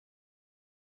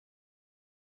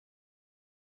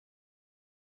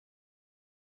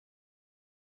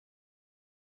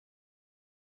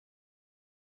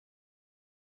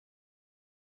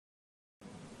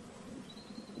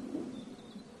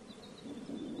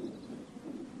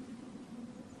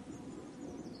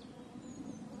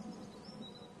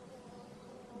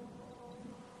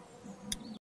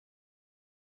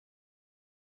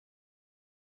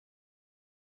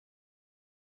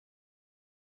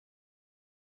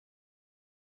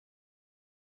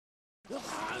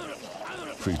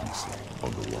Previously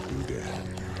on The Walking Dead.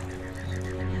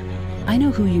 I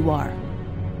know who you are.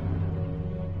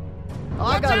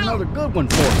 I got another good one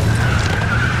for you.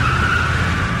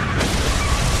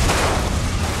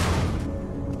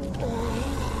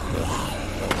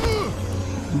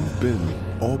 You've been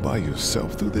all by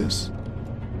yourself through this?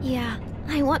 Yeah,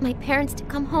 I want my parents to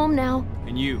come home now.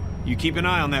 And you keep an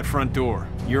eye on that front door.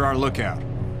 You're our lookout.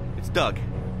 It's Doug.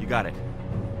 You got it.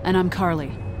 And I'm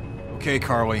Carly. Okay,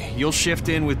 Carly, you'll shift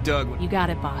in with Doug. You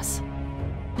got it, boss.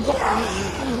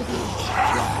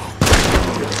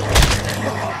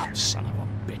 Son of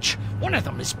a bitch. One of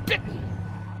them is bitten.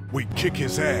 We kick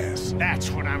his ass.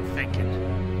 That's what I'm thinking.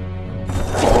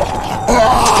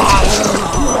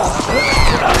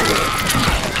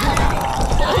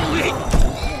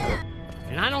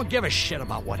 And I don't give a shit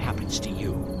about what happens to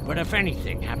you. But if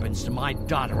anything happens to my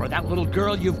daughter or that little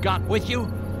girl you've got with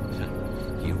you,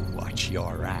 you watch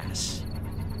your ass.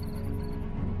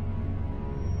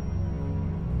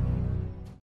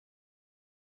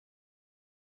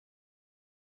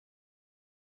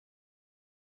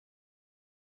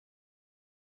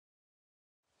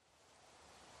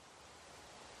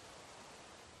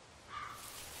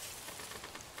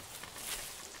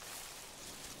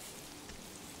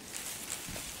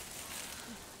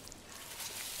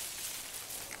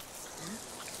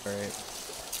 All right.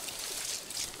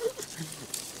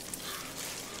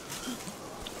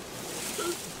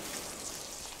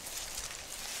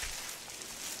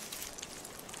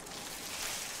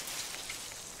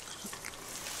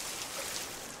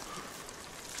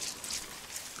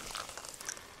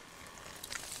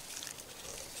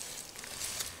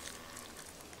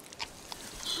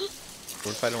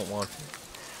 What if I don't want to?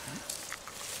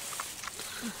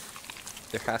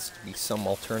 There has to be some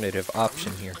alternative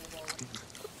option here.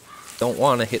 Don't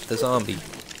want to hit the zombie.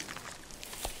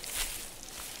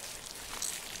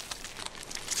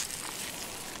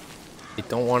 I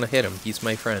don't want to hit him. He's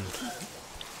my friend.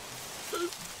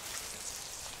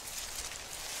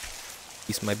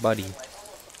 He's my buddy.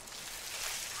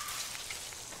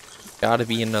 Gotta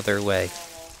be another way.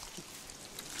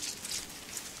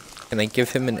 Can I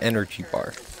give him an energy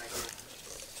bar?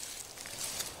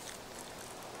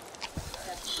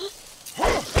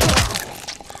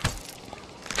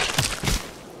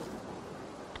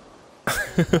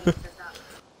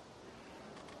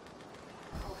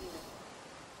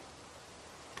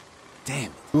 Damn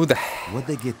it. Who the What'd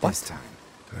they get this time?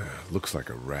 Looks like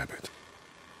a rabbit.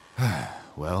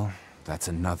 Well, that's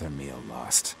another meal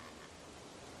lost.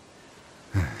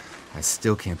 I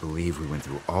still can't believe we went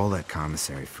through all that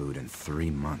commissary food in 3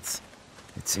 months.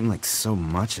 It seemed like so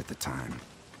much at the time.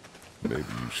 Maybe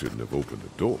you shouldn't have opened the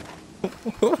door.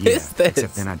 What Yeah, is this?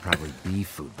 except then I'd probably be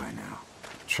food by now.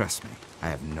 Trust me, I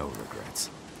have no regrets.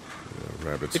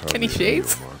 Rabbits Did Kenny hardly a meal,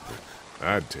 shave? Mark, but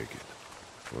I'd take it.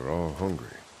 We're all hungry.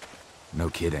 No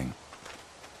kidding.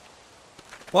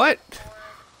 What?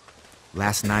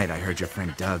 Last night I heard your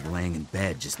friend Doug laying in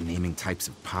bed just naming types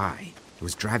of pie. It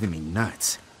was driving me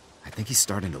nuts. I think he's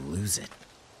starting to lose it.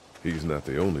 He's not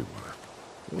the only one.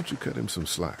 Won't you cut him some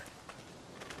slack?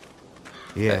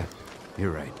 Yeah,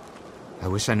 you're right. I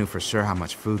wish I knew for sure how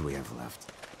much food we have left.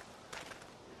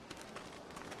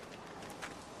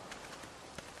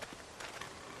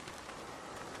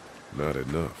 Not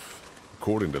enough.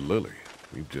 According to Lily,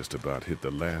 we've just about hit the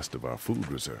last of our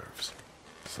food reserves.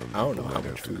 Some I don't know people how might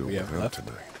much have to food go we have without left.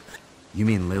 tonight. You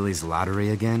mean Lily's lottery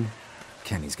again?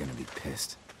 Kenny's gonna be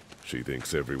pissed. She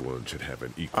thinks everyone should have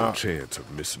an equal chance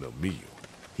of missing a meal.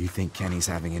 You think Kenny's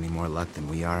having any more luck than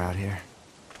we are out here?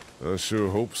 I sure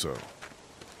hope so.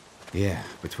 Yeah,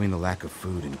 between the lack of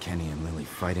food and Kenny and Lily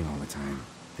fighting all the time,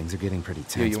 things are getting pretty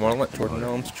tense. Yo, you want to back let at the Jordan know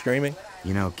bar. I'm streaming?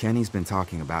 You know, Kenny's been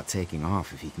talking about taking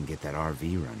off if he can get that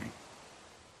RV running.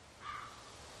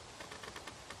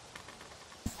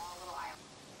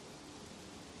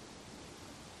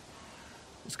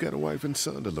 He's got a wife and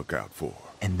son to look out for.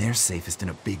 And they're safest in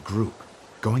a big group.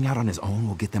 Going out on his own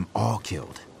will get them all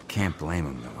killed. Can't blame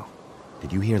him, though.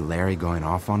 Did you hear Larry going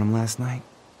off on him last night?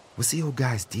 What's the old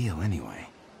guy's deal, anyway?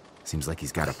 Seems like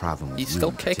he's got a problem with He's you still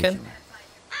in kicking? particular.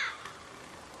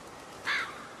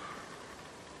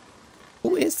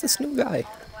 Who is this new guy?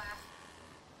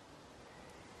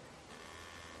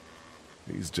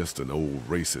 He's just an old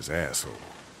racist asshole.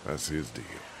 That's his deal.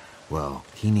 Well,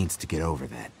 he needs to get over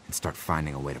that and start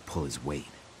finding a way to pull his weight.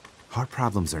 Hard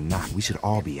problems or not, we should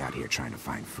all be out here trying to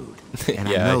find food. And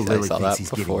Yeah, I know I Lily saw thinks that he's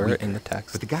before getting weaker, in the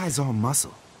text. but the guy's all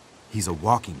muscle. He's a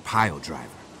walking pile driver.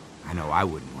 I know I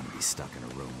wouldn't want to be stuck in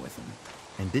a room with him.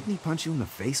 And didn't he punch you in the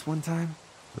face one time?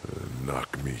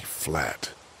 Knock me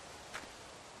flat.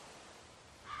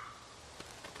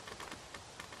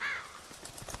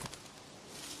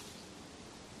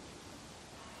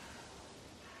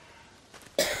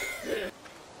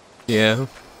 Yeah.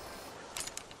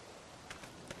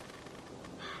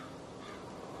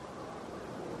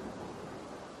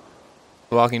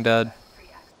 Walking Dead.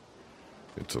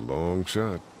 It's a long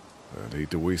shot. I'd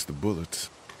hate to waste the bullets.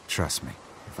 Trust me,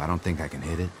 if I don't think I can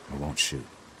hit it, I won't shoot.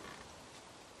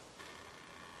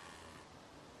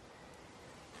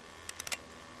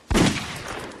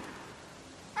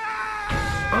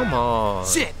 Come on.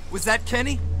 Shit! Was that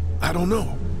Kenny? I don't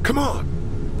know. Come on.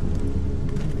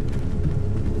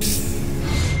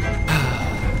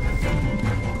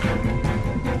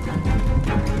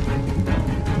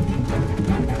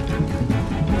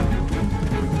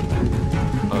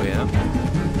 Oh, yeah?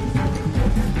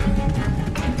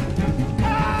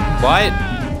 What?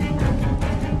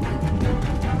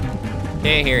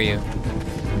 Can't hear you.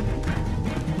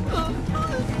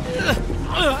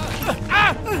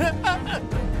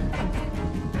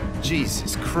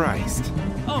 Jesus Christ.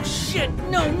 Oh shit!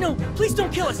 No, no! Please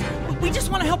don't kill us! We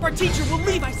just want to help our teacher. We'll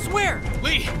leave, I swear!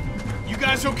 Lee, you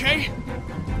guys okay?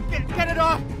 Get it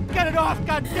off! Get it off!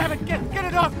 God damn it! Get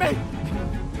it off me!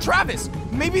 Travis,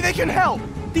 maybe they can help.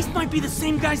 These might be the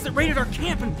same guys that raided our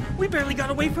camp, and we barely got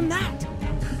away from that.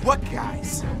 What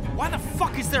guys? Why the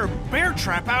fuck is there a bear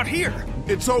trap out here?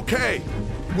 It's okay.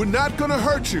 We're not gonna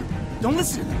hurt you. Don't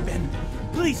listen to them, Ben.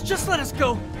 Please, just let us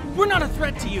go. We're not a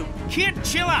threat to you. Kid,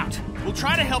 chill out. We'll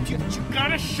try to help you, but you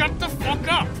gotta shut the fuck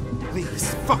up. Lee, this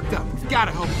is fucked up. We've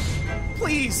gotta help him.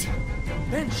 Please.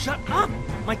 Ben, shut up!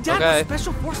 My dad Okay. was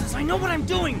Special Forces. I know what I'm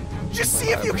doing. Just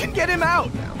see if you can get him out.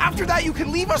 After that, you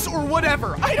can leave us or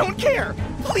whatever. I don't care.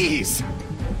 Please.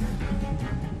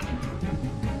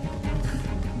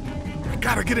 We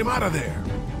gotta get him out of there.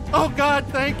 Oh God,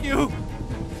 thank you.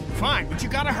 Fine, but you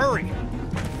gotta hurry.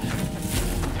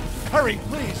 Hurry,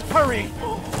 please, hurry.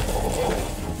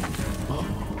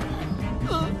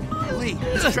 Lee,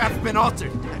 this trap's been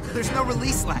altered. There's no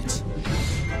release latch.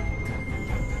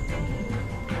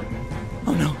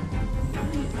 Oh no.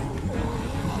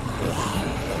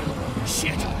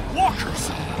 Shit, walkers.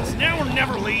 It's now or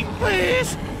never, Lee.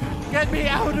 Please, get me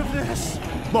out of this.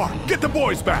 Mark, get the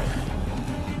boys back.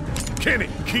 Kenny,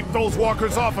 keep those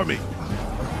walkers off of me.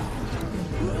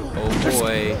 Oh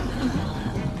boy.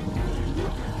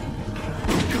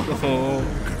 Oh.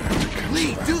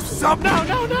 Lee, do something.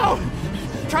 No.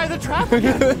 Try the trap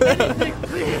again. Anything,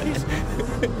 please.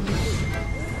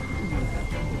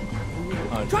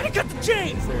 Try to cut the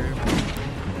chains.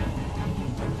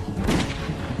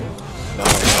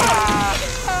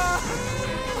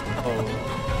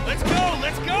 Let's go,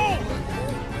 let's go.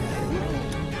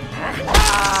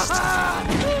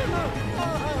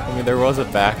 I mean, there was a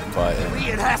back button. Lee,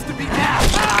 it has to be now.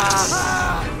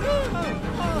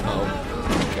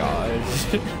 Oh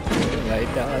gosh. I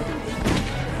died.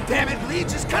 Damn it, Lee,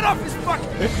 just cut off his fucking...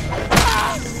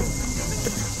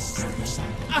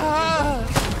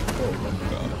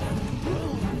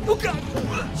 Oh God.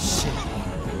 Shit.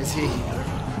 Where is he?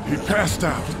 He passed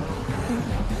out.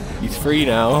 He's free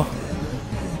now.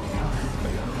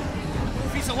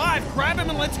 If he's alive, grab him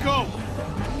and let's go.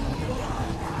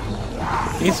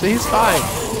 He's fine.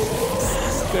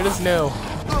 As good as new.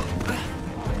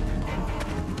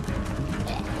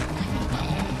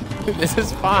 This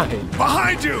is fine.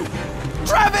 Behind you!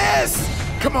 Travis!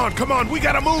 Come on, we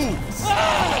gotta move! See,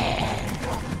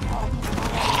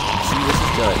 this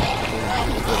is good.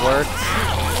 If it works.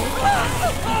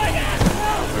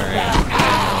 Alright.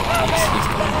 He's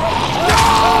coming.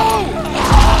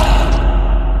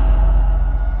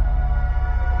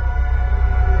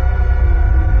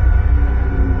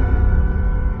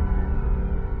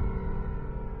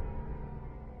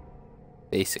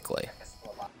 Basically.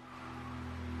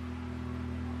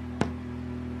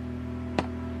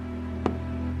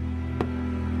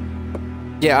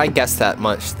 Yeah, I guess that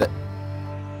much. That.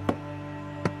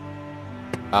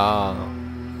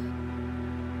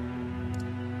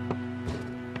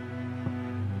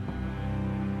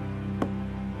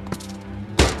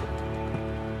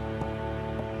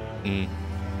 Hmm.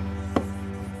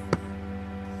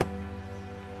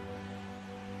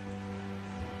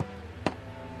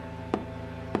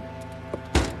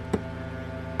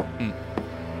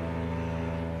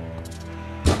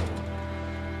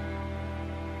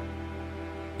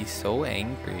 He's so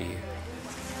angry.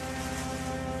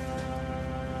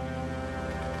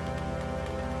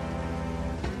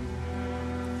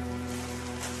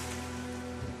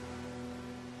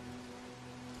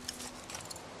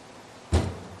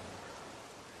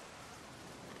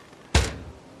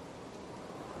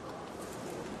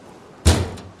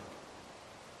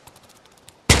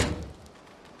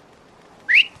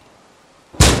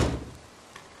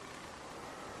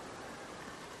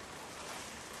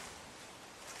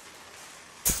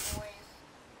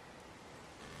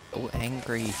 so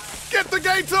angry. Get the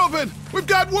gates open! We've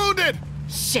got wounded!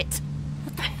 Shit!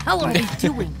 What the hell are they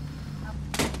doing?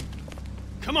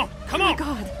 Come on, come Oh on! my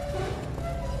god.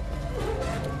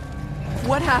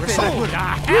 What happened? Who the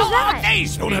hell are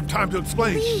these? Don't have time to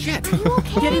explain. Shit!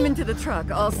 Get him into the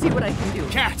truck. I'll see what I can do.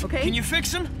 Cat, okay? can you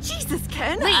fix him? Jesus,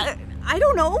 Ken. Lee. I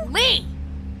don't know. Lee!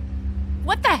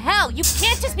 What the hell? You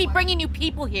can't just be bringing new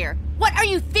people here. What are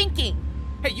you thinking?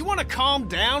 Hey, you want to calm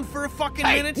down for a fucking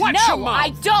Hey, minute? what? No, I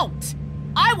don't!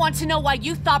 I want to know why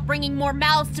you thought bringing more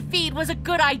mouths to feed was a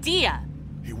good idea.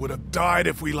 He would have died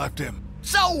if we left him.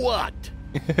 So what?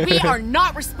 We are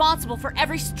not responsible for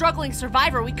every struggling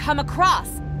survivor we come across.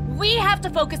 We have to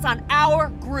focus on our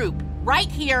group, right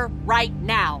here, right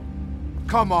now.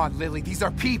 Come on, Lily. These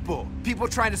are people. People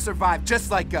trying to survive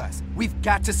just like us. We've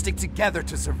got to stick together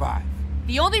to survive.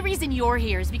 The only reason you're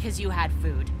here is because you had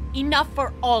food. Enough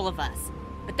for all of us.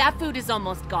 But that food is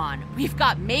almost gone. We've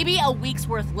got maybe a week's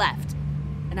worth left.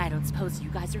 And I don't suppose you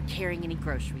guys are carrying any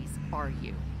groceries, are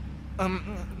you?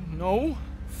 No.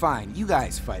 Fine, you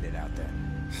guys fight it out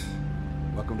then.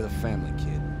 Welcome to the family,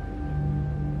 kid.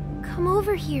 Come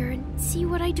over here and see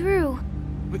what I drew.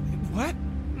 What?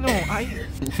 No,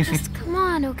 Just come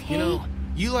on, okay? You know,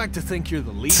 you like to think you're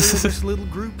the leader of this little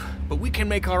group, but we can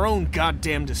make our own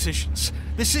goddamn decisions.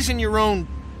 This isn't your own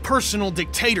personal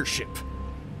dictatorship.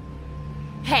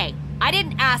 Hey, I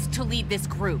didn't ask to lead this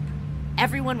group.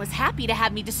 Everyone was happy to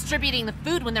have me distributing the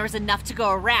food when there was enough to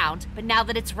go around, but now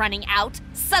that it's running out,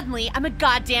 suddenly I'm a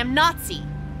goddamn Nazi.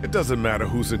 It doesn't matter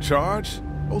who's in charge.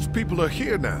 Those people are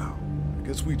here now. I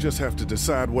guess we just have to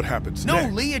decide what happens No,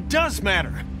 next. Lee, it does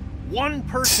matter. One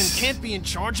person can't be in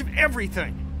charge of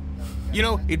everything. You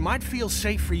know, it might feel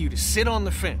safe for you to sit on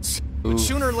the fence, but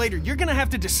sooner or later, you're gonna have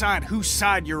to decide whose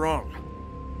side you're on.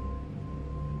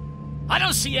 I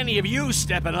don't see any of you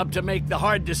stepping up to make the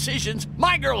hard decisions.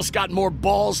 My girl's got more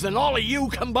balls than all of you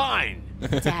combined.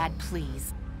 Dad,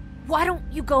 please. Why don't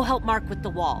you go help Mark with the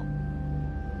wall?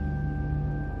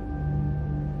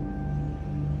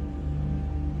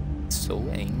 So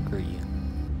angry.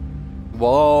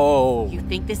 Whoa. You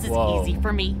think this is Whoa. easy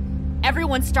for me?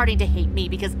 Everyone's starting to hate me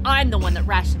because I'm the one that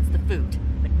rations the food,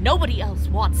 but nobody else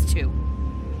wants to.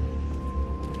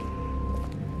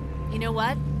 You know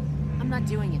what? I'm not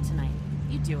doing it tonight.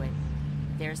 You do it.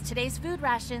 There's today's food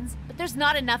rations, but there's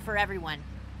not enough for everyone.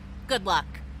 Good luck.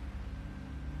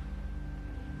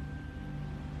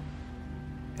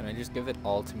 Can I just give it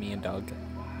all to me and Doug?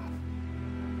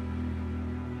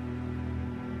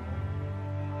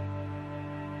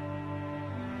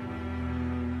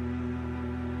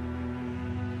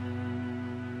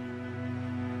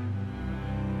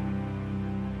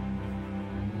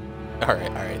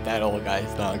 Alright, that old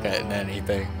guy's not getting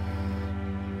anything.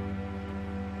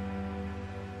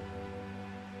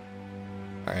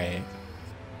 Alright.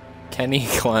 Kenny,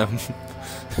 Clem,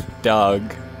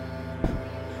 Doug.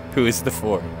 Who is the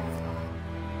fourth?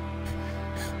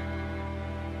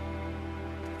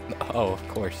 Oh, of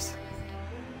course.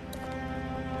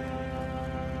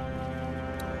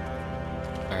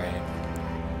 Alright.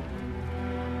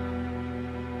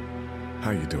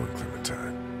 How you doing,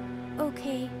 Clementine?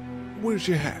 Okay. Where's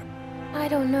your hat? I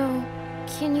don't know.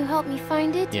 Can you help me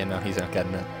find it? Yeah, no, he's not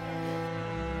getting it.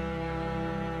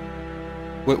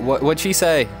 What'd she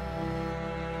say?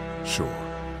 Sure.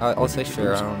 I'll say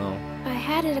sure, I don't know. I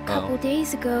had it a couple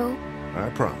days ago. I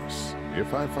promise.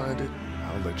 If I find it,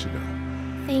 I'll let you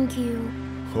know. Thank you.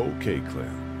 Okay,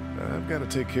 Clem. I've got to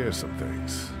take care of some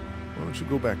things. Why don't you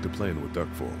go back to playing with Duck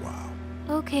for a while?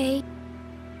 Okay.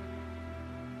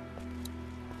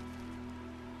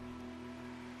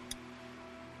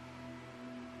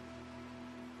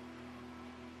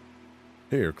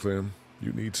 Here, Clem.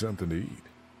 You need something to eat.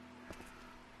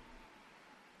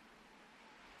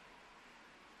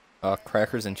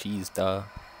 Crackers and cheese, duh.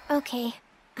 Okay.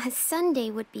 A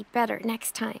Sunday would be better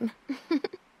next time.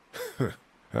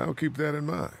 I'll keep that in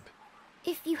mind.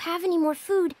 If you have any more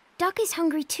food, Duck is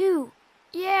hungry too.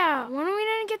 Yeah, when are we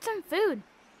gonna get some food?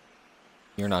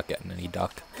 You're not getting any,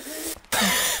 Duck.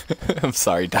 I'm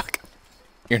sorry, Duck.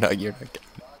 You're not getting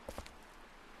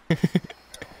it.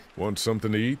 Want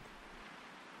something to eat?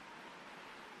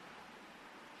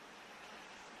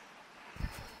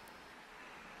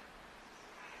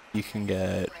 He can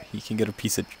get a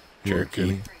piece of Here, jerky.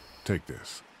 Kenny. Take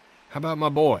this. How about my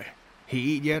boy? He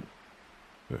eat yet?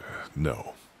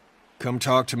 No. Come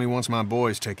talk to me once my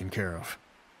boy's taken care of.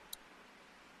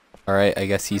 Alright, I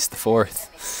guess he's the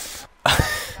fourth.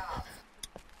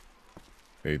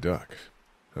 Hey, Doc.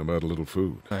 How about a little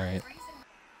food? Alright.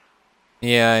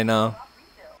 Yeah, I know.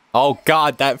 Oh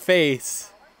god, that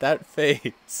face! That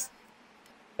face!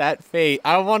 That face.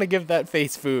 I don't want to give that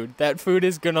face food. That food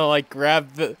is gonna like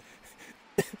grab the.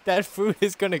 That food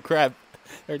is gonna grab.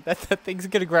 Or that thing's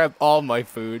gonna grab all my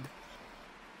food.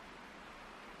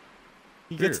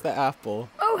 He gets the apple.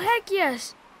 Oh, heck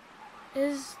yes.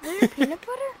 Is there peanut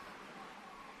butter?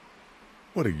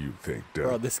 What do you think, Doug?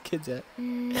 Bro, this kid's at.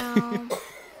 No,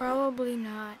 probably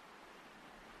not.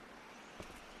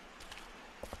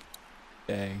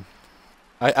 Dang.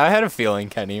 I had a feeling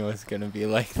Kenny was gonna be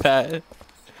like that.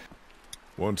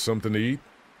 Want something to eat?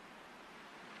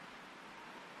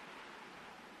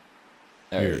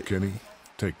 Here, Kenny.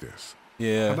 Take this.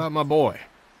 Yeah. How about my boy?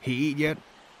 He eat yet?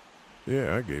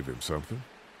 Yeah, I gave him something.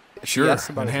 Sure,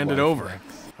 and and hand it over.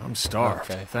 I'm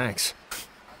starved. Okay. Thanks.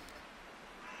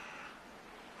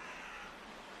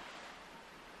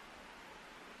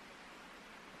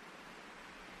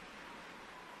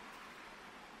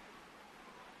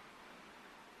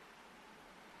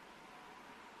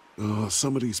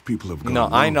 Some of these people have gone. No,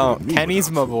 I know. longer than me Kenny's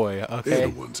without my food. boy, okay? They're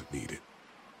the ones that need it.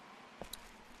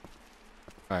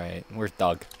 Alright, where's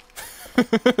Doug?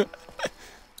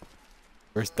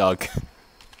 Where's Doug?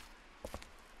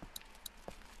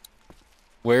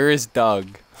 Where is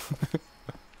Doug?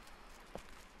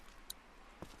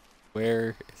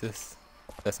 Where is this?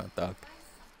 That's not Doug.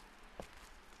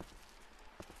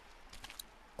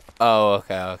 Oh,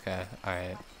 okay.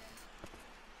 Alright.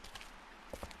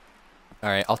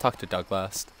 Alright, I'll talk to Doug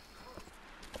last.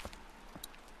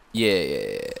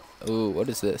 Yeah. Ooh, what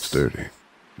is this? Sturdy,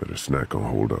 but it's not gonna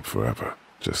hold up forever,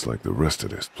 just like the rest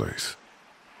of this place.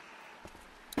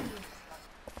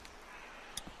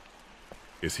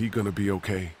 Is he gonna be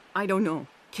okay? I don't know.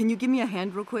 Can you give me a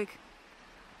hand real quick?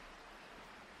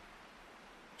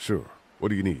 Sure. What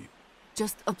do you need?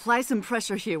 Just apply some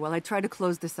pressure here while I try to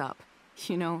close this up.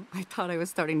 You know, I thought I was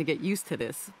starting to get used to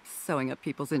this, sewing up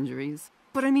people's injuries.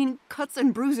 But I mean, cuts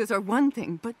and bruises are one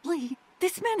thing, but Lee,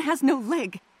 this man has no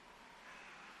leg.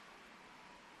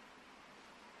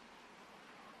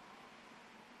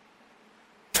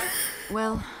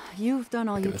 Well, you've done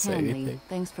all you can, Lee.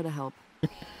 Thanks for the help.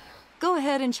 Go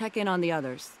ahead and check in on the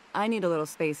others. I need a little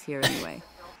space here anyway.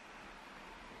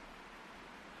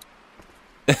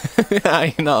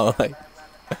 I know, like,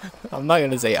 I'm not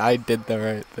gonna say I did the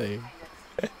right thing.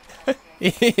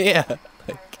 Yeah,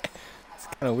 like, it's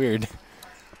kind of weird.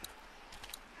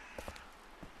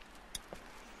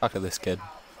 Talk to this kid.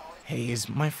 Hey, is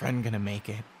my friend gonna make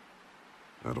it?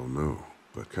 I don't know,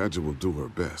 but Kaja will do her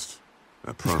best.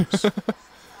 I promise. I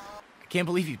can't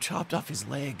believe you chopped off his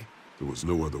leg. There was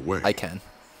no other way. I can.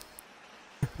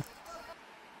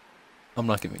 I'm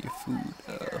not giving you food.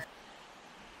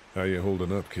 How you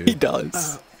holding up, kid? He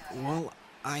does. Well,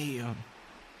 I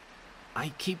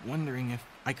keep wondering if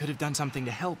I could have done something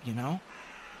to help, you know?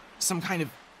 Some kind of,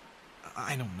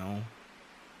 I don't know,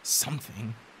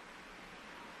 something.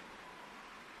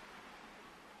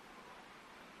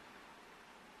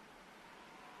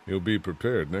 You'll be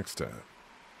prepared next time.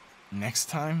 Next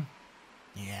time?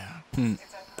 Yeah.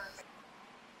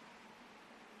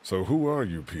 So who are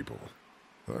you people?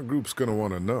 Our group's gonna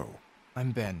want to know.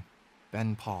 I'm Ben.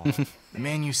 Ben Paul. The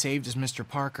man you saved is Mr.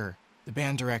 Parker, the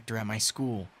band director at my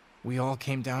school. We all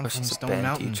came down from Stone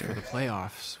Mountain for the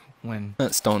playoffs when...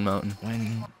 Stone Mountain.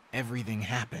 When everything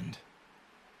happened.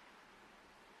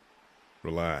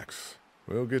 Relax.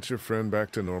 We'll get your friend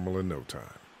back to normal in no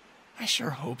time. I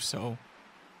sure hope so.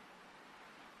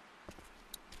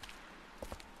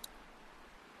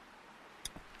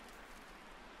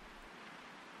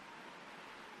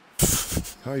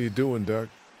 How you doing, Doug?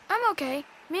 I'm okay.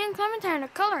 Me and Clementine are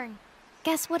coloring.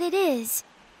 Guess what it is?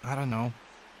 I don't know.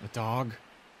 A dog?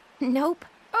 Nope.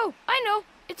 Oh, I know.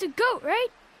 It's a goat, right?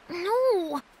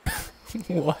 No.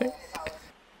 What?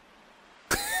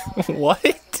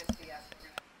 What?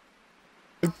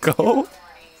 Go?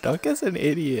 Doug is an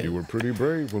idiot. You were pretty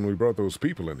brave when we brought those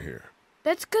people in here.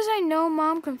 That's because I know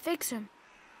Mom can fix him.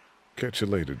 Catch you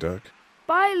later, Doug.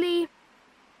 Bye, Lee.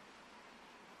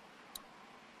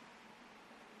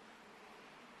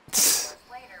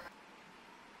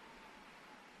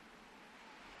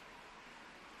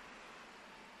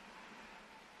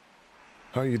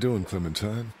 How you doing,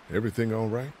 Clementine? Everything all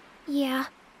right? Yeah.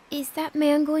 Is that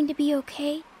man going to be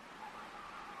okay?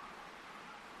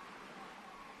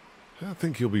 I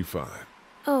think he'll be fine.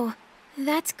 Oh,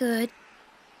 that's good.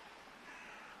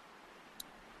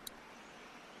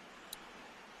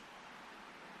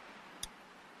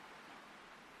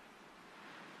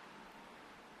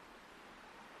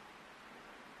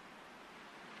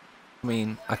 I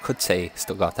mean, I could say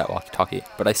still got that walkie-talkie,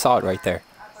 but I saw it right there.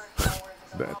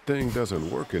 That thing doesn't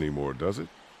work anymore, does it?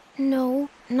 No,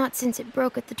 not since it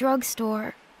broke at the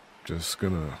drugstore. Just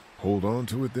gonna Hold on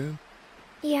to it then?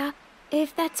 Yeah,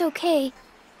 if that's okay.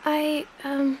 I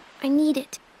need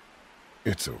it.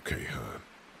 It's okay, hon.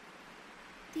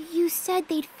 You said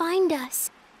they'd find us.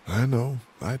 I know,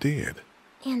 I did.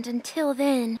 And until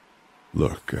then...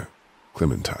 Look,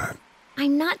 Clementine.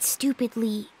 I'm not stupid,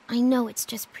 Lee. I know it's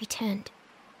just pretend.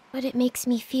 But it makes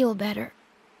me feel better.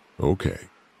 Okay,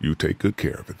 you take good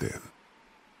care of it then.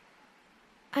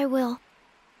 I will.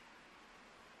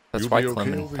 That's You'll why be okay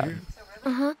Clementine. over here?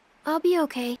 Uh-huh. I'll be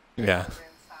okay. Yeah.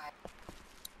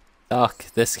 Doc,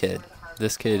 this kid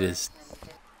is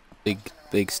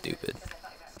big stupid.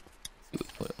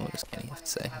 What does Kenny have to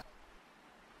say?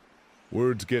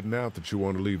 Word's getting out that you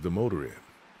want to leave the motor in.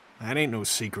 That ain't no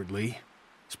secret, Lee.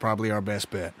 It's probably our best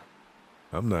bet.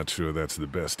 I'm not sure that's the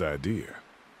best idea.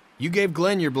 You gave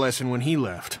Glenn your blessing when he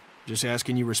left. Just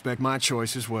asking you respect my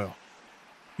choice as well.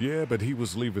 Yeah, but he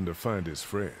was leaving to find his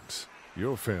friends.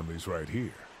 Your family's right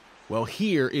here. Well,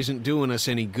 here isn't doing us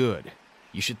any good.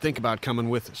 You should think about coming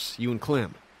with us, you and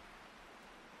Clem.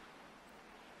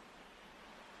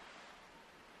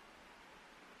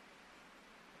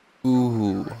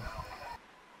 Ooh.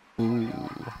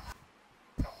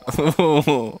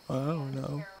 Oh, I don't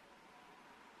know.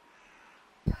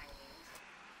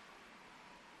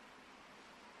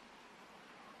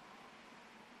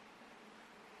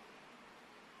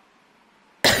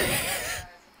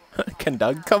 Can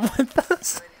Doug come with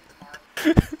us?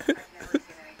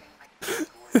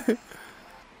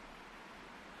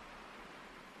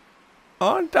 I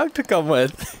want Doug to come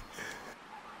with.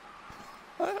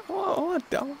 I want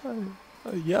Doug.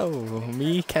 Yo,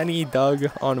 me, Kenny, Doug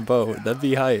on a boat. That'd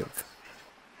be hype.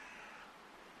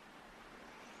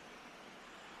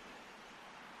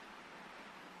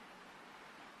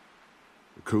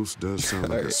 The coast does sound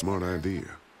like a smart idea.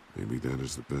 Maybe that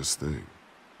is the best thing.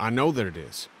 I know that it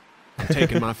is. I'm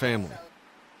taking my family.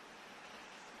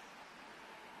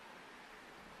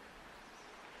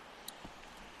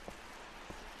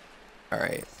 All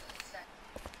right.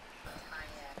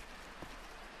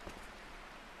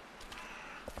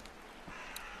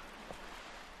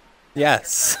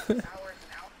 Yes.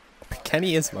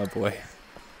 Kenny is my boy.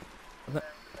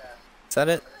 Is that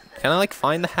it? Can I like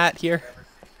find the hat here?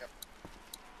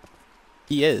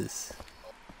 He is.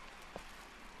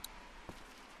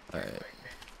 Alright.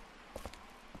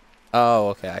 Oh,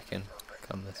 okay, I can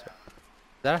come this way.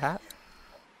 Is that a hat?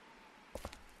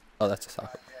 Oh, that's a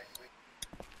sock.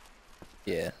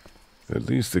 Yeah. At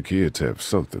least the kids have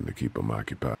something to keep them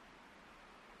occupied.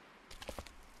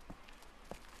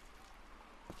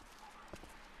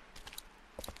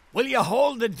 Will you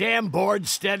hold the damn board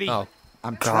steady? Oh,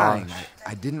 I'm trying.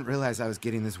 I didn't realize I was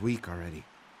getting this weak already.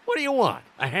 What do you want?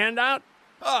 A handout?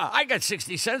 Oh, I got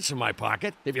 60 cents in my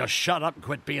pocket. If you'll shut up and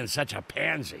quit being such a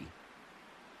pansy.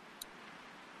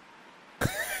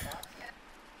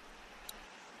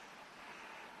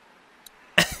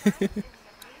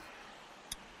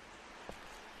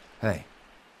 Hey,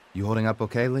 you holding up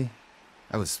okay, Lee?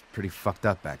 I was pretty fucked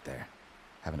up back there,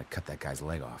 having to cut that guy's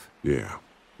leg off. Yeah,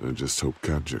 I just hope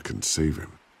Katja can save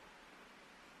him.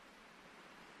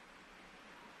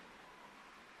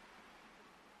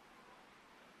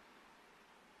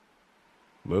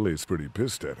 Lily's pretty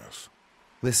pissed at us.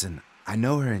 Listen, I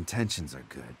know her intentions are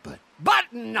good, but...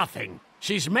 But nothing.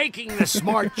 She's making the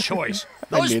smart choice.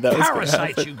 I Those knew that was gonna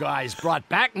parasites happen. you guys brought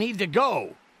back need to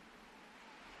go.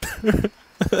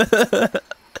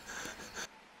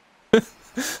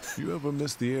 You ever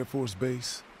miss the Air Force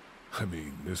Base? I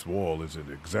mean, this wall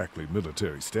isn't exactly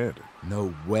military standard.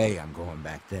 No way I'm going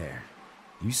back there.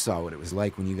 You saw what it was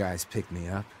like when you guys picked me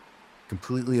up.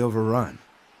 Completely overrun.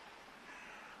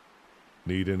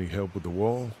 Need any help with the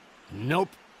wall? Nope.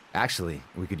 Actually,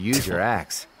 we could use your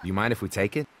axe. You mind if we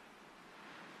take it?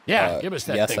 Yeah, give us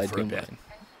that yes, thing I for do a bit.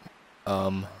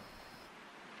 mind.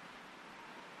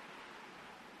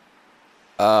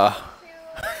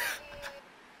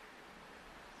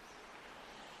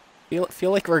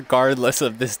 Feel like regardless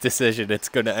of this decision, it's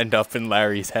gonna end up in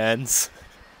Larry's hands.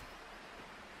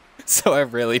 So I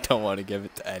really don't want to give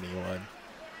it to anyone.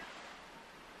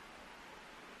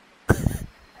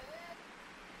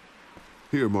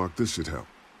 Here, Mark, this should help.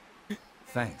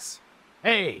 Thanks.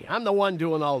 Hey, I'm the one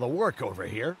doing all the work over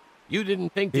here. You didn't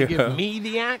think to give me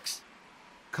the axe?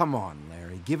 Come on,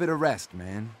 Larry. Give it a rest,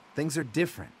 man. Things are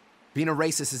different. Being a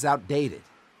racist is outdated.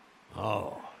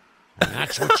 Oh, and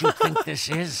that's what you think this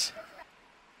is?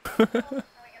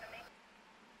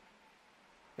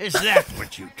 Is that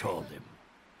what you told him?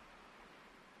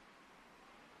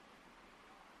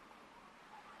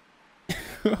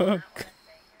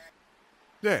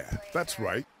 Yeah, that's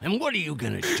right. And what are you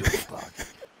gonna do about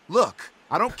it? Look,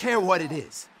 I don't care what it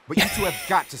is. But you two have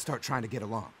got to start trying to get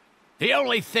along. The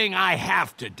only thing I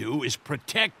have to do is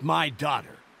protect my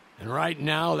daughter. And right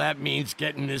now, that means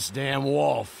getting this damn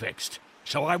wall fixed.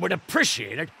 So I would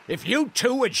appreciate it if you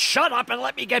two would shut up and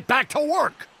let me get back to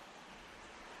work.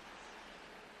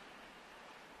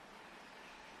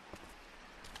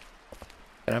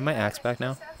 Can I have my axe back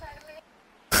now?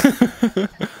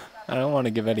 I don't want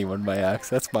to give anyone my axe.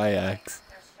 That's my axe.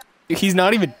 He's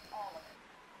not even...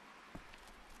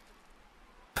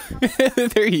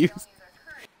 They're used.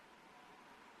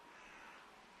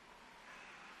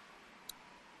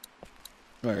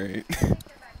 Alright.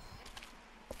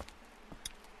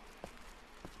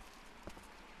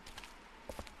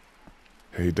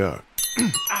 Hey, Doc.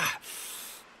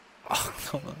 Oh,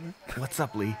 come on. What's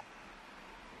up, Lee?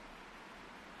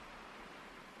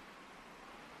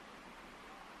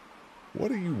 What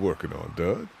are you working on,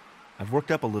 Doug? I've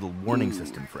worked up a little warning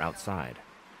system for outside.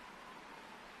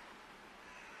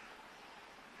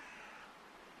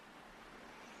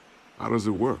 How does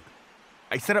it work?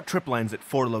 I set up trip lines at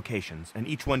 4 locations, and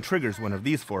each one triggers one of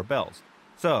these 4 bells.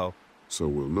 So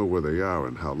we'll know where they are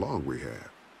and how long we have.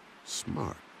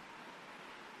 Smart.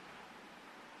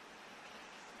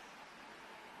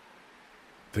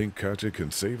 Think Katya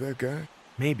can save that guy?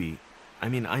 Maybe. I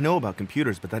mean, I know about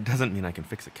computers, but that doesn't mean I can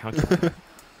fix a calculator.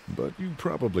 But you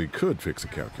probably could fix a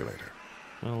calculator.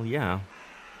 Well, yeah.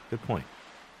 Good point.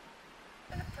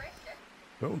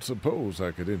 Don't suppose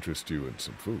I could interest you in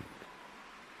some food.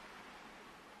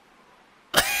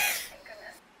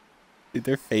 Dude,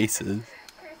 their faces.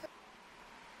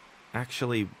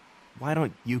 Actually, why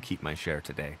don't you keep my share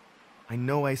today? I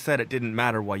know I said it didn't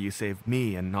matter why you saved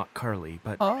me and not Carly,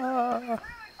 but I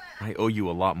owe you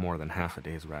a lot more than half a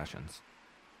day's rations.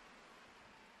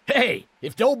 Hey,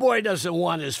 if Doughboy doesn't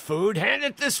want his food, hand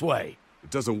it this way. It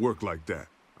doesn't work like that.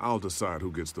 I'll decide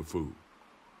who gets the food.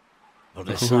 Well,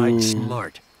 decide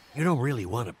smart. You don't really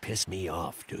want to piss me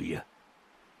off, do you?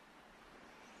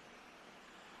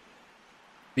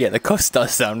 Yeah, the coast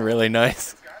does sound really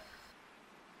nice.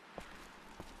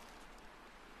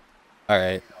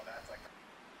 Alright.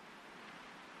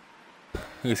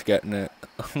 Who's getting it?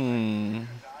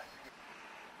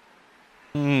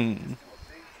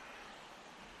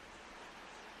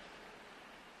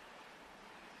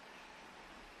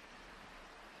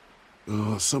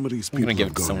 Some of these I'm gonna people give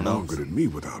have it to gone someone longer else. than me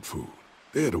without food.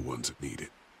 They're the ones that need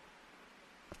it.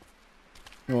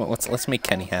 You know what, let's make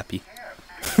Kenny happy.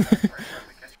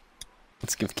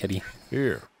 Let's give Kenny.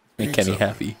 Here. Make Kenny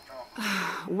happy.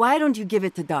 Why don't you give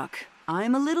it to Doc?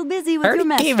 I'm a little busy I with your already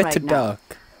mess gave it right to now.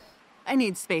 Doc. I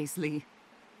need space, Lee.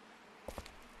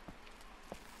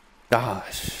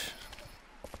 Gosh.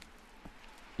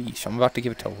 Yeesh, I'm about to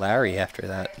give it to Larry after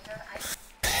that.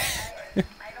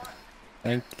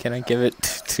 Can I give it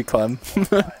to Clem?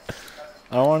 I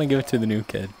don't want to give it to the new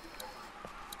kid.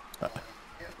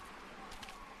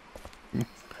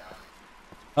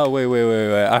 Oh, wait.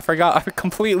 I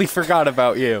completely forgot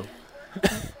about you.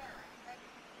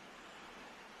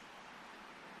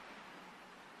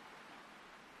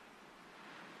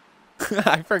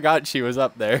 I forgot she was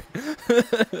up there.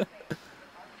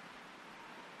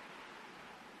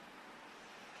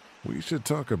 We should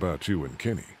talk about you and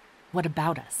Kenny. What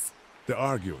about us? They're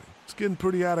arguing. It's getting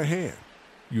pretty out of hand.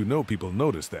 You know people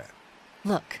notice that.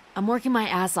 Look, I'm working my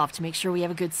ass off to make sure we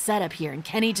have a good setup here, and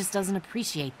Kenny just doesn't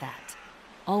appreciate that.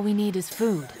 All we need is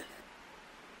food.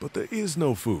 But there is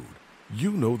no food.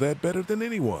 You know that better than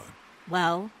anyone.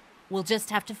 Well, we'll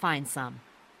just have to find some.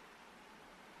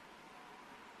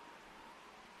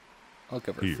 I'll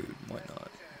give her food. Why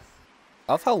not?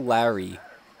 I love how Larry,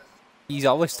 he's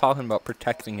always talking about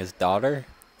protecting his daughter.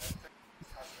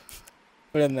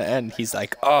 But in the end, he's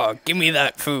like, oh, give me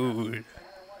that food.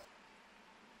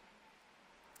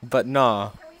 But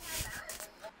nah.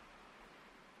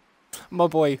 My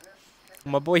boy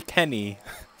Kenny,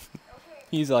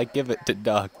 he's like, give it to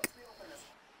Duck.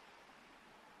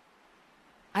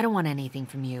 I don't want anything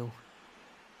from you.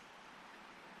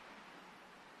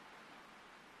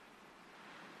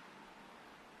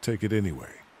 Take it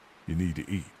anyway. You need to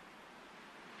eat.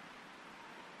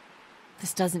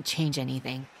 This doesn't change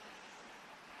anything.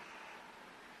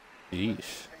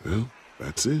 Yeesh. Well,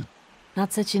 that's it.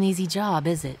 Not such an easy job,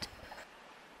 is it?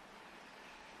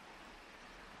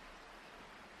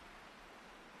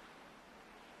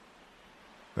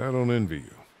 I don't envy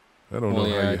you. I don't know Well,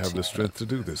 yeah, how you it's- have the strength to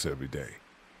do this every day.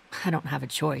 I don't have a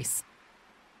choice.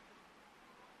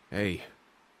 Hey,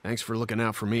 thanks for looking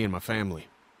out for me and my family.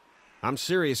 I'm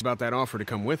serious about that offer to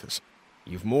come with us.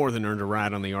 You've more than earned a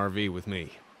ride on the RV with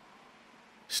me.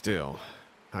 Still,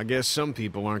 I guess some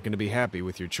people aren't going to be happy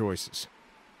with your choices.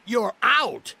 You're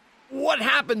out! What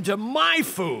happened to my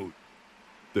food?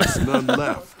 There's none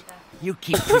left. You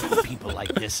keep treating people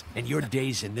like this, and your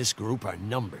days in this group are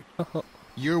numbered.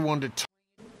 You're one to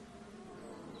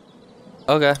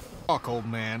Okay. talk, old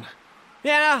man.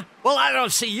 Yeah? Well, I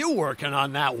don't see you working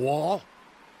on that wall.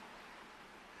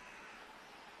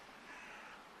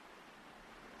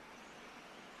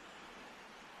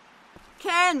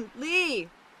 Ken, Lee,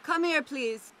 come here,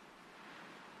 please.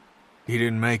 He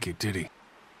didn't make it, did he?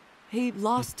 He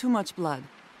lost too much blood.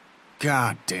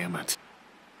 God damn it.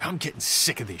 I'm getting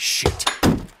sick of this shit.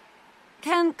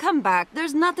 Ken, come back.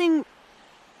 There's nothing...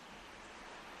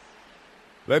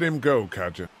 Let him go,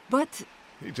 Katja. But...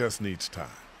 He just needs time.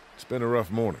 It's been a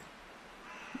rough morning.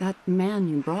 that man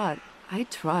you brought, I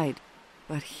tried,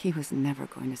 but he was never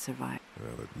going to survive.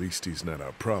 Well, at least he's not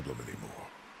our problem anymore.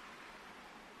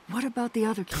 What about the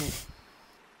other kid?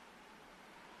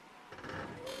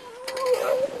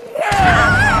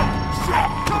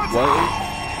 What?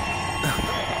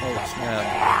 Oh, snap.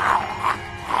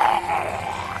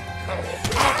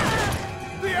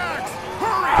 The axe!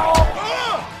 Hurry!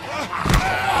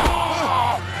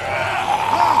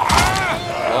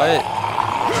 What?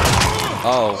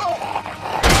 Oh.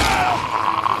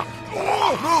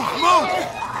 Move!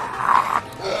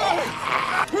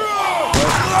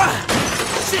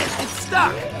 Shit, it's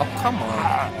stuck! Oh, come on.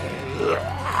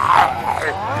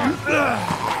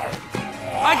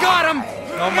 I got him!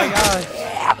 Oh my god.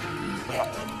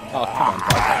 Oh, come on,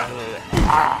 Parker.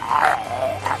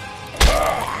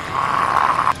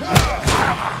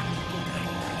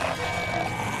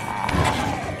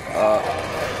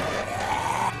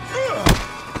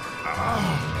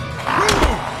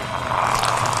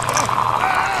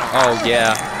 Oh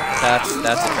yeah, that's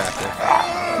attractive.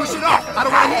 Push it off! I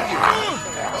don't want to hit you!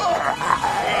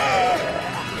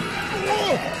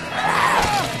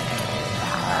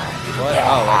 What?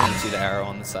 Oh, I didn't see the arrow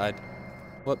on the side.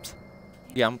 Whoops.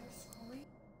 Yeah, I'm...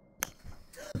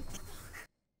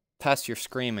 Past your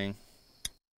screaming.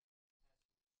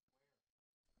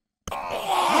 Move!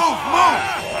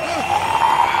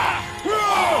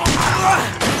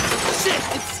 Shit,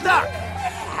 it's stuck!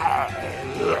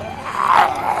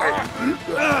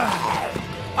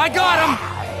 I got him!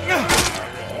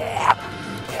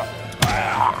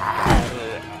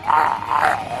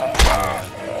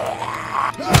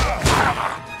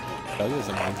 That was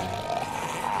amazing.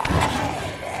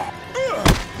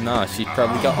 No, she'd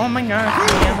probably go, oh my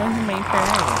gosh, yeah, when you made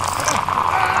that.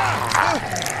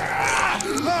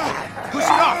 Push it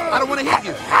off! I don't want to hit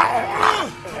you!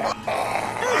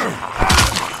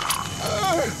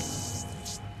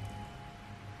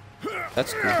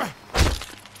 That's cool.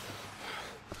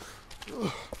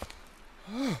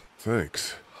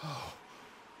 Thanks.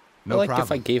 I like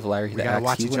if I gave Larry the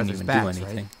axe, he wouldn't even do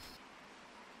anything. Right?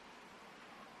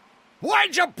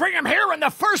 Why'd you bring him here in the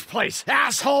first place,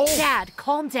 asshole? Dad,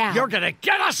 calm down. You're gonna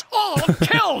get us all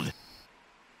killed!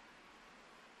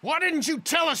 Why didn't you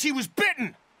tell us he was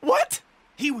bitten? What?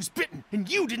 He was bitten,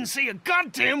 and you didn't say a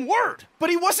goddamn word! But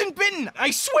he wasn't bitten,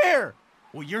 I swear!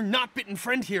 Well, your not-bitten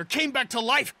friend here came back to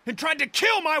life and tried to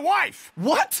kill my wife!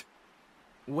 What?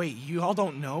 Wait, you all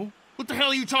don't know? What the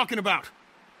hell are you talking about?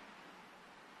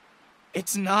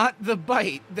 It's not the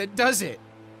bite that does it.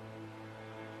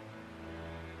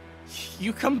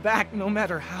 You come back no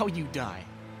matter how you die.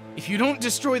 If you don't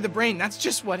destroy the brain, that's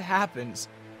just what happens.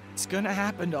 It's gonna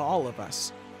happen to all of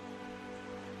us.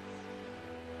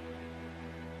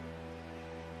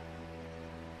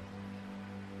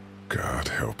 God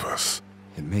help us.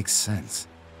 It makes sense.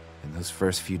 In those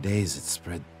first few days, it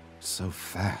spread so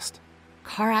fast.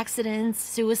 Car accidents,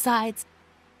 suicides.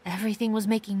 Everything was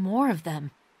making more of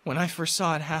them. When I first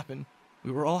saw it happen,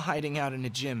 we were all hiding out in a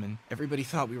gym and everybody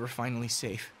thought we were finally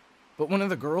safe. But one of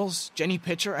the girls, Jenny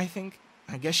Pitcher, I think,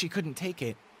 I guess she couldn't take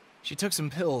it. She took some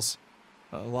pills.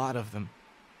 A lot of them.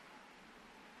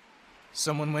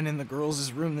 Someone went in the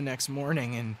girls' room the next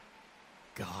morning and...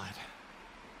 God.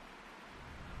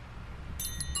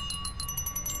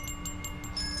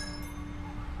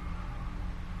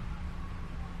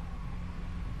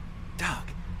 Doug,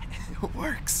 it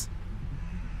works.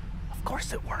 Of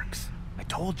course it works. I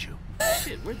told you.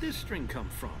 Shit, where'd this string come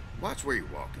from? Watch where you're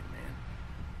walking, man.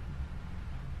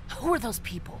 Who are those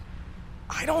people?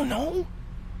 I don't know.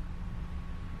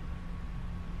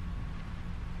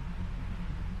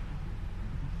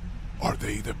 Are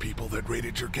they the people that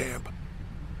raided your camp?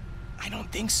 I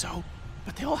don't think so.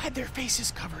 But they all had their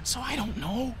faces covered, so I don't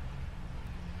know.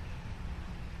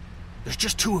 There's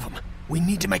just two of them. We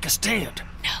need to make a stand.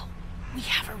 No, we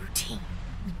have a routine.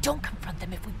 We don't confront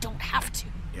them if we don't have to.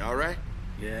 You alright?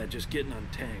 Yeah, just getting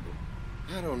untangled.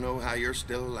 I don't know how you're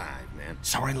still alive, man.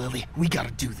 Sorry, Lily. We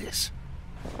gotta do this.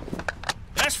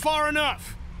 That's far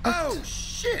enough. Oh,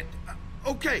 shit.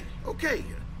 Okay.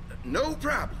 No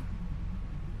problem.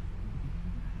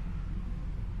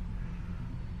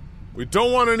 We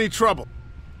don't want any trouble.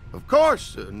 Of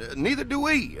course, neither do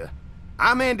we.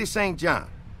 I'm Andy St. John.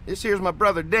 This here's my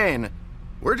brother Dan.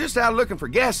 We're just out looking for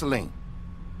gasoline.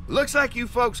 Looks like you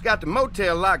folks got the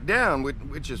motel locked down,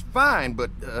 which is fine, but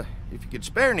if you could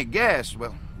spare any gas,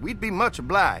 well, we'd be much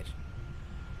obliged.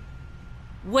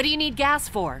 What do you need gas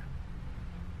for?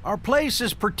 Our place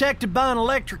is protected by an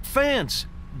electric fence.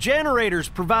 Generators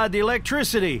provide the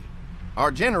electricity.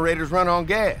 Our generators run on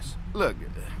gas. Look,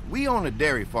 we own a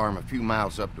dairy farm a few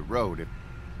miles up the road. If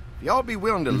y'all be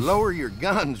willing to lower your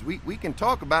guns, we can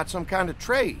talk about some kind of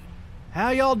trade. How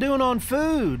y'all doing on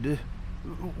food?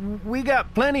 We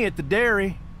got plenty at the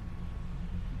dairy.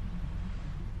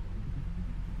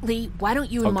 Lee, why don't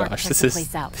you and Mark check the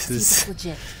place out? This See if is it's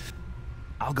legit.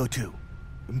 I'll go too.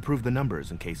 Improve the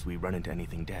numbers in case we run into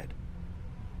anything dead.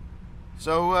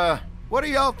 So, what are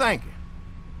y'all thinking?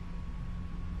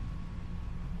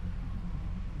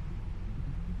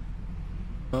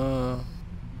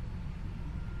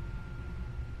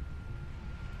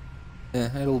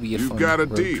 Yeah, it'll be a You've fun got a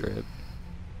road deal. trip.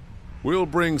 We'll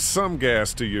bring some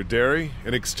gas to your dairy.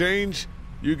 In exchange,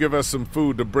 you give us some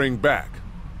food to bring back.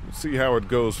 We'll see how it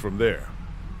goes from there.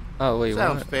 Oh, wait,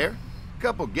 Sounds what? fair. A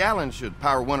couple gallons should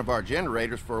power one of our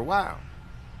generators for a while.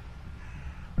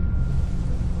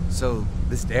 So,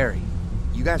 this dairy,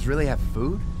 you guys really have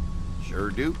food? Sure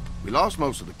do. We lost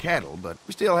most of the cattle, but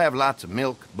we still have lots of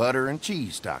milk, butter, and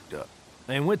cheese stocked up.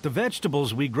 And with the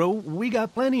vegetables we grow, we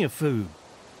got plenty of food.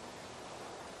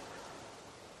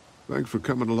 Thanks for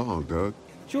coming along, Doug.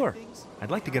 Sure.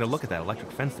 I'd like to get a look at that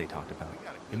electric fence they talked about.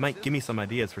 It might give me some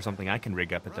ideas for something I can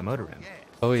rig up at the motor inn.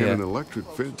 Oh, Can yeah. an electric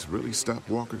fence really stop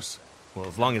walkers? Well,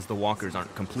 as long as the walkers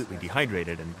aren't completely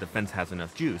dehydrated and the fence has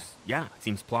enough juice, yeah, it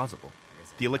seems plausible.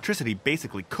 The electricity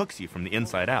basically cooks you from the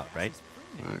inside out, right?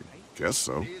 I guess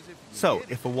so. So,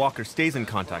 if a walker stays in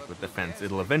contact with the fence,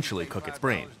 it'll eventually cook its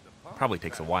brain. Probably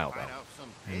takes a while,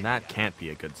 though. And that can't be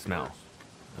a good smell.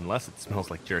 Unless it smells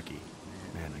like jerky.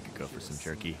 Man, I could go for some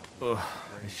jerky. Ugh,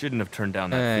 I shouldn't have turned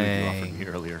down that food you offered me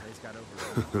earlier.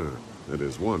 That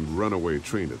is one runaway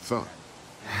train of thought.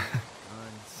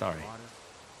 Sorry.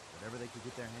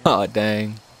 Oh,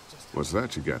 dang. What's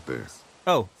that you got there?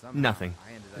 Oh, nothing.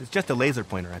 It's just a laser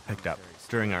pointer I picked up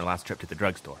during our last trip to the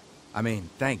drugstore. I mean,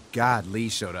 thank God Lee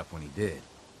showed up when he did.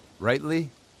 Right, Lee?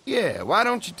 Yeah, why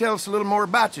don't you tell us a little more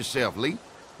about yourself, Lee?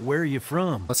 Where are you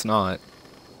from? Let's not.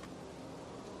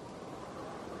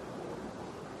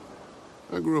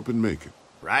 I grew up in Macon.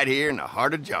 Right here in the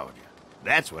heart of Georgia.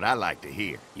 That's what I like to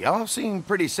hear. Y'all seem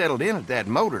pretty settled in at that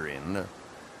motor inn.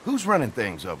 Who's running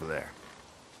things over there?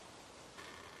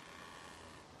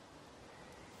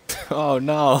 Oh,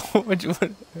 no.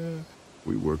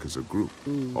 We work as a group,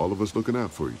 all of us looking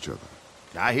out for each other.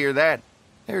 I hear that.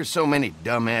 There's so many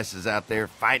dumbasses out there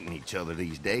fighting each other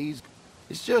these days.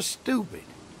 It's just stupid.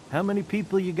 How many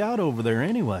people you got over there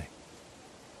anyway?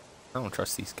 I don't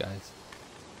trust these guys.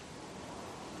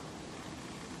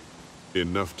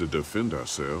 Enough to defend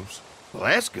ourselves. Well,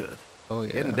 that's good. Oh,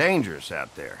 yeah. Getting dangerous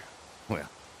out there. Well,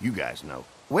 you guys know.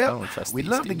 Well, don't trust we'd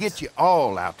these love to dudes. get you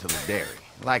all out to the dairy.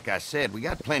 Like I said, we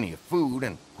got plenty of food,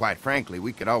 and quite frankly,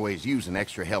 we could always use an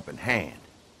extra helping hand.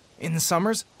 In the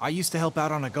summers, I used to help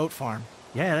out on a goat farm.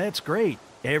 Yeah, that's great.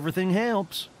 Everything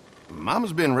helps.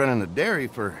 Mama's been running the dairy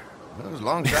for well, as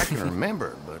long as I can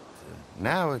remember, but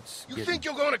now it's You getting... think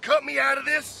you're gonna cut me out of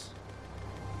this?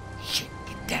 Shit,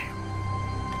 get down.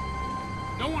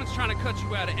 No one's trying to cut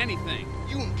you out of anything.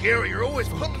 You and Gary are always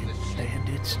pulling this shit.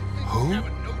 Bandits. Who?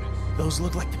 Those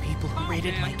look like the people who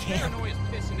raided my camp. Who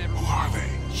are they?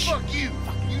 Fuck you!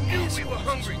 You knew we were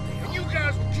hungry, and you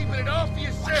guys were keeping it all for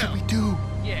yourself. What should we do?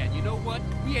 Yeah, and you know what?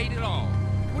 We ate it all.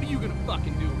 What are you gonna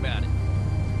fucking do about it?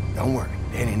 Don't worry,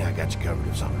 Danny and I got you covered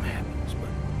if something happens, but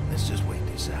let's just wait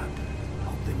this out.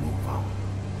 Hope they move on.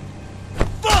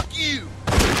 Fuck you!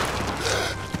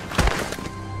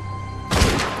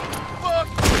 Fuck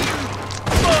you!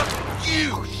 Fuck you!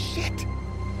 Oh, shit!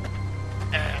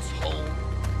 Asshole!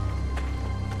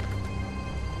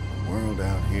 The world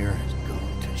out here has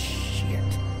gone to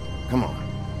shit. Come on,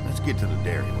 let's get to the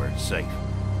dairy where it's safe.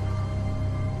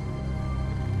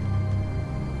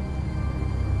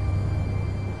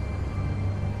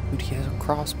 Dude, he has a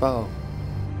crossbow.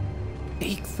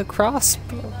 Take the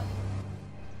crossbow.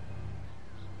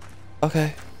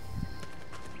 Okay.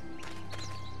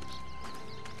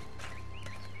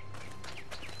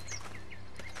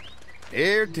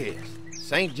 Here it is.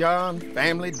 St. John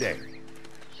Family Dairy.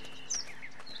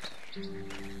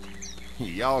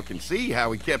 Y'all can see how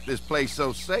we kept this place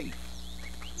so safe.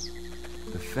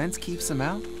 The fence keeps them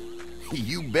out?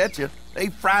 You betcha. They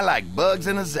fry like bugs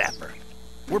in a zapper.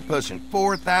 We're pushing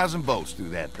 4,000 volts through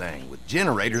that thing with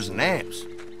generators and amps.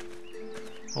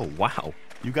 Oh, wow.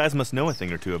 You guys must know a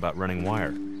thing or two about running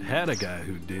wire. Had a guy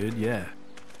who did, yeah.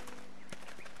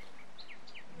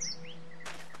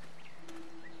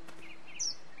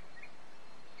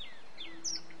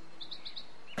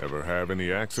 Ever have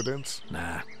any accidents?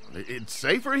 Nah. It's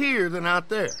safer here than out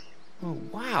there. Oh,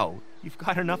 wow. You've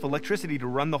got enough electricity to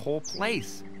run the whole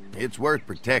place. It's worth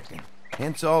protecting.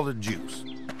 Hence all the juice.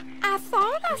 I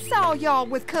thought I saw y'all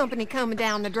with company coming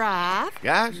down the drive.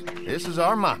 Guys, this is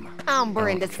our mama. I'm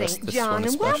Brenda St. John,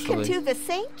 and welcome to the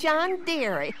St. John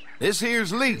Dairy. This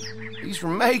here's Lee. He's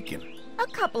from Macon. A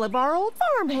couple of our old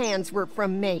farmhands were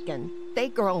from Macon. They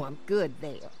grow 'em good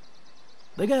there.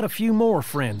 They got a few more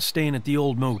friends staying at the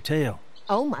old motel.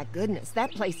 Oh my goodness,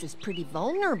 that place is pretty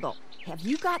vulnerable. Have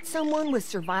you got someone with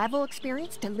survival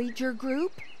experience to lead your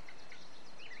group?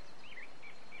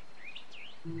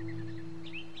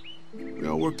 We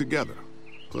all work together.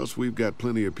 Plus, we've got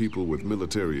plenty of people with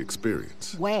military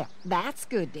experience. Well, that's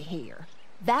good to hear.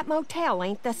 That motel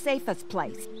ain't the safest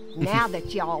place. Now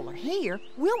that y'all are here,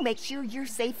 we'll make sure you're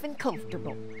safe and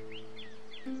comfortable.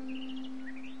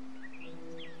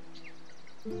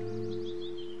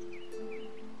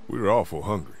 We're awful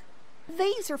hungry.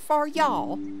 These are for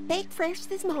y'all. Baked fresh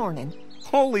this morning.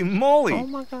 Holy moly! Oh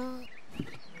my God.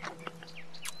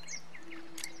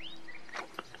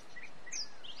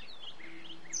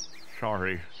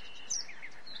 Sorry.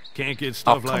 Can't get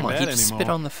stuff like that anymore. Spit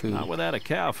on the food. Not without a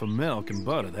cow for milk and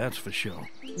butter, that's for sure.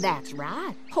 That's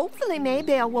right. Hopefully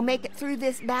Maybelle will make it through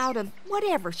this bout of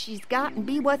whatever she's got and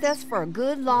be with us for a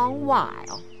good long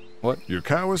while. What? Your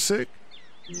cow is sick?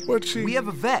 What's she? We have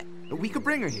a vet. We could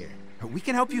bring her here. We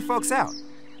can help you folks out.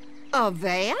 A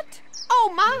vet?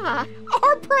 Oh my!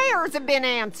 Our prayers have been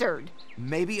answered.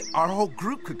 Maybe our whole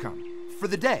group could come. For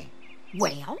the day.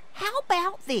 Well, how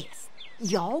about this?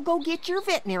 Y'all go get your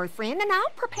veterinary friend and I'll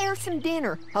prepare some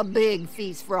dinner. A big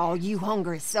feast for all you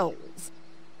hungry souls.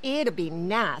 It'd be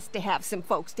nice to have some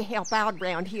folks to help out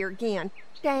around here again.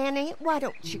 Danny, why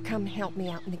don't you come help me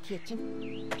out in the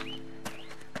kitchen?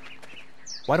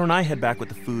 Why don't I head back with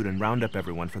the food and round up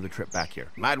everyone for the trip back here?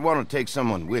 Might want to take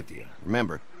someone with you.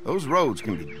 Remember, those roads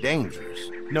can be dangerous.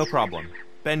 No problem.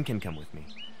 Ben can come with me.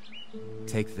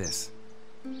 Take this.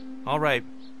 All right.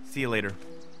 See you later.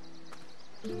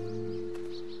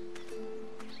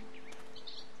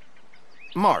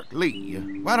 Mark, Lee,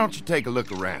 why don't you take a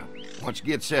look around? Once you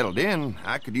get settled in,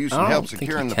 I could use some help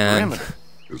securing the perimeter.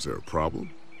 Is there a problem?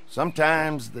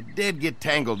 Sometimes the dead get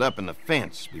tangled up in the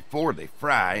fence before they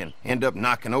fry and end up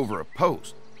knocking over a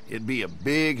post. It'd be a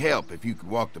big help if you could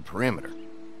walk the perimeter.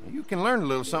 You can learn a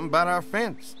little something about our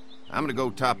fence. I'm gonna go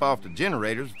top off the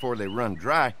generators before they run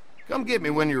dry. Come get me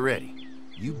when you're ready.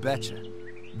 You betcha.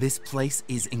 This place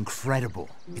is incredible.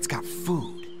 It's got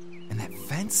food. And that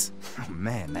fence? Oh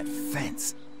man, that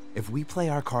fence. If we play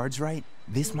our cards right,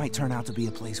 this might turn out to be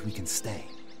a place we can stay.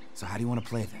 So how do you want to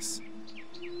play this?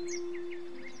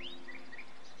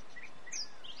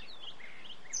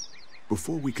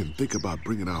 Before we can think about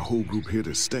bringing our whole group here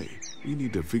to stay, we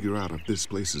need to figure out if this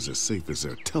place is as safe as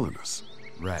they're telling us.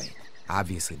 Right.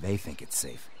 Obviously they think it's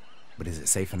safe. But is it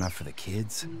safe enough for the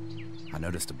kids? I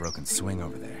noticed a broken swing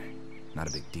over there. Not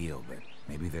a big deal, but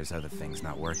maybe there's other things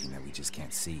not working that we just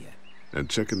can't see yet. And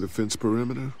checking the fence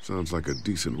perimeter sounds like a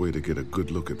decent way to get a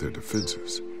good look at their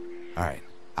defenses. All right.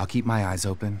 I'll keep my eyes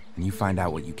open, and you find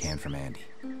out what you can from Andy.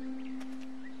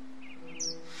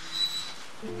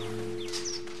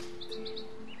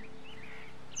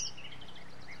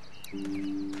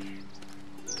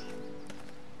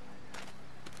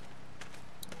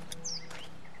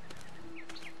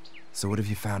 So what have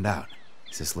you found out?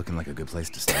 Is this looking like a good place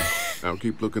to stay? I'll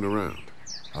keep looking around.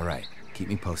 All right, keep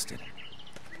me posted.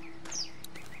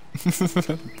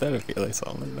 That'd be like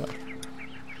something like that.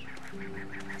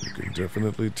 You can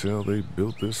definitely tell they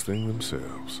built this thing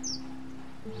themselves.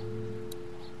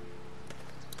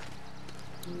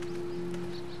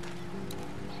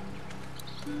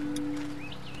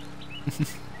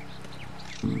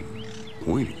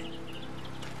 Pointy.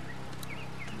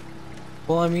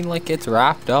 Well, I mean, like, it's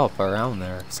wrapped up around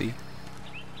there, see?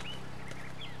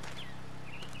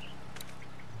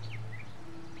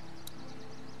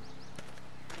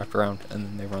 Wrapped around, and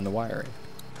then they run the wiring.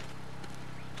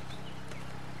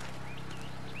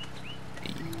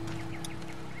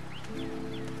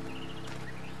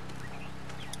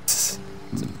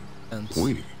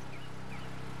 Pointy.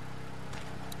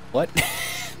 What?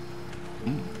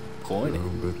 coin.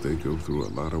 I'll bet they go through a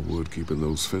lot of wood keeping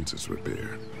those fences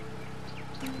repaired.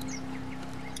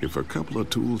 If a couple of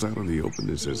tools out in the open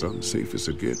is as unsafe as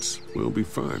it gets, we'll be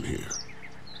fine here.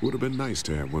 Would have been nice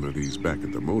to have one of these back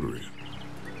at the motor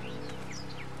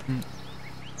inn.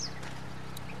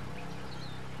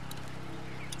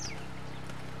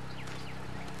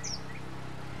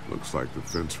 Looks like the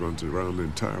fence runs around the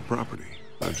entire property,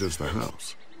 not just the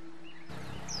house.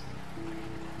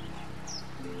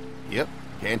 Yep,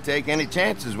 can't take any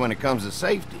chances when it comes to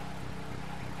safety.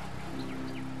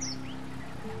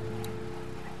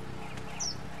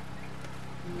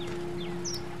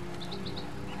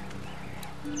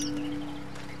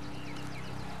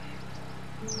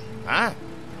 Hi.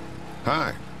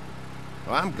 Hi.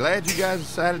 Well, I'm glad you guys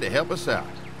decided to help us out.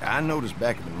 I noticed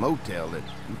back at the motel that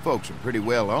you folks are pretty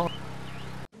well armed.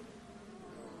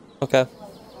 Okay.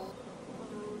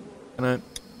 Good night.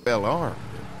 Well armed.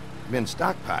 Been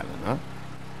stockpiling, huh?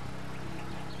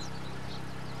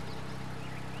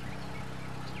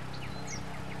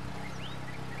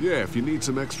 Yeah, if you need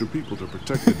some extra people to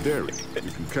protect the dairy,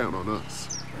 you can count on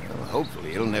us. Well,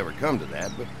 hopefully it'll never come to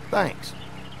that, but thanks.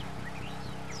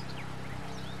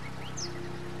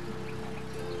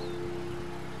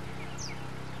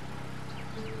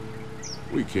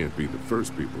 We can't be the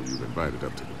first people you've invited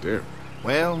up to the dairy.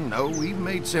 Well, no, we've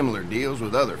made similar deals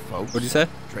with other folks. What'd you say?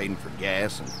 Trading for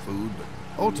gas and food, but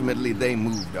ultimately they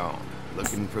moved on,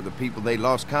 looking for the people they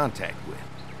lost contact with.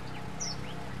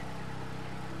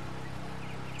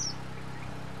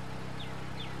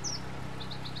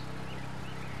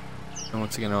 And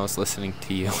once again, I was listening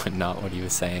to you and not what he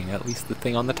was saying. At least the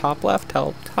thing on the top left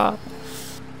helped.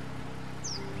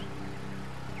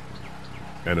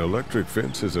 An electric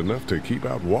fence is enough to keep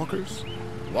out walkers?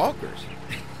 Walkers?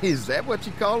 Is that what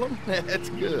you call them? That's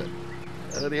good.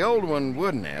 The old one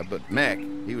wouldn't have, but Mac,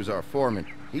 he was our foreman,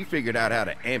 he figured out how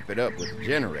to amp it up with the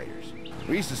generators.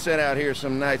 We used to sit out here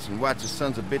some nights and watch the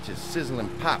sons of bitches sizzle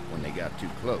and pop when they got too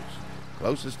close.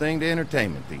 Closest thing to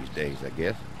entertainment these days, I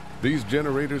guess. These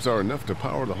generators are enough to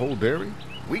power the whole dairy?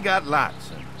 We got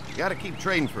lots, and we gotta keep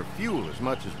trading for fuel as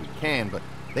much as we can, but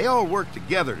they all work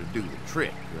together to do the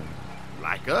trick.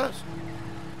 Like us.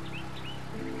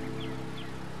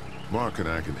 Mark and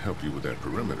I can help you with that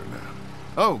perimeter now.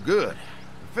 Oh, good.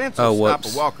 The fence will stop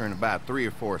a walker in about 3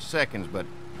 or 4 seconds, but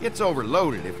gets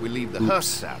overloaded if we leave the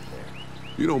husks out there.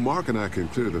 You know, Mark and I can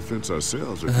clear the fence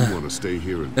ourselves if you want to stay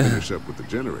here and finish up with the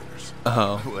generators.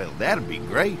 Oh. Well, that'd be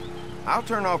great. I'll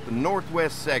turn off the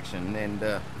northwest section, and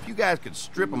if you guys could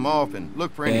strip them off and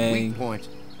look for any weak points,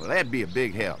 well, that'd be a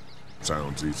big help.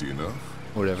 Sounds easy enough.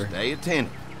 Whatever. Stay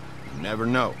attentive. You never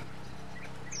know.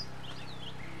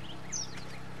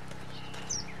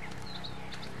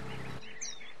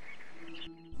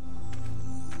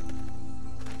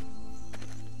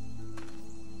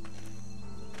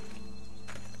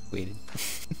 Waited.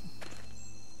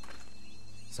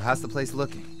 So how's the place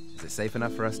looking? Is it safe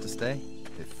enough for us to stay?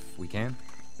 If we can?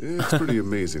 It's pretty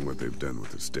amazing what they've done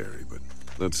with this dairy, but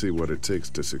let's see what it takes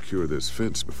to secure this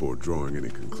fence before drawing any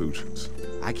conclusions.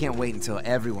 I can't wait until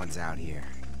everyone's out here.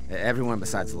 Everyone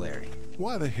besides Larry.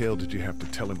 Why the hell did you have to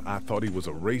tell him I thought he was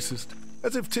a racist?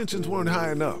 As if tensions weren't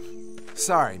high enough.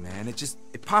 Sorry, man. It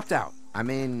popped out. I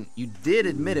mean, you did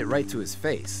admit it right to his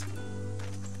face.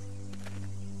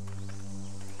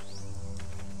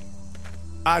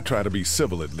 I try to be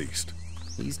civil at least.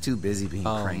 He's too busy being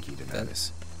cranky to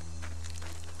notice.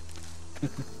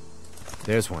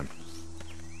 There's one.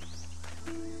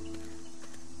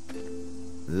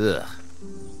 Ugh.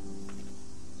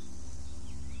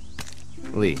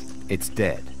 Lee, it's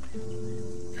dead.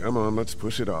 Come on, let's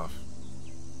push it off.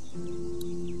 Who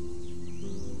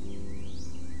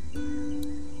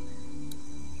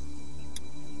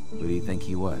do you think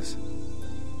he was?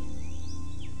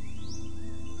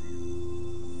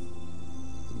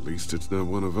 At least it's not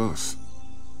one of us.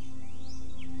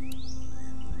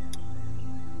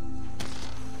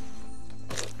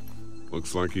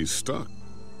 Looks like he's stuck.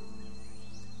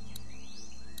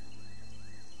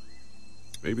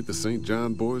 Maybe the St.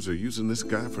 John boys are using this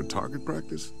guy for target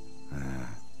practice?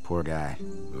 Poor guy.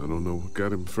 I don't know what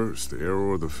got him first, the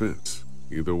arrow or the fence.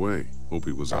 Either way, hope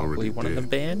he was already dead. Probably one of the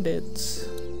bandits.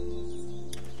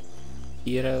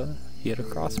 He had a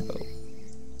crossbow.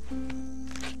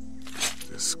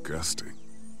 Disgusting.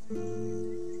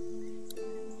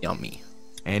 Yummy.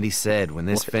 Andy said when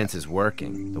this fence is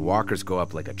working, the walkers go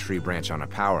up like a tree branch on a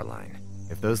power line.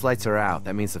 If those lights are out,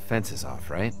 that means the fence is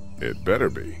off, right? It better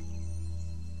be.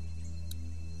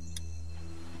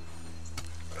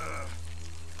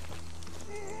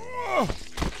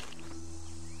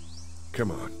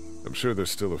 Come on. I'm sure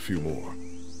there's still a few more.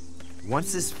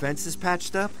 Once this fence is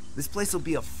patched up, this place will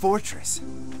be a fortress.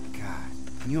 God,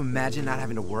 can you imagine not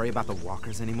having to worry about the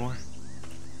walkers anymore?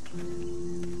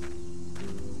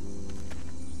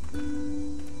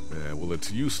 Yeah, well,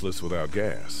 it's useless without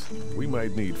gas. We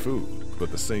might need food,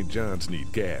 but the St. John's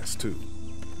need gas, too.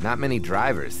 Not many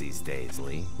drivers these days,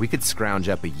 Lee. We could scrounge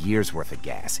up a year's worth of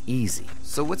gas, easy.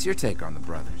 So what's your take on the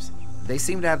brothers? They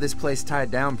seem to have this place tied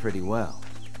down pretty well.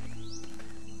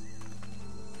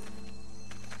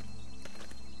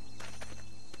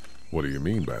 What do you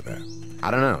mean by that?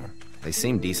 I don't know. They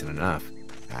seem decent enough.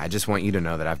 I just want you to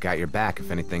know that I've got your back if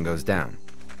anything goes down.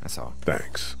 That's all.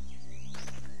 Thanks.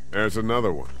 There's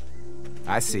another one.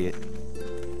 I see it.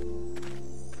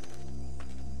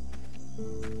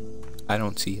 I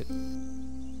don't see it.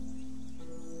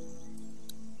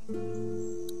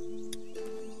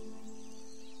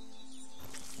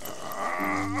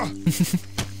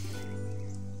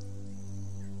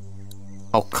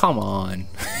 Oh, come on.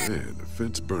 Man, the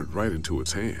fence burnt right into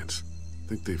its hands.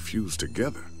 Think they fused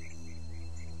together.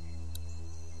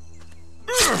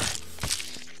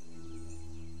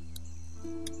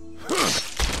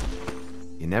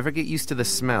 You never get used to the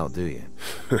smell, do you?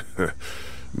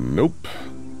 Nope.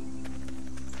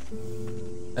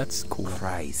 That's cool.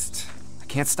 Christ. I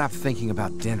can't stop thinking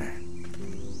about dinner.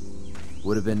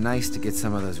 Would have been nice to get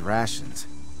some of those rations.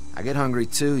 I get hungry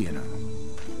too, you know.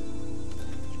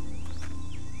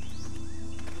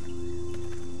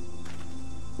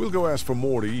 We'll go ask for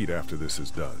more to eat after this is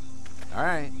done. All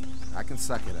right. I can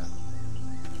suck it up.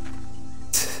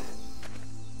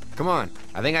 Come on.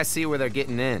 I think I see where they're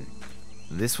getting in.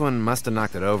 This one must have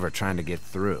knocked it over trying to get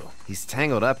through. He's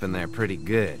tangled up in there pretty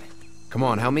good. Come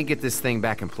on, help me get this thing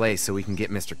back in place so we can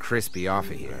get Mr. Crispy off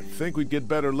of here. I think we'd get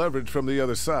better leverage from the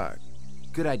other side.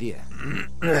 Good idea.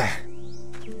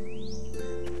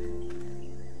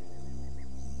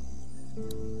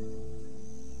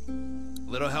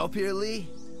 Little help here, Lee?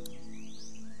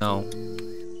 No.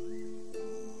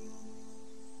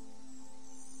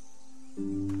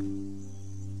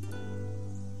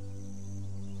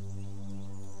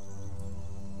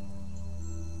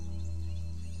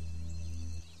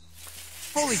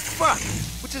 Holy fuck!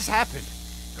 What just happened?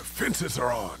 The fences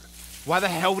are on. Why the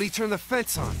hell would he turn the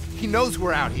fence on? He knows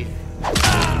we're out here.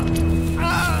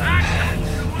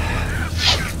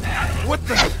 What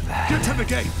the? Get to the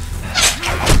gate!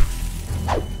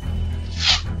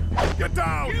 Get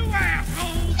down! You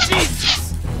asshole!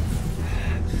 Jesus!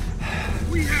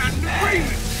 We had an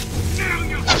agreement! Now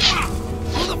you're fucked!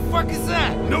 Who the fuck is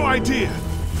that? No idea!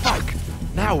 Fuck!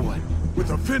 Now what? With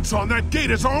a fence on that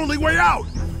gate, it's our only way out!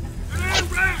 It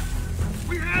ain't right!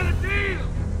 We had a deal!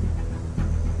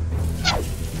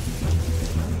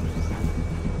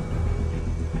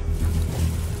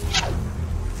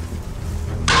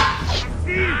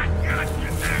 I got you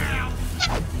now!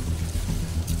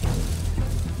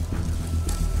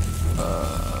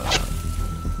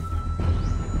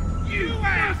 You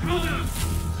asshole!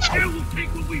 Now we'll take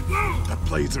what we want! The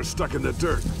blades are stuck in the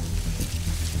dirt.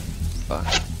 Fuck.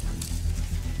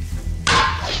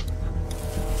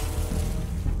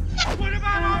 What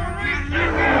about our race?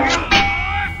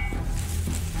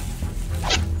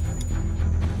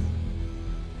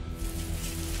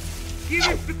 Give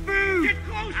us the food! Get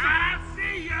closer! I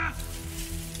see ya!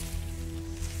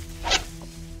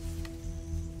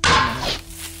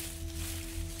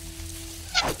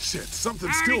 Shit,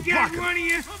 something's still got blocking. one of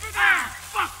you. Over there!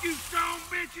 Fuck you, stone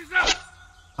bitches up!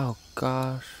 Oh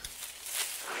gosh.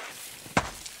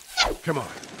 Come on,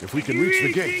 if we can reach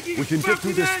the gate, we can get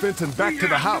through this fence and back to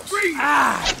the house.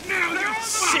 Ah! Now you're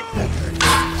shit!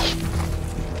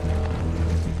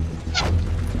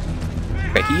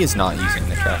 Okay, he is not using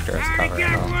the tractor as cover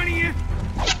at all. One of you.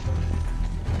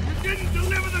 You didn't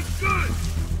deliver the goods.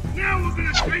 Now we're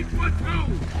gonna take what's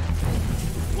home.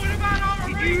 What about our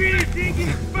race? You really think you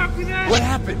can fuck with us? What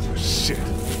happened? Shit,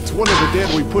 it's one of the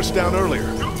dead we pushed down earlier.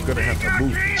 I'm gonna have to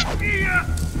move. I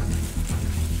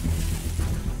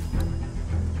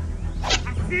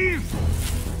see him.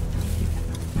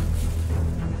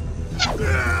 Show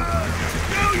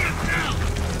yourself.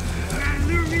 You gotta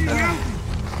lure me out.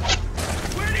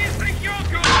 Where do you think you're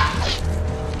going?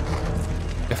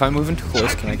 If I'm moving too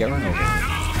close, can I get run over?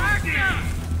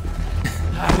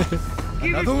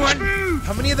 Another one?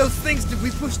 How many of those things did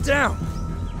we push down?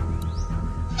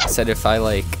 I said if I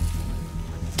like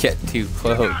get too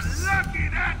close,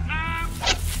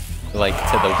 like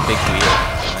to the big wheel,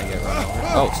 can I get run over?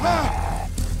 Oh, snap.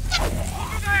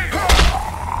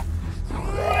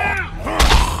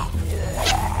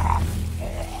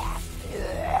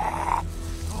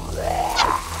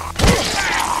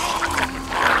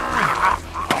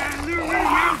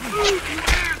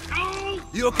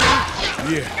 You okay?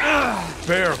 Yeah,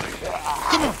 barely.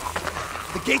 Come on.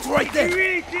 The gate's right there. You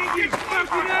really think you're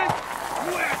fucking us?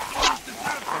 You assholes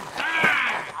deserve to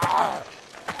die!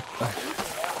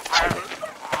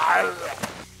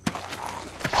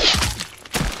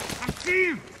 I see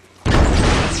him!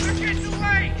 They're getting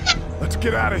away! Let's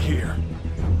get out of here.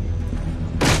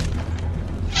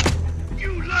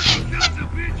 You lucky sons of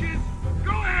bitches!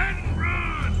 Go ahead and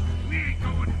run! We ain't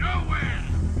going nowhere!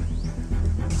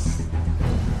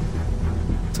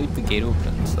 Let's leave the gate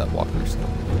open so that walker's not.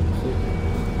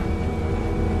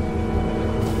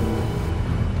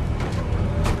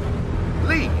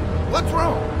 Lee, what's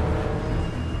wrong?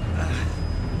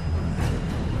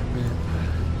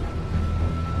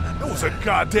 There was a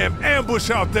goddamn ambush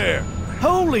out there.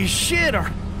 Holy shit,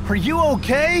 are you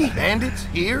okay? Bandits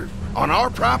here? On our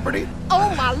property?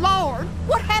 Oh, my lord!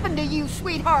 What happened to you,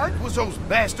 sweetheart? It was those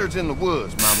bastards in the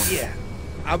woods, Mama. Yeah,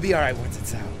 I'll be alright once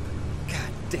it's out. God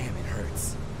damn, it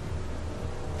hurts.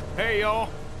 Hey, y'all.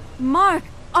 Mark,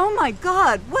 oh my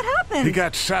God, what happened? He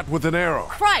got shot with an arrow.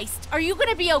 Christ, are you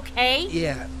gonna be okay?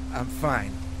 Yeah, I'm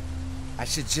fine. I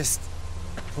should just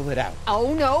pull it out.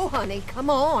 Oh, no, honey. Come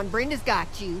on. Brenda's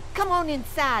got you. Come on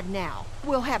inside now.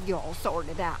 We'll have you all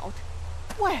sorted out.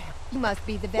 Well, you must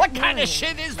be the veterinarian. What kind of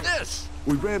shit is this?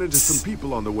 We ran into some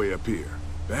people on the way up here.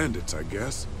 Bandits, I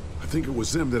guess. I think it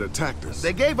was them that attacked us.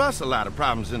 They gave us a lot of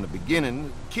problems in the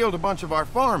beginning, killed a bunch of our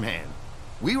farmhands.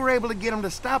 We were able to get them to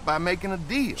stop by making a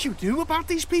deal. You knew about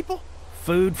these people?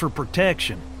 Food for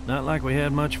protection. Not like we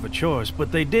had much of a choice,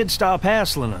 but they did stop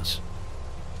hassling us.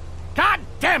 God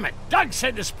damn it! Doug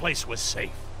said this place was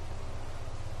safe.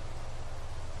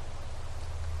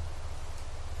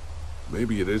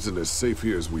 Maybe it isn't as safe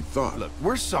here as we thought. Look,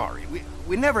 we're sorry.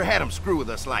 We never had them screw with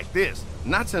us like this.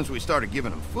 Not since we started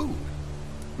giving them food.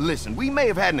 Listen, we may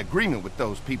have had an agreement with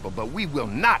those people, but we will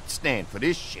not stand for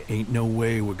this shit. Ain't no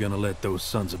way we're gonna let those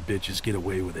sons of bitches get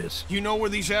away with this. You know where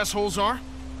these assholes are?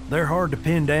 They're hard to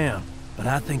pin down, but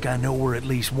I think I know where at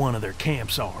least one of their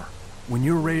camps are. When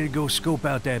you're ready to go scope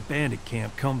out that bandit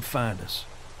camp, come find us.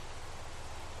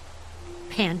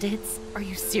 Bandits? Are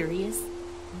you serious?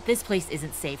 This place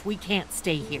isn't safe. We can't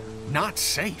stay here. Not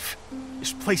safe?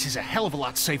 This place is a hell of a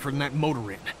lot safer than that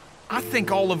motor inn. I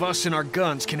think all of us and our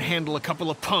guns can handle a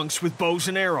couple of punks with bows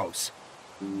and arrows.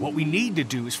 What we need to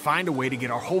do is find a way to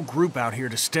get our whole group out here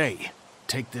to stay.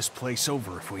 Take this place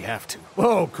over if we have to.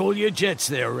 Whoa, cool your jets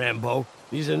there, Rambo.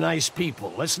 These are nice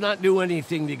people. Let's not do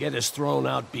anything to get us thrown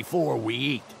out before we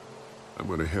eat. I'm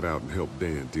gonna head out and help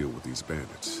Dan deal with these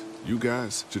bandits. You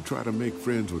guys should try to make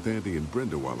friends with Andy and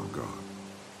Brenda while I'm gone.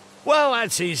 Well,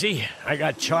 that's easy. I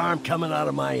got charm coming out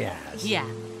of my ass. Yeah,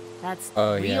 that's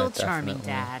Oh, yeah, real charming,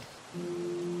 definitely. Dad.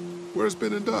 Where's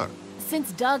Ben and Doug?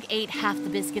 Since Doug ate half the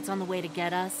biscuits on the way to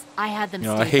get us, I had them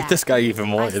No, stay I hate back. this guy even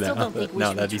more I still now don't think we now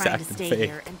should that be he's trying to acting stay fake.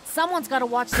 here, and someone's got to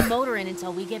watch the motor inn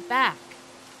until we get back.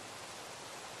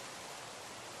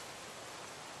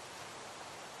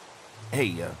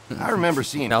 Hey, I remember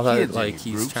seeing Now that, kids like,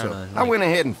 in your he's group, so trying to, I like, went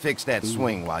ahead and fixed that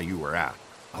swing while you were out.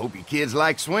 I hope you kids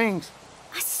like swings.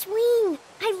 A swing!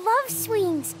 I love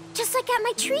swings! Just like at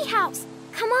my treehouse.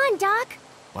 Come on, Doc.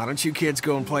 Why don't you kids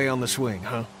go and play on the swing,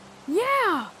 huh?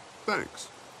 Yeah! Thanks.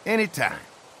 Anytime.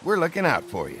 We're looking out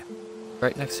for you.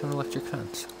 Right next to an electric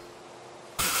fence.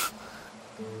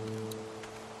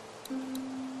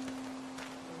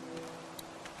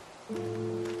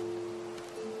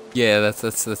 Yeah, that's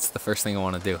the first thing I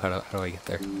want to do. How do I get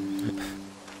there?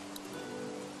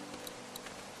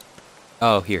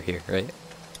 Oh, here, right?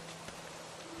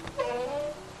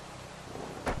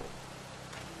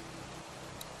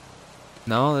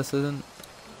 No, this isn't.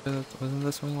 Wasn't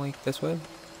this swing like this way?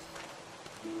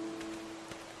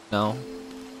 No.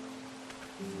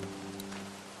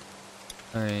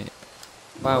 Alright.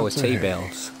 Wow, it's hay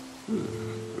bales.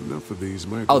 Enough of these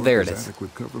might Oh, work there it as is.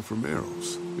 adequate cover from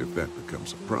arrows, if that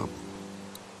becomes a problem.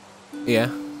 Yeah.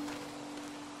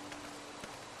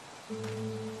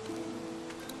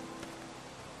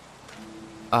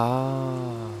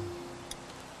 Ah.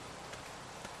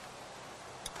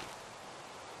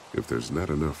 If there's not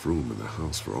enough room in the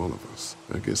house for all of us,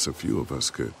 I guess a few of us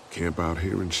could camp out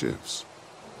here in shifts.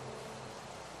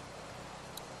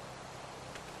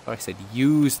 I said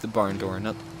use the barn door,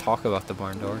 not talk about the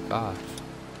barn door. Gosh.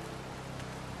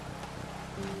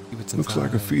 Looks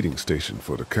like a feeding station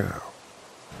for the cow.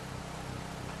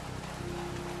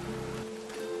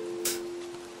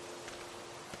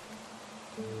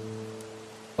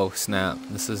 Oh snap,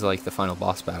 this is like the final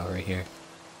boss battle right here.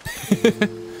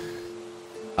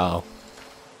 Oh.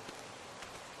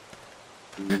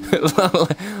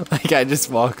 Like I just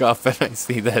walk up and I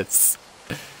see this.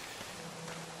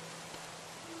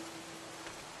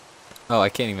 Oh, I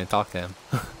can't even talk to him.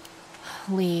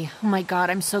 Lee, oh my god,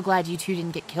 I'm so glad you two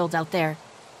didn't get killed out there.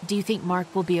 Do you think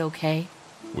Mark will be okay?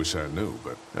 Wish I knew,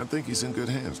 but I think he's in good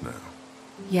hands now.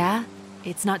 Yeah?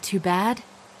 It's not too bad?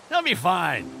 He'll be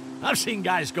fine. I've seen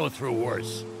guys go through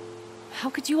worse. How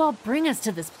could you all bring us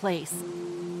to this place?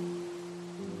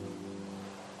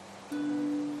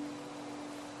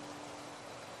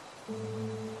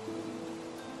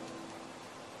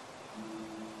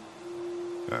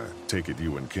 I take it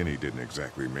you and Kenny didn't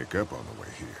exactly make up on the way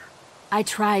here. I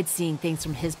tried seeing things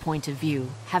from his point of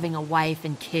view, having a wife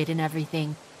and kid and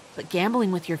everything, but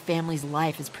gambling with your family's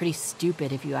life is pretty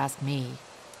stupid if you ask me.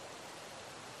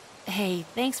 Hey,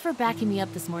 thanks for backing me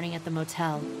up this morning at the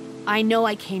motel. I know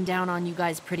I came down on you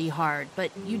guys pretty hard,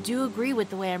 but you do agree with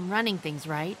the way I'm running things,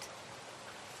 right?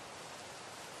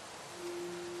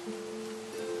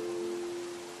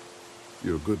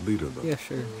 You're a good leader, though. Yeah,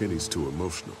 sure. Kenny's too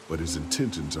emotional, but his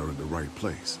intentions are in the right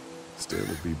place. Still,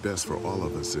 it'd be best for all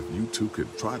of us if you two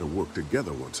could try to work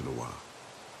together once in a while.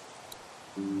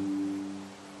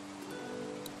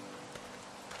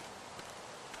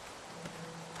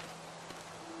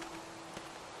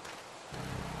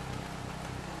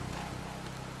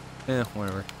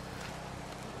 Whatever.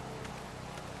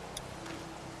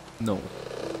 No.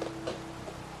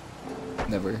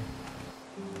 Never.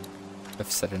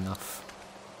 I've said enough.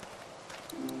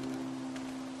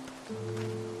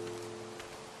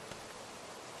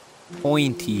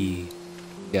 Pointy.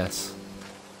 Yes.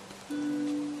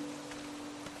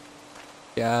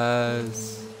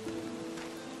 Yes.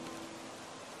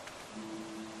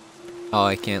 Oh,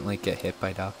 I can't like get hit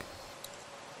by Doc.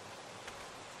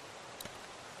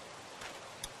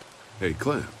 Hey,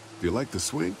 Clem, do you like the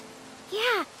swing?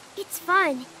 Yeah, it's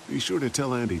fun. Be sure to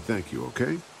tell Andy thank you,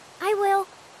 okay? I will.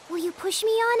 Will you push me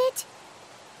on it?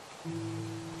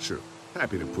 Sure.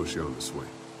 Happy to push you on the swing.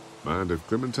 Mind if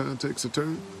Clementine takes a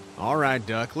turn? All right,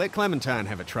 Duck. Let Clementine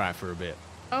have a try for a bit.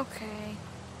 Okay.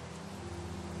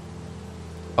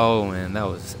 Oh man, that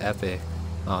was epic.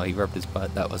 Oh, he rubbed his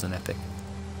butt. That wasn't epic.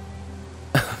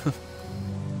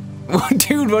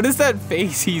 Dude, what is that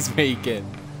face he's making?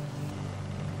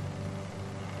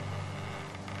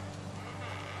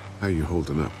 How you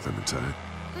holding up, Clementine?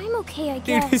 I'm okay, I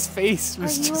guess. Dude, his face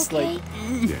was Are you just okay? like...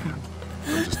 Yeah,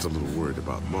 I'm just a little worried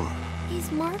about Mark.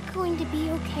 Is Mark going to be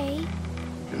okay?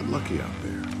 Got lucky out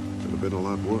there. Could have been a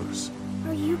lot worse.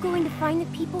 Are you going to find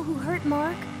the people who hurt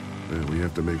Mark? And we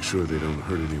have to make sure they don't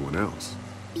hurt anyone else.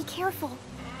 Be careful.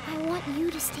 I want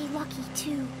you to stay lucky,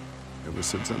 too. Ever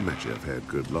since I met you, I've had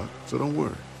good luck, so don't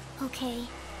worry. Okay.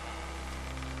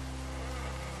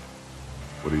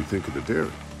 What do you think of the dairy?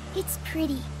 It's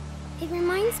pretty. It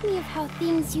reminds me of how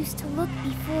things used to look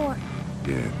before.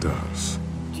 Yeah, it does.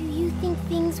 Do you think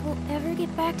things will ever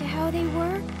get back to how they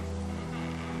were?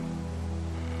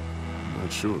 I'm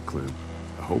not sure, Clem.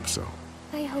 I hope so.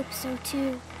 I hope so,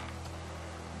 too.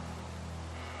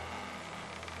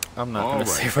 I'm not All gonna right,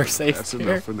 say we're safe that's here.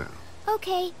 enough for now.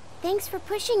 Okay, thanks for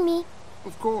pushing me.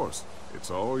 Of course.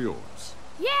 It's all yours.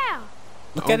 Yeah!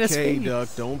 Look at his Okay, face. Duck.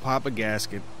 Don't pop a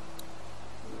gasket.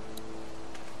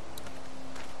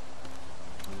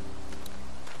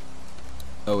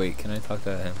 Oh wait, can I talk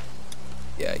to him?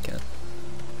 Yeah, I can.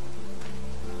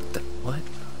 What?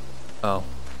 Oh.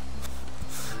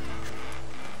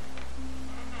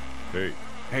 Hey.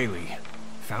 Haley,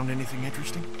 found anything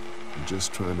interesting? I'm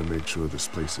just trying to make sure this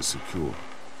place is secure, in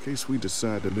case we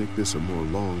decide to make this a more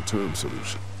long-term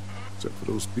solution. Except for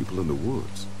those people in the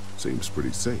woods. Seems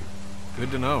pretty safe.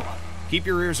 Good to know. Keep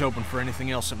your ears open for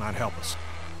anything else that might help us.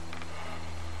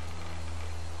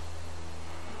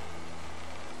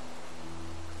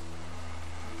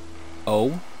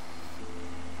 Oh?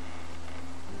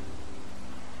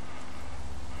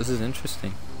 This is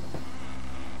interesting.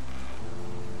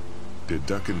 Did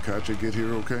Duck and Katja get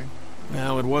here okay?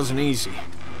 No, it wasn't easy.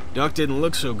 Duck didn't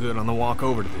look so good on the walk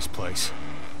over to this place.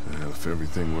 Well, if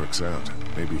everything works out,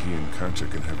 maybe he and Katja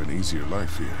can have an easier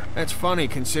life here. That's funny,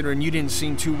 considering you didn't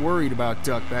seem too worried about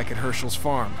Duck back at Herschel's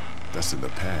farm. That's in the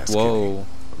past, Whoa. Kenny.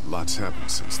 Lots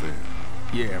happened since then.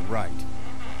 Yeah, right.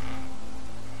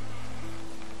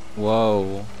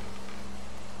 Whoa.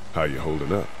 How you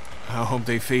holding up? I hope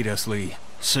they feed us, Lee.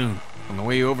 Soon. On the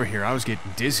way over here, I was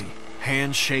getting dizzy.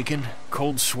 Hands shaking,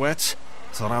 cold sweats.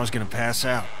 Thought I was gonna pass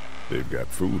out. They've got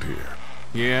food here.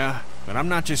 Yeah, but I'm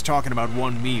not just talking about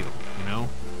one meal, you know?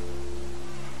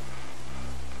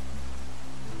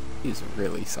 He's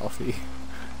really salty.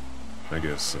 I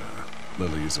guess,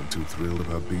 Lily isn't too thrilled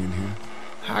about being here.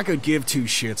 I could give two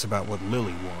shits about what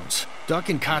Lily wants. Duck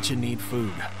and Katja need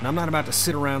food, and I'm not about to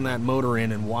sit around that motor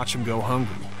inn and watch them go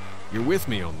hungry. You're with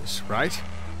me on this, right?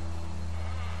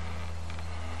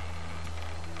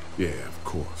 Yeah, of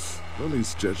course.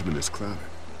 Lily's judgment is clouded,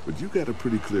 but you got a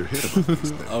pretty clear head about these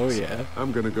things. Oh, yeah.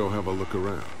 I'm gonna go have a look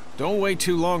around. Don't wait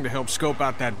too long to help scope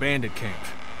out that bandit camp.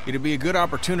 It'd be a good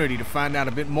opportunity to find out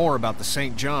a bit more about the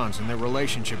St. John's and their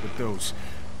relationship with those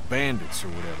bandits or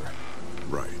whatever.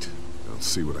 Right. I'll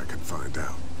see what I can find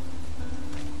out.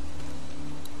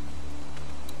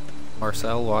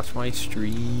 Marcel, watch my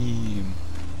stream.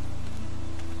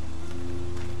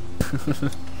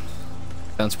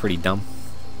 Sounds pretty dumb.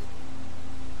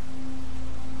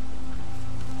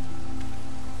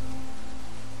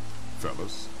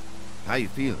 Fellas. How you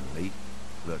feeling, Lee?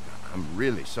 Look, I'm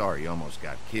really sorry you almost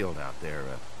got killed out there.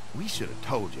 We should have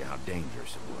told you how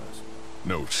dangerous it was.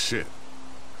 No shit.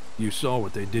 You saw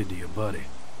what they did to your buddy.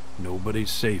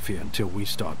 Nobody's safe here until we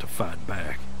start to fight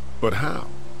back. But how?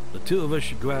 The two of us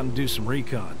should go out and do some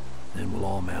recon. Then we'll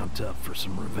all mount up for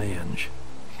some revenge.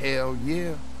 Hell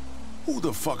yeah. Who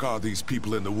the fuck are these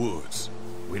people in the woods?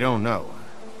 We don't know.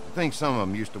 I think some of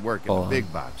them used to work in the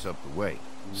big box up the way.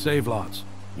 Save lots.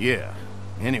 Yeah.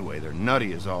 Anyway, they're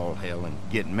nutty as all hell and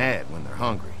get mad when they're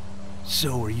hungry.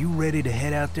 So are you ready to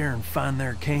head out there and find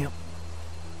their camp?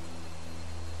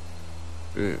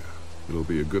 Yeah. It'll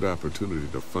be a good opportunity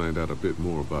to find out a bit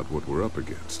more about what we're up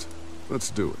against.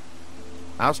 Let's do it.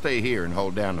 I'll stay here and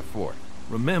hold down the fort.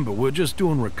 Remember, we're just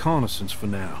doing reconnaissance for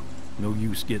now. No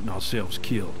use getting ourselves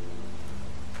killed.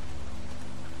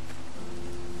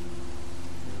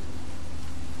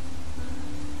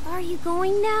 Are you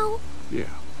going now? Yeah.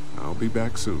 I'll be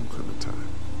back soon, Clementine.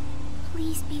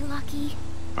 Please be lucky.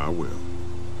 I will.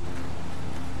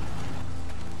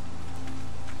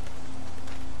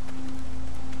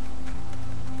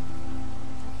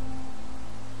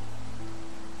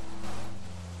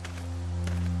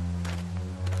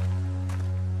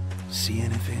 See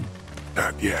anything?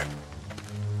 Not yet.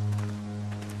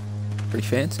 Pretty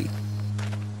fancy.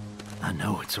 I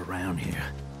know it's around here.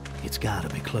 It's gotta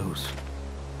be close.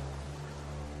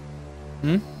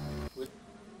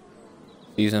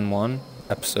 Season 1,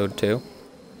 Episode 2.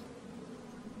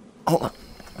 Hold on.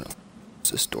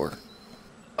 What's this door?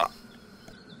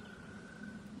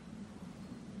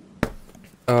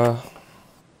 I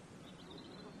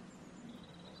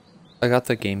got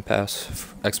the Game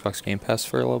Pass, Xbox Game Pass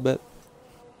for a little bit.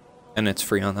 And it's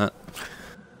free on that.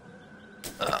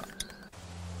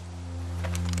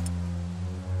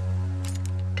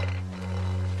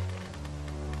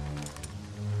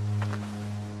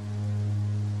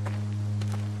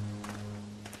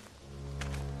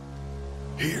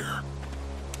 Here.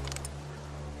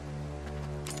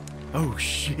 Oh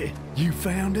shit, you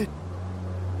found it?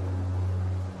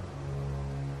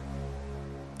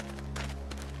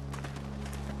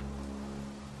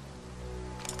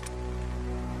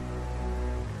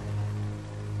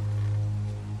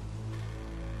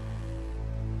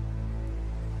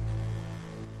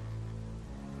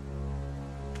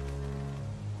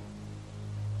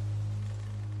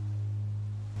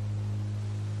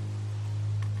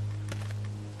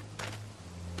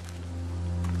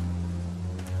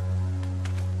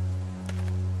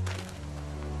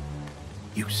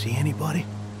 You see anybody?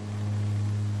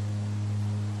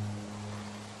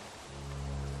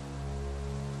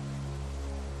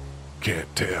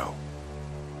 Can't tell.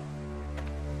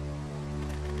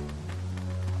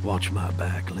 Watch my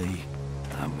back, Lee.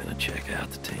 I'm gonna check out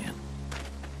the tent.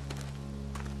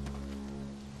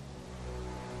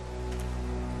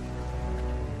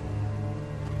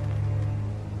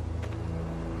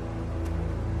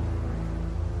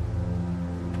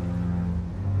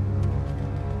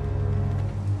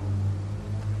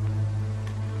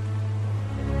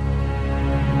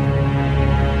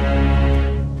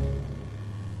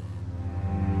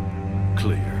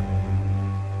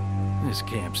 This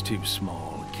camp's too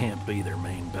small. It can't be their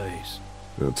main base.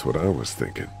 That's what I was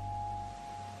thinking.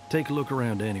 Take a look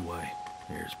around anyway.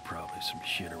 There's probably some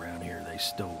shit around here they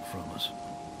stole from us.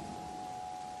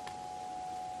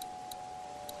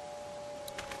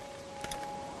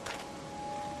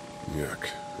 Yuck.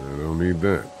 I don't need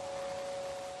that.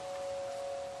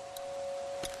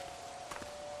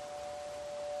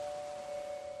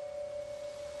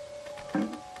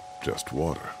 Just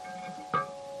water.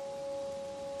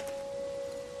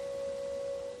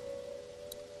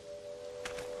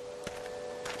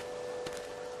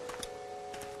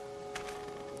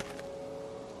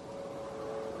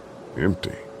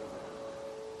 Empty.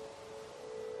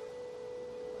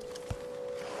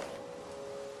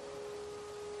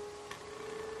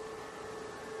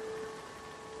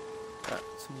 Got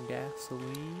some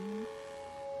gasoline.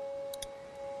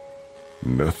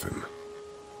 Nothing.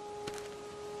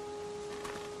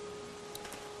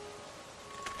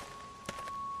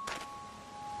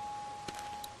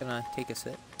 Gonna take a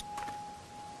sip.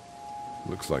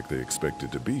 Looks like they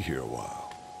expected to be here a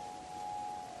while.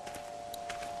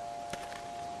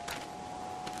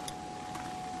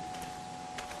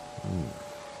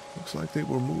 Looks like they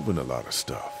were moving a lot of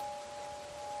stuff.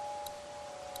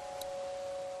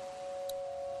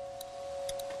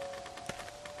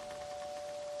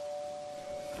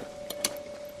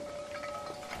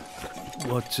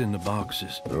 What's in the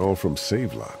boxes? They're all from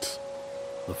save lots.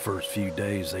 The first few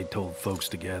days they told folks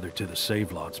to gather to the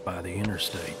save lots by the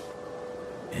interstate.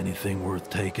 Anything worth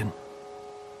taking?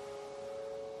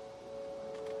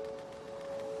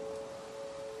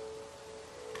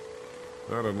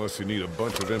 Not unless you need a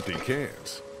bunch of empty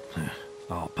cans.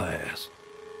 I'll pass.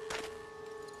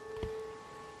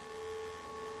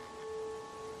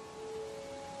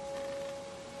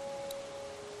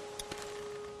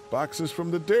 Boxes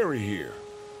from the dairy here.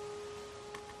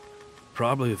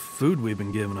 Probably the food we've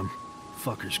been giving them.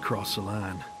 Fuckers cross the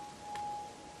line.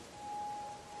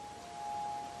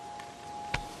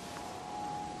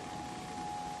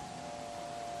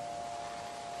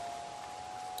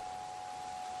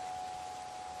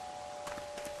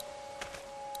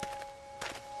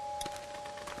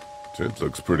 Tent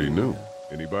looks pretty new.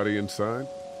 Anybody inside?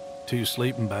 2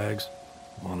 sleeping bags.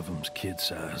 One of them's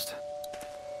kid-sized.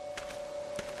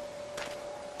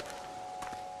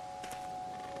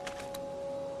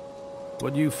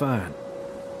 What'd you find?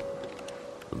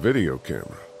 A video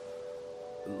camera.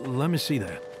 Let me see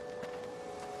that.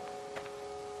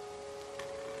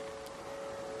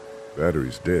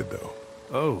 Battery's dead, though.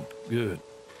 Oh, good.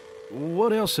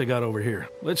 What else they got over here?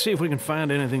 Let's see if we can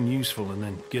find anything useful and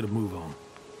then get a move on.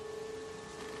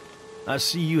 I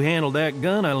see you handled that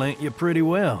gun I lent you pretty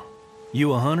well.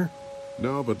 You a hunter?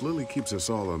 No, but Lily keeps us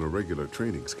all on a regular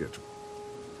training schedule.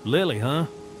 Lily, huh?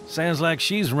 Sounds like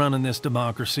she's running this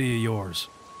democracy of yours.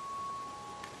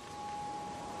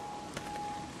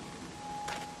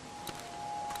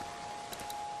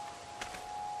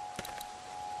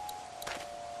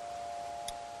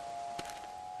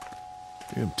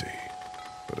 Empty.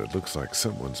 But it looks like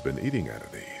someone's been eating out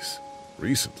of these.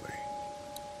 Recently.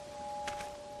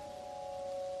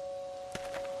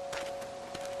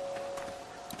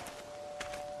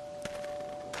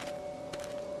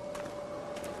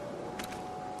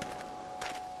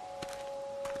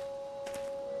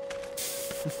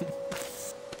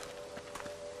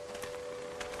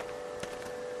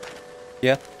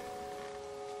 Yeah.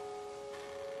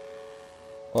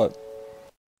 What?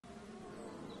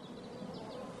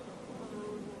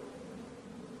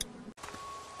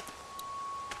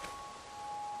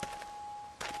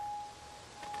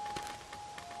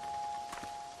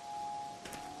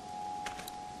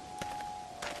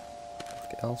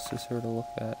 What else is there to look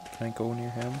at? Can I go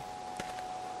near him?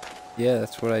 Yeah,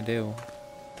 that's what I do.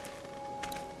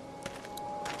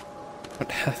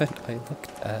 What haven't I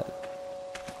looked at?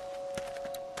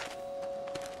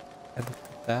 I looked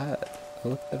at that. I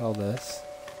looked at all this.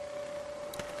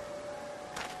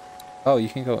 Oh, you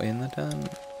can go in the den?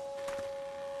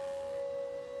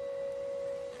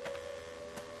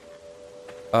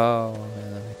 Oh, yeah,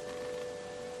 that makes sense.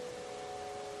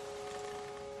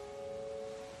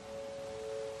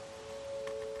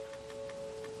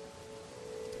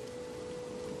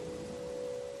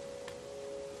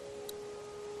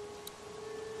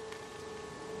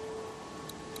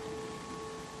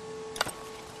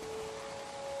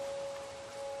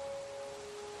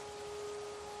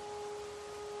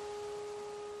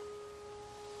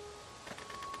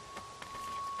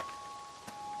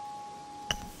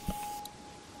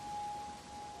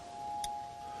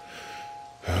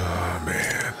 Oh,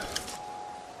 man.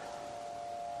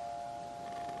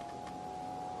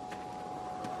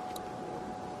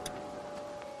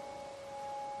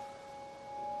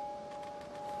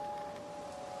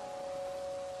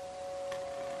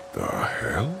 The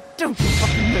hell? Don't you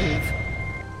fucking move.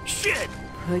 Shit!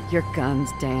 Put your guns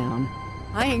down.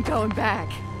 I ain't going back.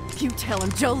 You tell him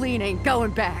Jolene ain't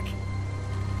going back.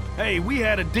 Hey, we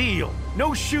had a deal.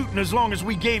 No shooting as long as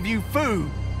we gave you food.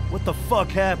 What the fuck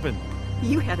happened?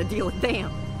 You had a deal with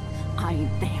them. I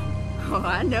ain't them. Oh,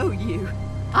 I know you.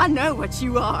 I know what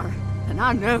you are. And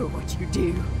I know what you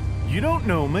do. You don't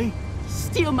know me.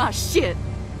 Steal my shit.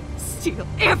 Steal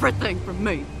everything from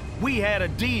me. We had a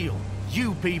deal.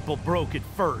 You people broke it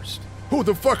first. Who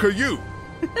the fuck are you?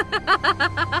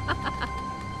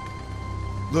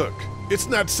 Look, it's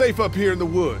not safe up here in the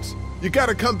woods. You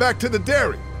gotta come back to the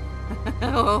dairy.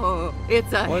 Oh,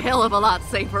 it's a hell of a lot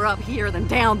safer up here than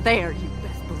down there, you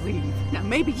best believe. Now,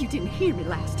 maybe you didn't hear me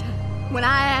last time. When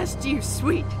I asked you,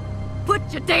 sweet, put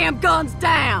your damn guns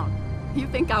down. You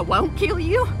think I won't kill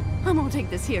you? I'm gonna take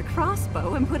this here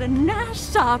crossbow and put a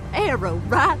nice sharp arrow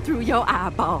right through your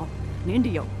eyeball and into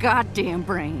your goddamn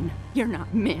brain. You're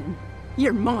not men.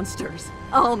 You're monsters.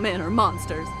 All men are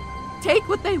monsters. Take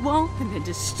what they want and then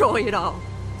destroy it all.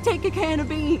 Take a can of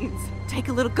beans. Take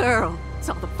a little girl. It's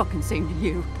all the fucking same to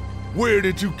you. Where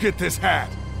did you get this hat?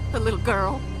 The little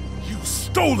girl. You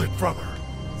stole it from her.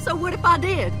 So what if I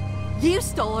did? You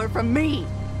stole her from me.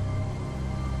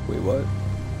 Wait, what?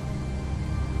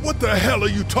 What the hell are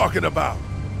you talking about?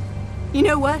 You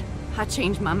know what? I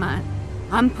changed my mind.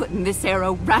 I'm putting this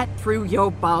arrow right through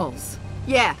your balls.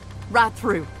 Yeah, right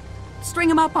through. String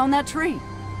them up on that tree.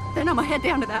 Then I'm gonna head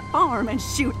down to that farm and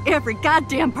shoot every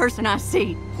goddamn person I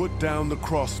see. Put down the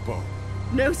crossbow.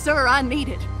 No, sir, I need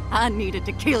it. I need it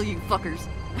to kill you fuckers.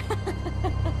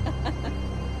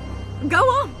 Go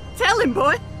on, tell him,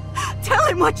 boy. Tell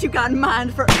him what you got in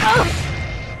mind for...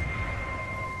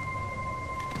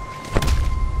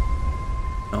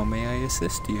 Oh, may I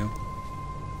assist you?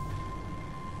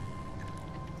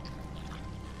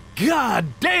 God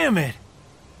damn it!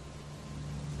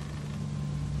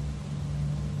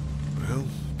 Well,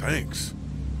 thanks.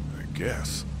 I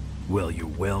guess. Well, you're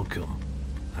welcome,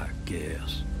 I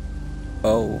guess.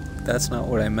 Oh, that's not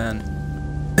what I meant.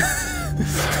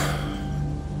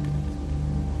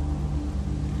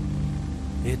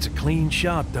 It's a clean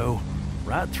shot, though.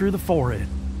 Right through the forehead.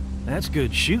 That's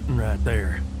good shooting right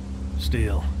there.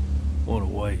 Still, what a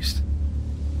waste.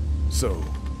 So,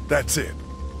 that's it.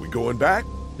 We going back?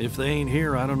 If they ain't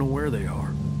here, I don't know where they are.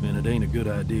 And it ain't a good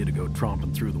idea to go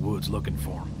tromping through the woods looking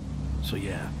for them. So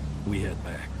yeah, we head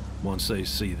back. Once they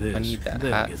see this, I need that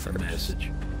they'll hat get first. the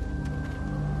message.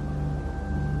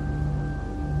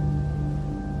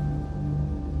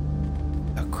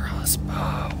 A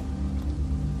crossbow.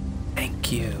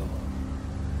 Thank you.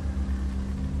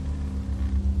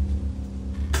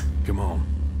 Come on.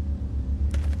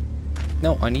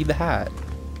 No, I need the hat.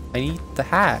 I need the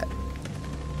hat.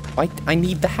 Why? I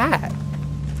need the hat.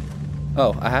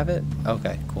 Oh, I have it?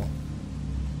 Okay, cool.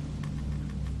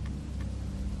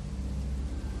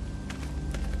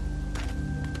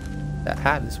 That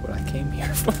hat is what I came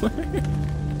here for.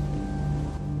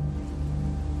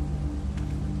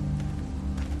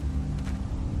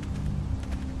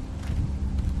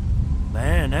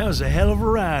 Man, that was a hell of a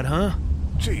ride, huh?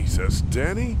 Jesus,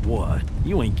 Danny. What?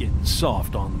 You ain't getting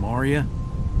soft on them, are ya?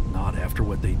 Not after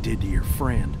what they did to your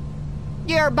friend.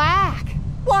 You're back.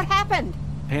 What happened?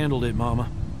 Handled it, Mama.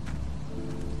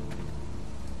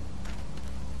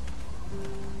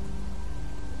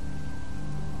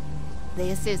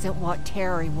 This isn't what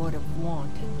Terry would have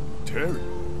wanted. Terry?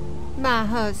 My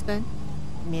husband.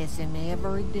 Miss him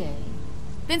every day.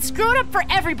 Then screw it up for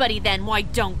everybody then, why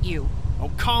don't you? Oh,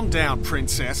 calm down,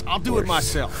 princess. I'll do it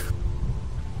myself.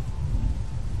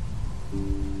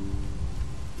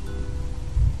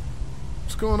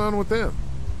 What's going on with them?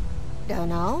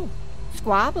 Dunno.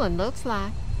 Squabbling, looks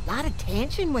like. Lot of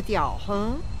tension with y'all,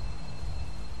 huh?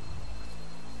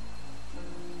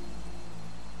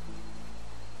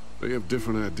 They have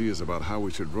different ideas about how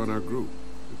we should run our group.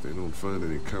 If they don't find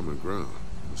any common ground,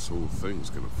 this whole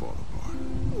thing's gonna fall apart.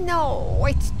 No,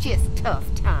 it's just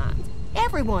tough times.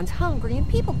 Everyone's hungry and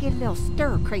people get a little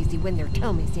stir-crazy when their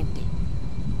tummy's empty.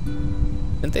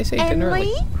 Didn't they say And dinner?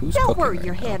 Lee, Like, who's don't cooking worry right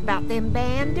your now? head about them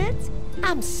bandits.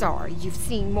 I'm sorry you've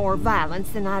seen more violence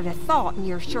than I'd have thought in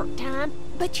your short time,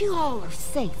 but you all are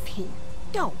safe here.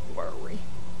 Don't worry.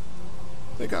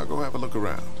 Think I'll go have a look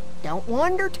around. Don't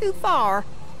wander too far.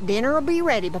 Dinner'll be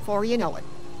ready before you know it.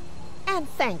 And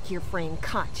thank your friend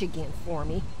Koch again for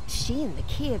me. She and the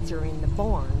kids are in the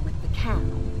barn with the cow.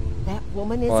 That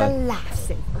woman is What? a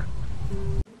lifesaver.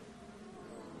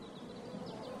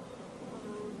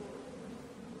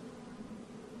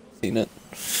 Seen it.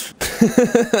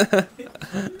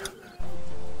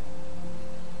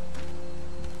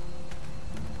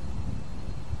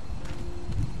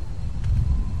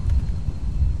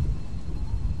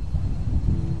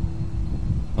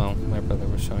 Well, my brother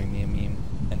was showing me a meme,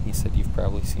 and he said you've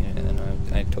probably seen it, and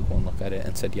I took one look at it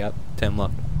and said, yep, Tim,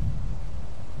 look.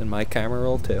 And my camera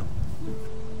rolled too.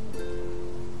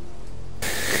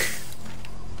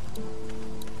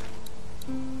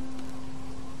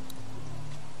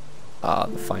 Ah,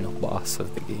 the final boss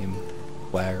of the game,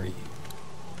 Larry.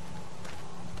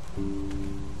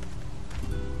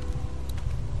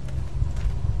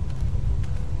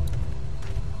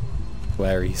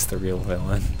 Larry's the real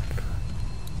villain.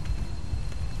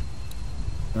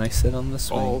 Can I sit on this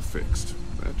swing? All fixed.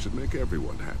 That should make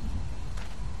everyone happy.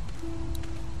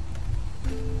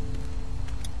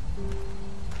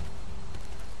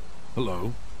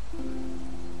 Hello.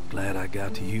 Glad I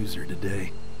got to use her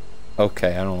today.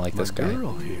 Okay, I don't like this guy.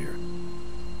 Girl here.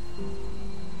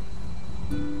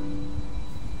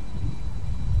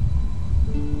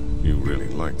 You really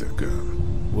like that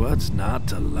gun. What's not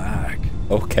to like?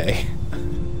 Okay.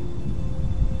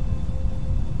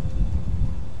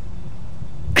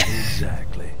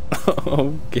 Exactly.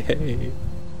 Okay.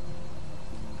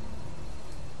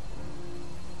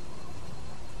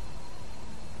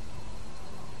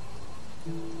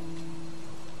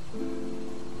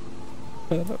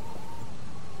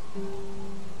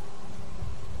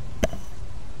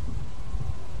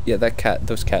 Yeah,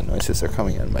 those cat noises are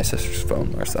coming in my sister's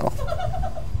phone, Marcel.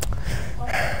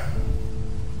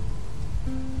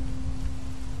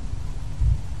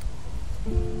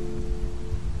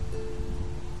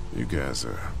 You guys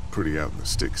are pretty out in the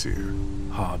sticks here.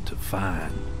 Hard to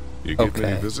find. You get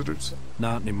many visitors?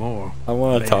 Not anymore. I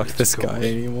want to talk to Bandits, this of guy course.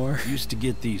 anymore. Used to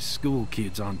get these school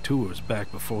kids on tours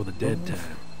back before the dead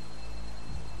time.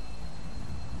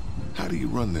 How do you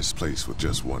run this place with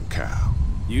just one cow?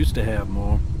 Used to have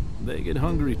more. They get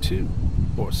hungry too.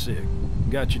 Or sick.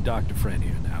 Got your doctor friend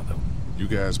here now, though. You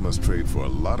guys must trade for a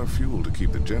lot of fuel to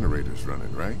keep the generators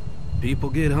running, right? People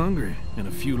get hungry, and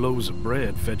a few loaves of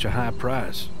bread fetch a high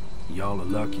price. Y'all are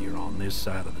luckier on this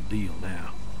side of the deal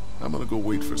now. I'm gonna go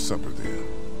wait for supper then.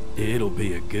 It'll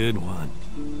be a good one.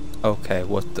 Okay,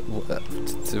 okay,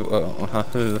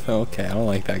 I don't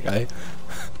like that guy.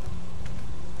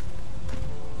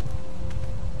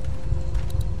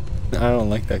 I don't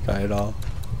like that guy at all.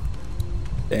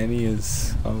 Danny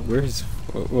is...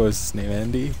 what was his name?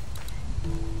 Andy?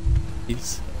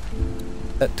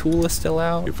 That tool is still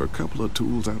out? If a couple of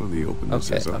tools out in the open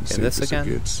is as unsafe this as again?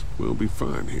 it gets, we'll be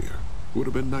fine here. Would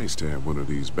have been nice to have one of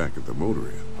these back at the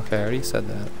motor inn. Okay, I already said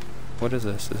that. What is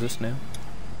this? Is this new?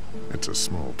 It's a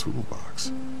small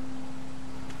toolbox.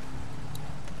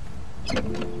 A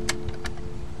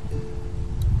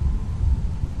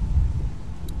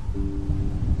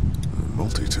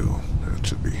multi-tool. That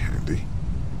should be handy.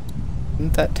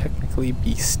 Wouldn't that technically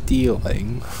be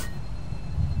stealing?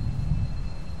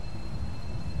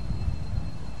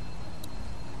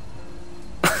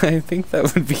 I think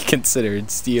that would be considered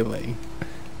stealing.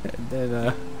 And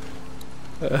then,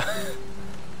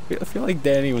 I feel like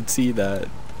Danny would see that.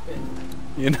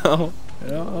 You know?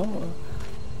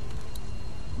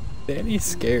 Danny's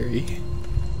scary.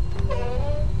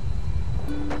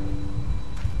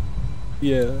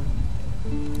 Yeah.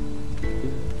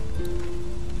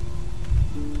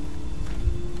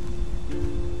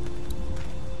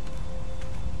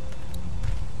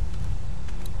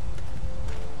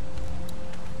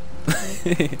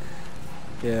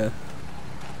 Yeah.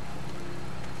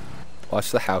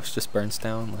 Watch the house just burns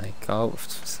down, like, oh,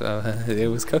 so it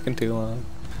was cooking too long.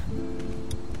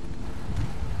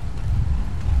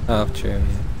 Oh, true, yeah.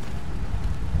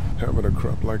 Having a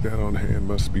crop like that on hand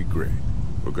must be great.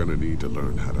 We're gonna need to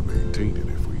learn how to maintain it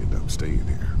if we end up staying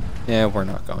here. Yeah, we're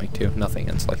not going to. Nothing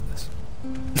ends like this.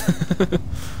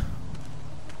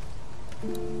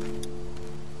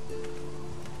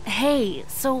 Hey,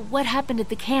 so what happened at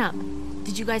the camp?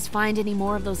 Did you guys find any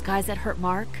more of those guys that hurt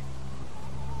Mark?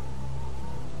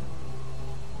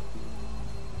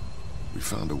 We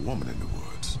found a woman in the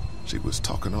woods. She was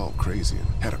talking all crazy and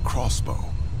had a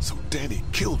crossbow. So Danny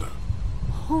killed her.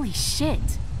 Holy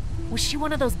shit. Was she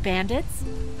one of those bandits?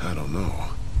 I don't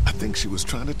know. I think she was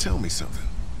trying to tell me something.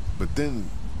 But then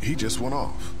he just went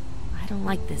off. I don't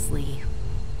like this, Lee.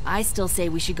 I still say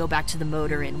we should go back to the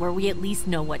motor inn where we at least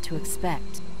know what to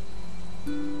expect.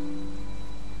 I'm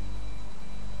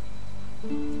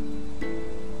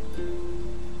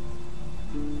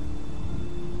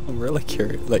really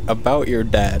curious, like, about your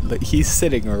dad. Like, he's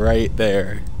sitting right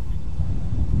there.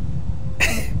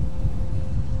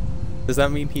 Does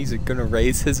that mean he's gonna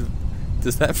raise his...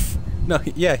 Does that... No,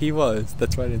 yeah, he was.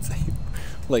 That's why I didn't say...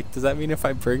 Like, does that mean if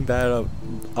I bring that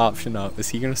option up, is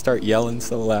he gonna start yelling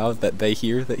so loud that they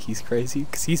hear that he's crazy?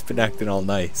 Because he's been acting all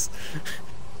nice.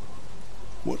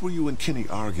 What were you and Kenny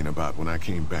arguing about when I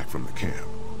came back from the camp?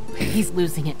 He's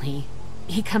losing it, Lee.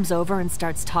 He comes over and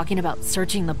starts talking about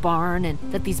searching the barn and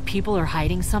that these people are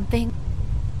hiding something.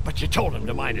 But you told him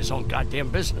to mind his own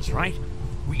goddamn business, right?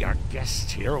 We are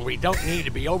guests here, and we don't need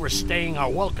to be overstaying our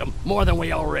welcome more than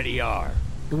we already are.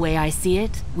 The way I see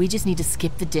it, we just need to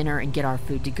skip the dinner and get our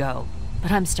food to go.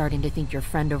 But I'm starting to think your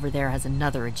friend over there has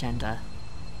another agenda.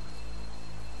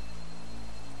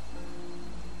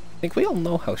 I think we all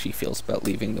know how she feels about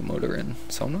leaving the motor inn,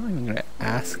 so I'm not even gonna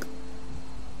ask.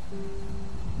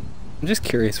 I'm just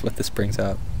curious what this brings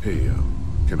up. Hey,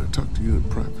 can I talk to you in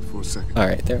private for a second?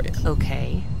 Alright, there we go.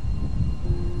 Okay.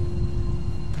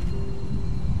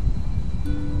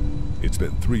 It's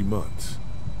been 3 months.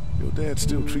 Your dad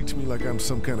still treats me like I'm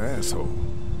some kind of asshole.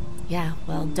 Yeah,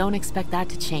 well, don't expect that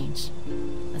to change.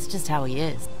 That's just how he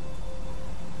is.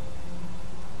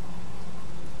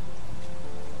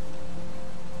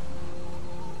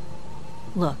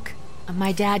 Look,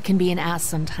 my dad can be an ass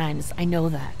sometimes, I know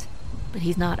that. But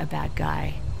he's not a bad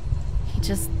guy.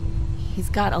 He's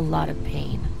got a lot of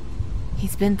pain.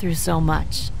 He's been through so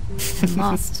much, and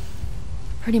lost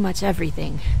pretty much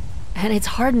everything. And it's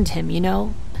hardened him, you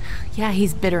know? Yeah,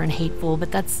 he's bitter and hateful,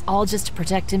 but that's all just to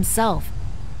protect himself.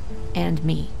 And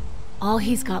me. All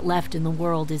he's got left in the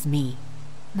world is me.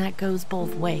 And that goes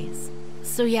both ways.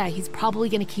 So yeah, he's probably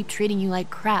gonna keep treating you like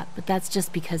crap, but that's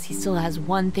just because he still has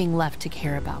one thing left to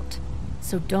care about.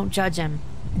 So don't judge him.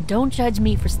 And don't judge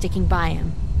me for sticking by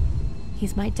him.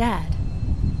 He's my dad.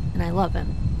 And I love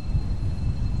him.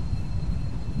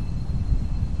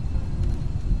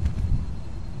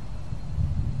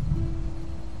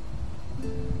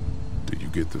 Do you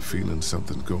get the feeling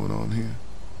something's going on here?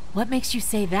 What makes you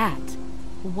say that?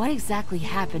 What exactly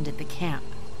happened at the camp?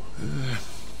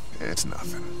 It's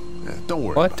nothing. Don't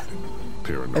worry What? about it.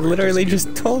 Paranoia I literally doesn't just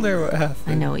get told her what happened.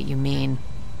 I know what you mean.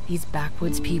 These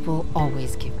backwoods people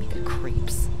always give me the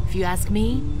creeps. If you ask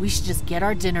me, we should just get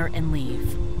our dinner and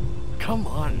leave. Come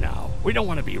on now. We don't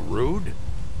want to be rude.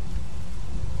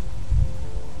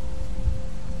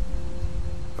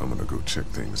 I'm gonna go check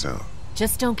things out.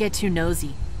 Just don't get too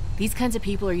nosy. These kinds of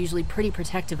people are usually pretty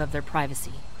protective of their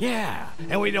privacy. Yeah,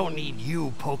 and we don't need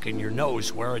you poking your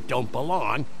nose where it don't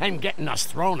belong and getting us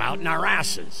thrown out in our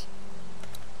asses.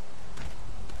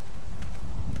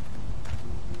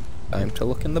 Time to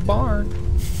look in the barn.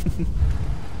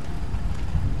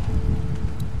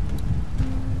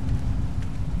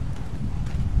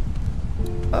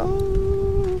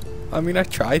 Oh, I mean, I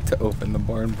tried to open the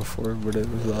barn before, but it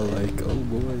was all like, "Oh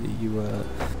boy,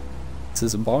 this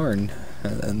is a barn,"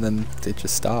 and then it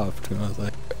just stopped, and I was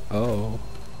like, "Oh,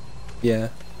 yeah."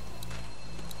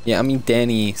 I mean,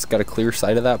 Danny's got a clear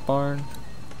sight of that barn.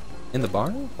 In the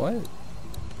barn? What?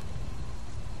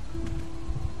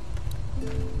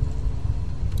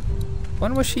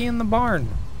 When was she in the barn?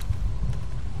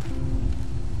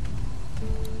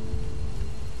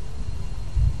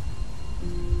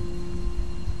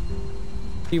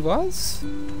 She was?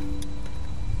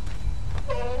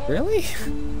 Really?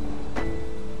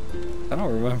 I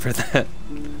don't remember that.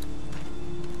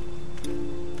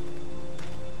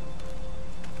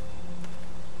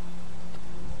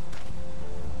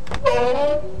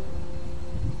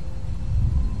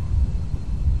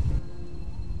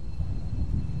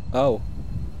 Oh.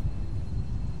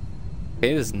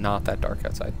 It is not that dark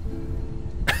outside.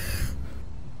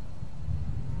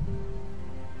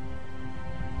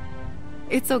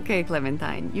 It's okay,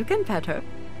 Clementine. You can pet her.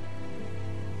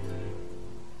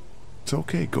 It's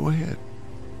okay, go ahead.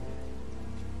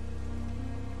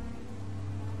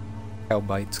 Cow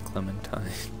bites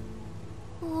Clementine.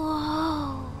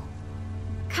 Whoa.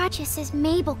 Katja says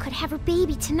Mabel could have her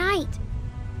baby tonight.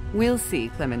 We'll see,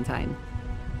 Clementine.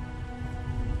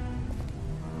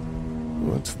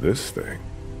 What's this thing?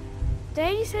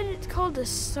 Daddy said it's called a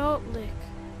salt lick.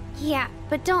 Yeah,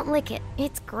 but don't lick it.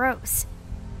 It's gross.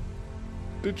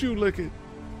 Did you lick it?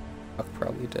 Duck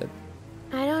probably did.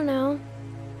 I don't know.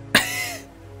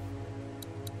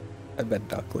 I bet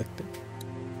Duck licked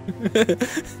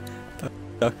it.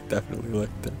 Duck definitely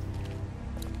licked it.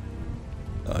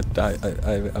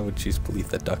 I would choose to believe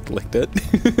that Duck licked it.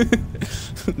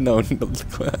 No, I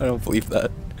don't believe that.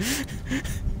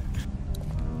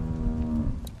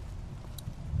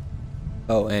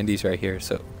 Oh, Andy's right here,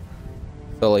 so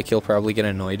like he'll probably get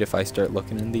annoyed if I start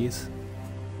looking in these.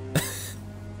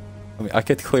 I mean, I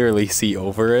could clearly see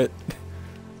over it.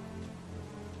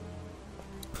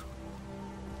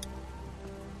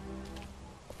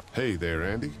 Hey there,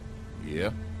 Andy. Yeah?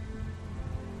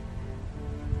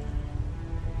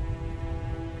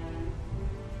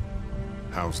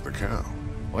 How's the cow?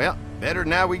 Well, better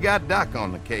now we got Doc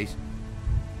on the case.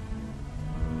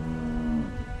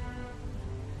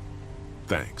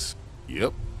 Thanks.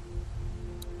 Yep.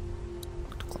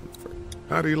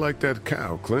 How do you like that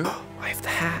cow, Clint? I have the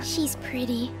hat. She's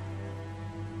pretty.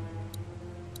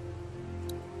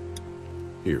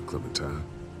 Here, Clementine.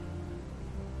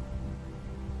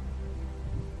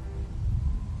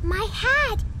 My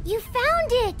hat! You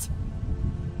found it!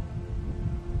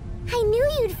 I knew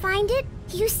you'd find it.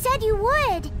 You said you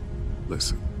would.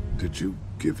 Listen, did you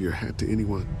give your hat to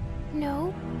anyone?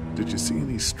 No. Did you see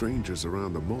any strangers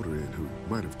around the motor inn who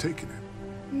might have taken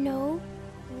it? No.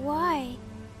 Why?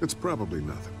 It's probably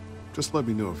nothing. Just let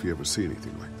me know if you ever see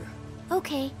anything like that.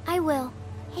 Okay, I will.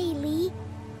 Hey, Lee.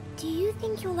 Do you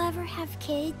think you'll ever have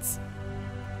kids?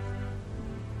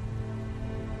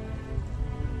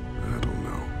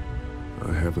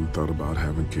 haven't thought about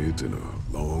having kids in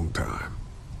a long time.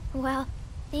 Well,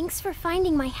 thanks for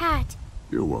finding my hat.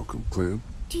 You're welcome, Clem.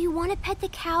 Do you want to pet the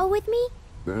cow with me?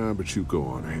 Nah, but you go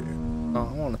on ahead.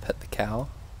 Oh, I want to pet the cow.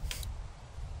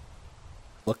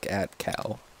 Look at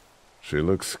cow. She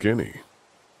looks skinny.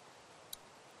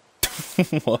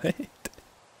 What?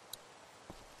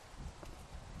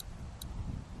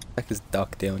 Heck is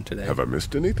Duck doing today? Have I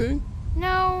missed anything?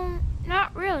 No,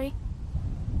 not really.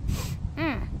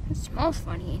 It smells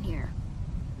funny in here.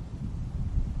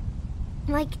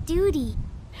 Like duty.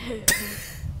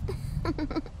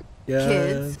 Yes.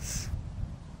 Kids.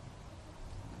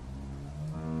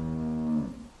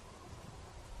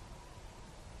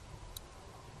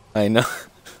 I know.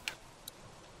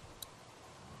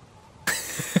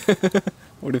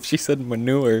 What if she said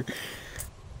manure?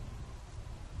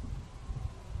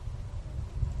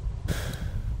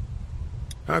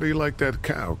 How do you like that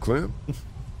cow, Clem?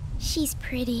 She's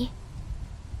pretty.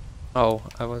 Oh,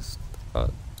 I was...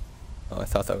 oh, I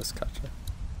thought that was Katja.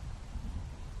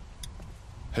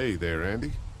 Hey there,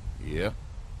 Andy. Yeah?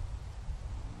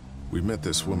 We met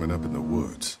this woman up in the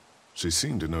woods. She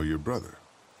seemed to know your brother.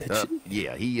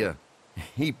 Yeah,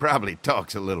 he probably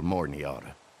talks a little more than he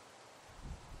oughta.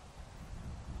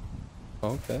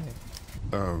 Okay.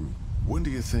 When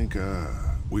do you think,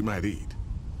 we might eat?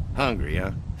 Hungry,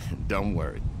 huh? Don't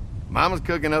worry. Mama's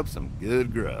cooking up some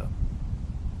good grub.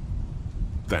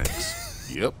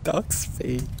 Thanks. Yep. Duck's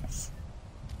face.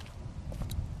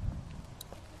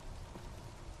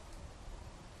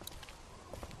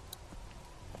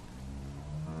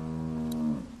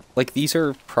 Like, these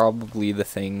are probably the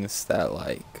things that,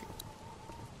 like...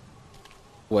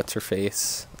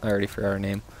 What's-her-face? I already forgot her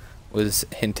name. Was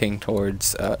hinting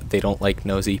towards, they don't like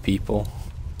nosy people.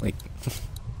 Like...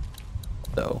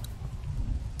 So...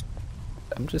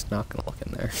 I'm just not gonna look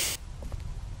in there.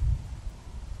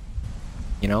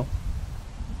 You know?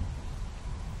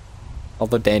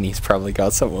 Although Danny's probably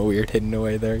got something weird hidden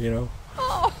away there, you know?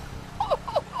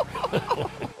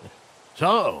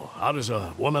 So, how does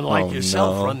a woman like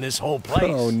yourself run this whole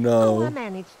place? Oh no. Oh, I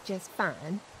managed just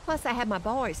fine. Plus, I have my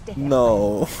boys to help.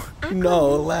 No.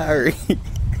 No, Larry.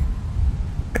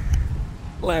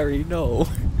 Larry, no.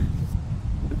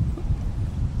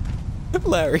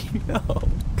 Larry, no.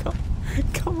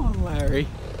 Come on, Larry.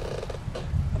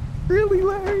 Really,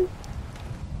 Larry?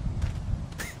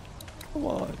 Come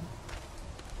on.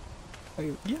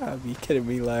 You gotta be kidding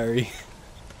me, Larry.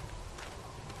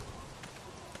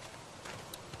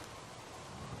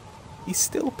 He's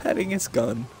still petting his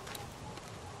gun.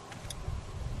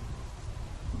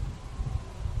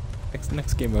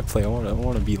 Next game I play, I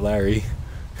wanna be Larry.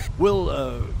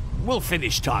 We'll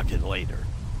finish talking later.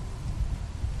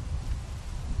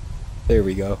 There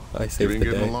we go. I saved the day.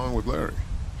 You been getting along with Larry?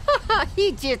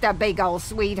 He's just a big old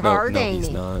sweetheart, no, ain't he's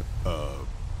he? not.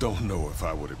 Don't know if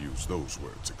I would have used those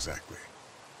words exactly.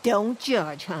 Don't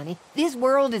judge, honey. This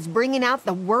world is bringing out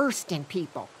the worst in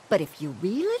people. But if you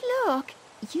really look,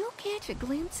 you'll catch a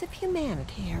glimpse of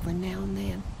humanity every now and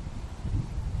then.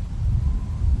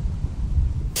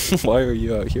 Why are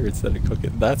you out here instead of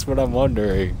cooking? That's what I'm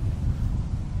wondering.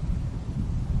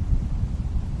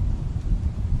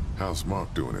 How's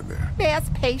Mark doing in there?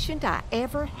 Best patient I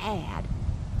ever had.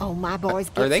 Oh, my boys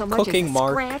Are get they so much as a cooking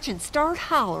Mark? scratch and start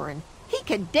hollering. He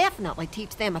could definitely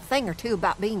teach them a thing or two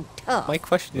about being tough. My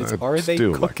question is, I'd are they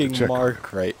still like to cooking check on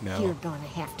Mark right now? You're gonna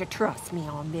have to trust me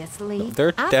on this, Lee.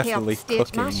 They're I've definitely helped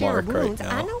stitch my cooking share of Mark right wounds.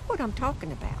 I now. know what I'm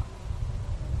talking about.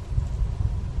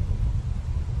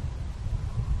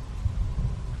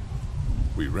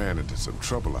 We ran into some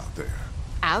trouble out there.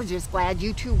 I was just glad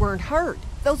you two weren't hurt.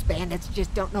 Those bandits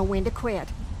just don't know when to quit.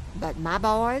 But my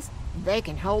boys, they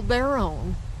can hold their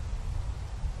own.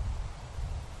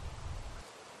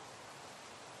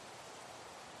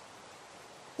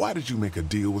 Why did you make a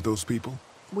deal with those people?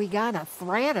 We got a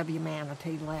thread of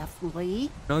humanity left,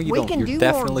 Lee. No, you we don't. can You're do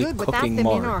definitely more good without cooking them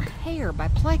in Mark. our hair by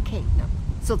placating them.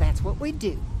 So that's what we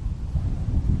do.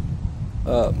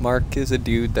 Mark is a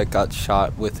dude that got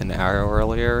shot with an arrow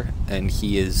earlier, and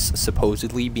he is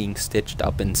supposedly being stitched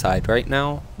up inside right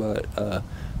now, but,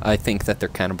 I think that they're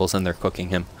cannibals and they're cooking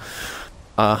him.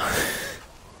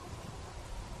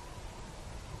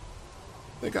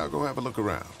 Think I'll go have a look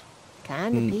around.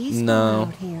 Kind of peaceful no.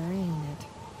 out here, ain't it?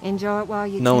 Enjoy it while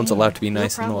you can. No one's allowed to be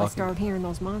nice You'll in probably Milwaukee. start hearing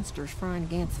those monsters frying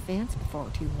against the fence before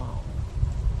too long.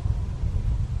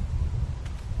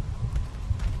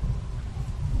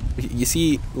 You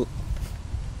see,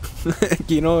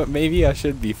 you know what, maybe I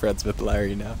should be friends with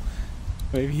Larry now.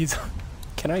 Maybe he's...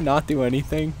 Can I not do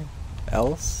anything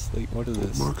else? Like, what is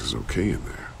this? Mark is okay in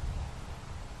there.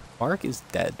 Mark is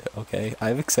dead, okay?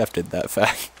 I've accepted that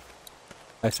fact.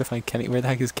 I have to find Kenny. Where the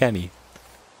heck is Kenny?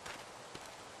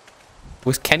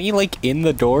 Was Kenny, like, in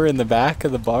the door in the back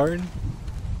of the barn?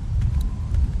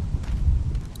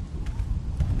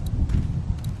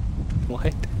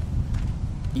 What?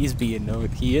 He's being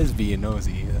nosy. He is being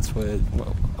nosy. That's what...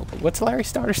 What's Larry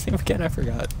Starter's name again? I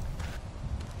forgot.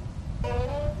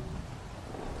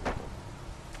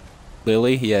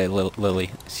 Lily? Yeah,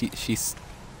 Lily. She's... she's...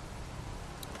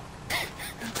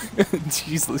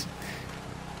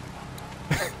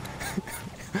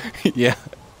 yeah.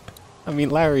 I mean,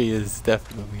 Larry is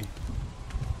definitely...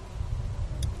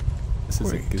 This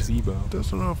is a gazebo.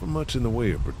 Doesn't offer much in the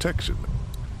way of protection.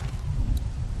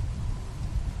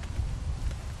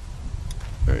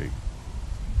 Hey.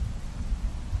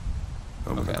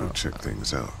 I'm gonna go check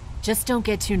things out. Just don't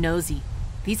get too nosy.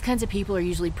 These kinds of people are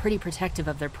usually pretty protective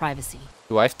of their privacy.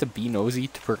 Do I have to be nosy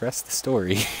to progress the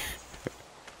story?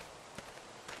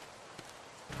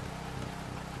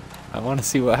 I want to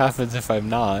see what happens if I'm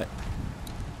not.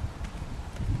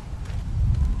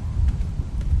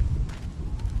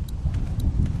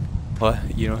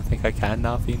 What? You don't think I can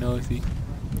not be nosy?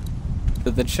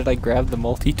 But then should I grab the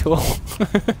multi-tool?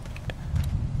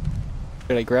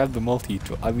 Should I grab the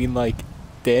multi-tool? I mean, like,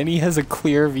 Danny has a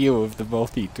clear view of the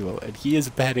multi-tool, and he is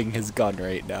betting his gun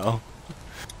right now.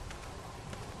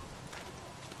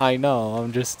 I know,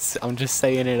 I'm just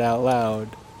saying it out loud.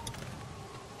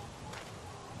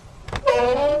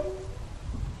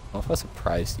 Well, how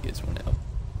surprised he is when out.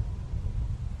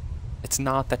 It's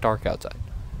not that dark outside.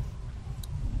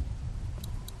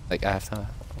 Like, I have to...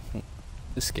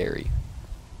 It's scary.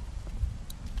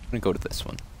 I'm gonna go to this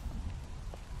one.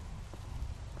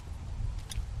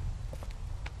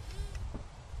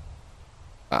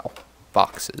 Wow.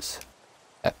 Boxes.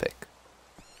 Epic.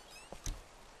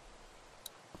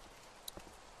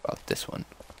 About this one.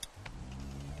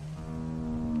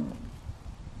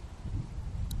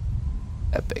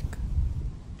 Epic.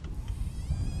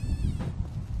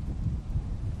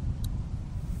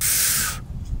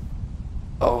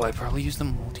 Oh, I probably used the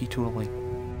multi-tool like...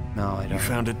 No, I don't. You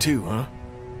found it too, huh?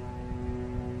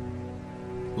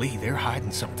 Lee, they're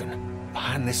hiding something.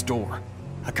 Behind this door.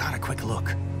 I got a quick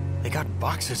look. They got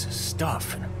boxes of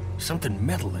stuff and something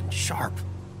metal and sharp.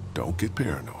 Don't get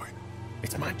paranoid.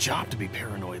 It's my job to be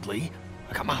paranoid, Lee.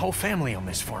 I got my whole family on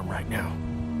this farm right now.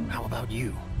 How about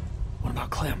you? What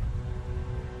about Clem?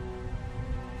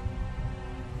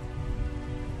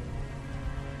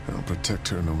 I'll protect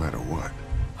her no matter what.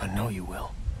 I know you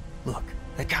will. Look,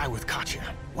 that guy with Katya,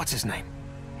 what's his name?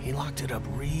 He locked it up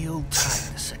real tight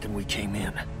the second we came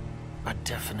in. I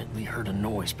definitely heard a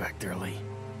noise back there, Lee.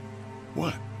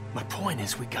 What? My point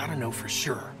is, we gotta know for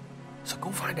sure. So go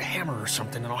find a hammer or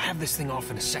something and I'll have this thing off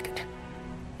in a second.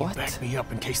 What? Back me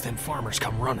up in case them farmers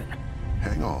come running.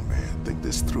 Hang on, man. Think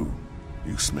this through.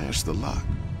 You smashed the lock.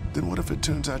 Then what if it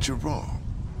turns out you're wrong?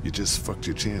 You just fucked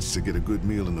your chance to get a good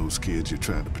meal in those kids you're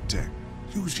trying to protect.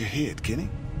 Use your head, Kenny.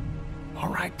 All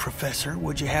right, Professor,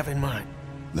 what'd you have in mind?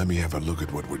 Let me have a look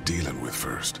at what we're dealing with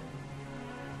first.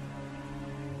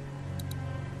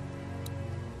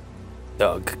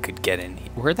 Doug could get in here.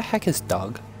 Where the heck is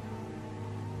Doug?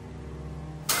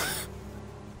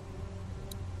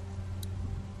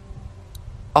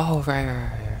 Oh,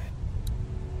 right.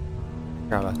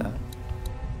 Forgot about that.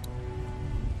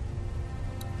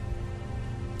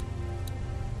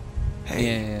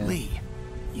 Hey, yeah. Lee,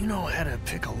 you know how to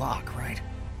pick a lock, right?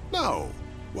 No.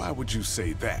 Why would you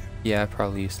say that? Yeah, I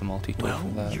probably used the multi-tool for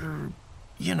that. Well, you're,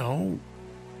 you know,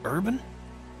 urban?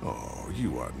 Oh,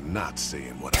 you are not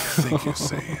saying what I think you're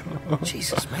saying.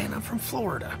 Jesus, man, I'm from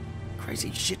Florida.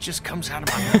 Crazy shit just comes out of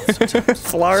my mouth sometimes.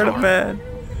 Florida man.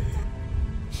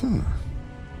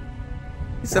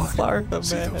 He's a What? Florida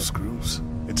See man. those screws?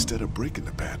 Instead of breaking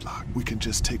the padlock, we can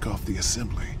just take off the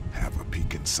assembly, have a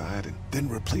peek inside, and then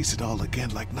replace it all again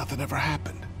like nothing ever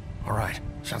happened. All right,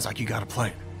 sounds like you got a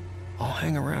plan. I'll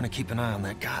hang around and keep an eye on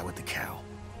that guy with the cow.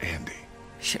 Andy.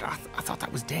 Shit, I thought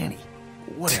that was Danny.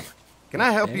 Whatever. Can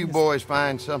I help you boys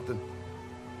find something?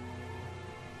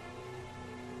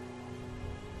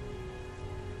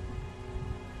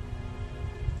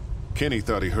 Kenny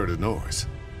thought he heard a noise.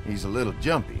 He's a little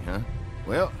jumpy, huh?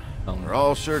 Well, we're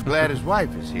all sure glad his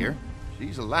wife is here.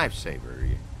 She's a lifesaver.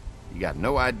 You got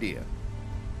no idea.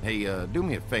 Hey, do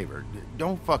me a favor.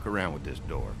 Don't fuck around with this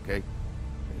door, okay?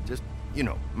 Just, you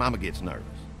know, Mama gets nervous.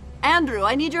 Andrew,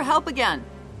 I need your help again.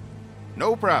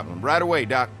 No problem. Right away,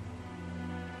 Doc.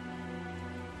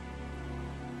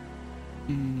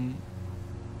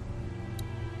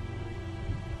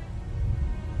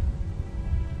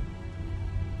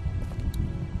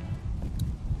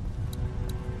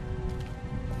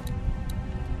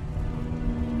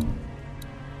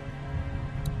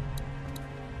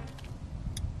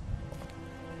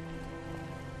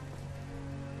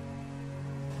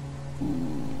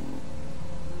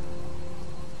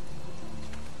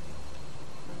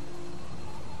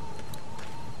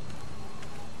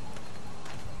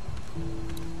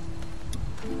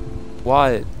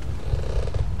 What?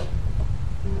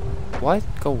 What?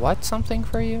 Go what something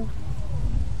for you?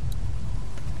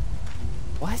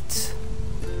 What?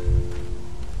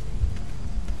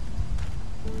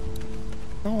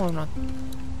 No, I'm not.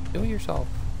 Do it yourself.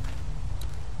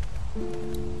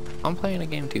 I'm playing a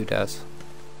game too, Des.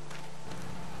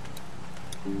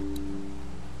 I'm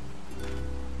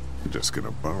just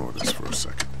gonna borrow this for a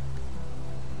second.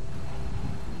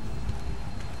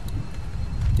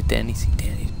 Did Danny see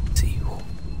Danny? See you.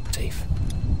 Safe.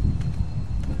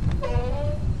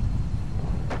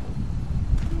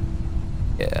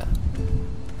 Yeah.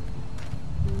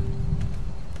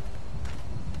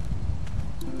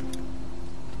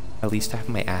 At least I have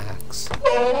my axe.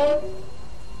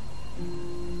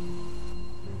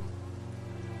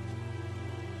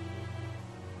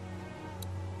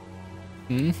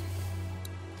 Hmm?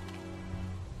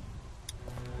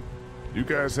 You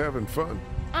guys having fun?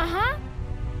 Uh-huh.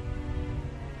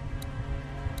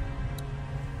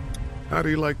 How do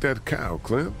you like that cow,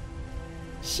 Clem?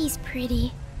 She's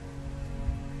pretty.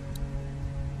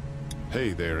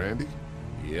 Hey there, Andy.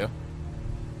 Yeah?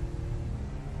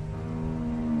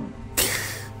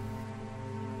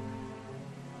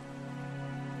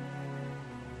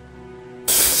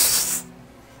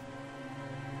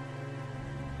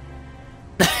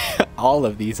 All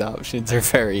of these options are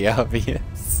very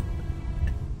obvious.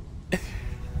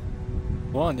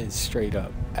 One is straight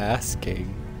up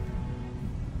asking.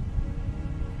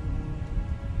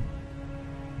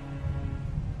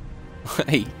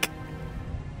 Like...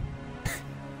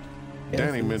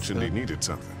 Danny mentioned he needed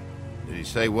something. Did he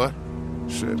say what?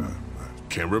 Shit, I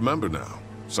can't remember now.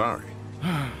 Sorry.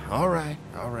 All right.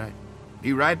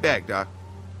 Be right back, Doc.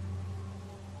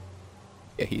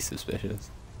 Yeah, he's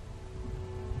suspicious.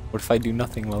 What if I do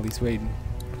nothing while he's waiting?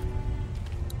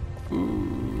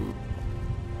 Ooh.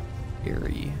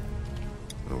 Eerie.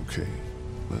 Okay,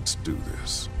 let's do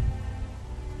this.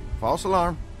 False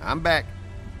alarm. I'm back.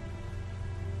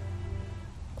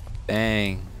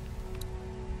 Dang.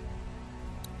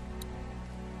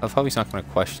 I love how he's not gonna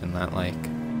question that, like...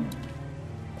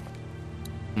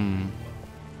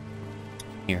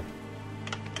 Here.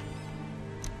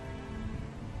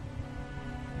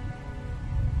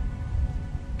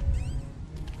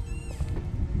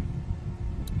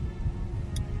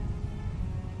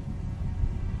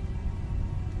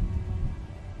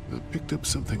 I picked up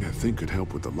something I think could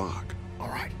help with the lock. All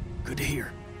right, good to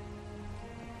hear.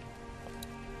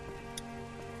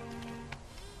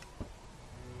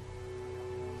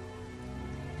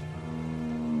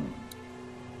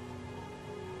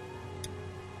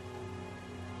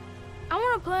 I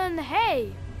want to play in the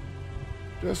hay.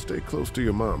 Just stay close to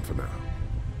your mom for now.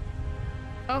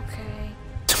 Okay.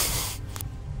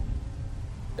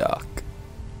 Duck.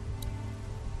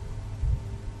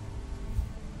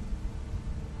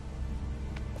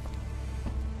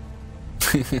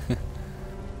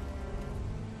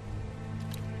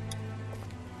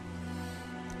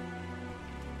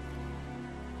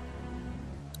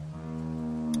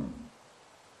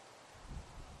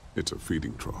 It's a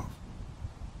feeding trough.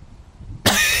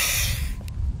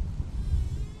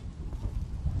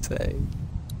 Say.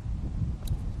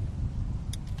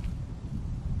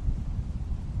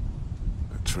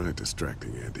 I tried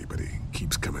distracting Andy, but he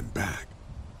keeps coming back.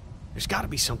 There's got to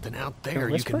be something out there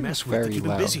you whispering can mess is with to very keep him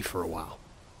loud. busy for a while.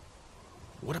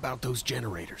 What about those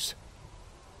generators?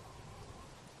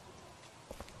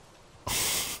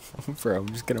 Bro, I'm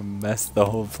just gonna mess the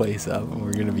whole place up and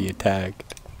we're gonna be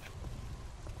attacked.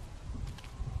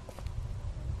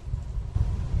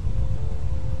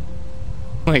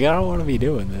 Like, I don't want to be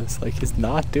doing this. Like, is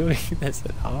not doing this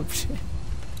an option?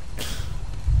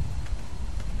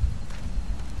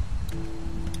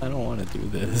 I don't want to do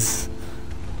this.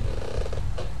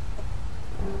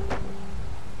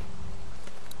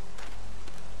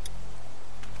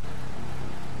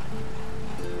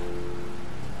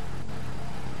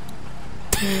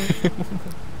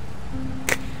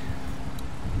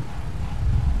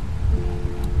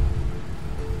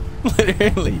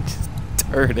 Literally just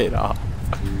turn it off.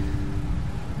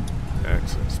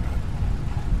 Access panel.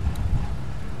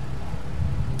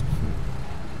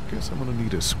 Guess I'm gonna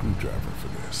need a screwdriver for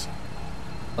this.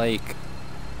 Like,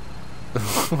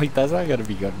 like that's not gonna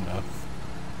be good enough.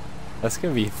 That's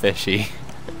gonna be fishy.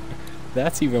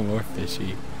 That's even more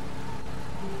fishy.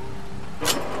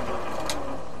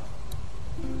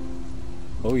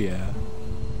 Oh yeah.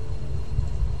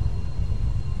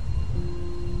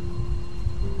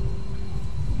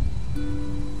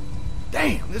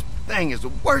 Damn, this thing is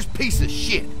the worst piece of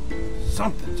shit.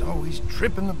 Something's always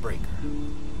tripping the breaker.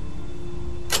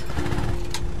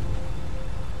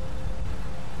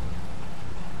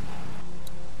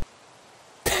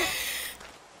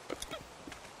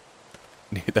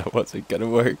 that wasn't gonna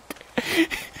work.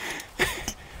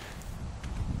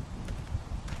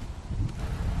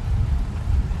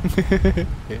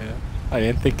 Yeah, I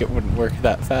didn't think it wouldn't work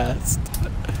that fast.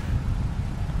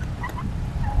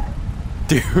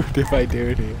 Dude, if I do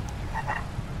it here.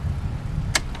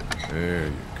 There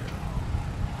you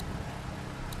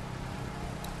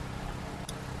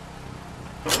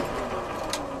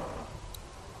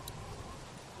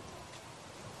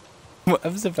What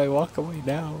happens if I walk away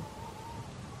now?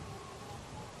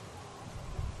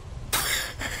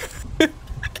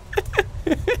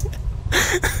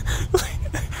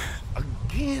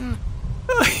 Again?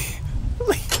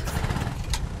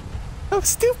 How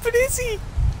stupid is he?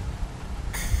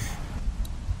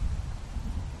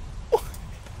 What?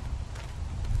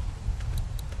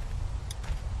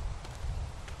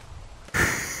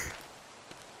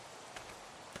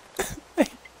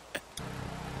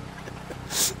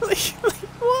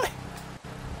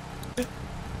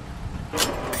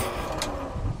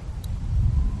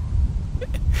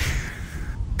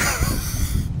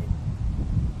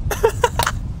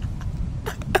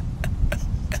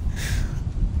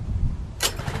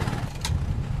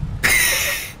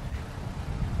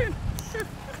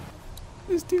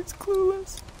 This dude's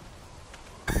clueless.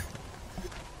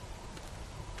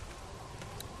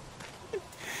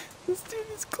 This dude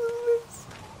is clueless.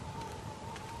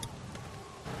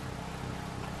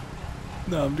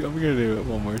 No, I'm gonna do it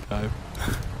one more time.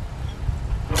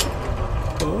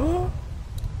 Oh.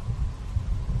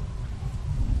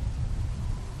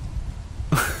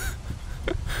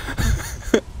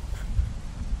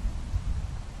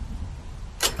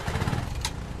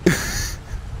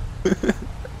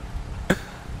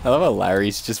 I love how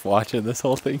Larry's just watching this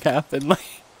whole thing happen,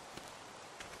 like,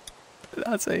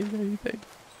 not saying anything.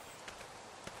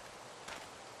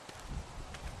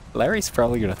 Larry's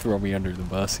probably gonna throw me under the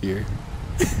bus here.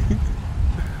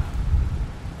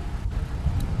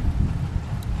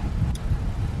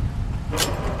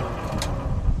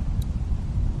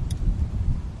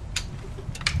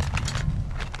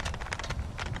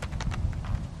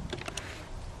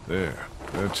 There,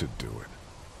 that should do it.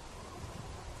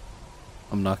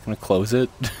 I'm not gonna close it.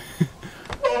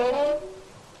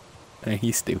 Hey,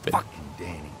 he's stupid. Fucking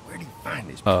Danny, where'd he find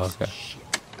this piece okay. of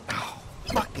shit? Oh,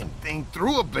 fucking thing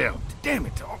threw a belt. Damn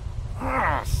it.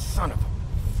 Oh, son of a...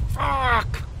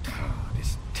 Fuck. Oh,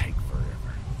 this take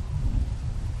forever.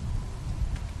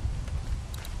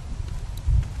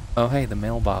 Oh, hey, the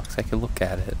mailbox. I could look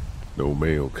at it. No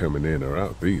mail coming in or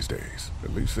out these days.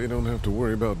 At least they don't have to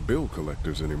worry about bill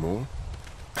collectors anymore.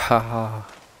 Haha.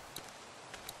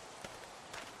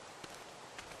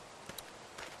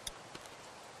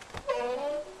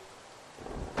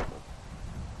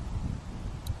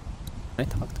 Can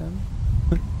I talk to him?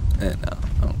 No,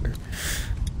 I don't care.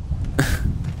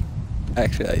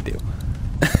 Actually, I do.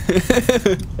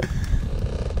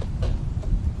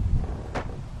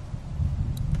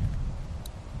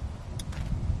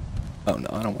 Oh no,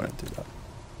 I don't want to do that.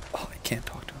 Oh, I can't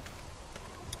talk to him.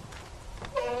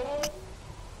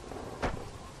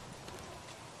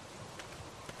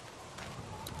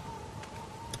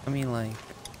 I mean, like,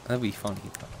 that'd be funny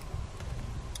though.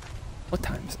 What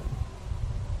time is it?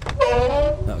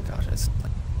 Oh gosh, it's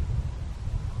like...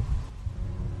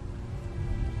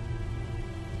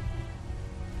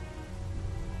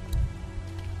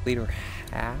 Liter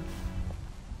half?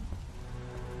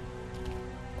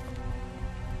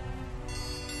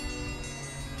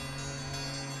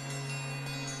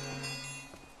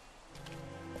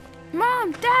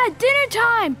 Mom, Dad, dinner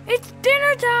time! It's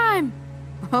dinner time!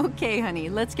 Okay, honey,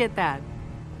 let's get that.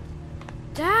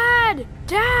 Dad!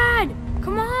 Dad!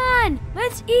 Come on!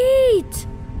 Let's eat!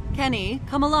 Kenny,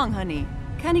 come along, honey.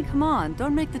 Kenny, come on.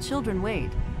 Don't make the children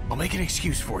wait. I'll make an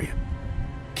excuse for you.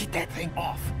 Get that thing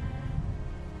off.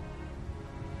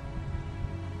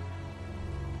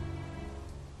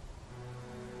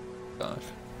 Gosh.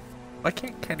 Why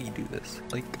can't Kenny do this?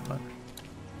 Like, gosh.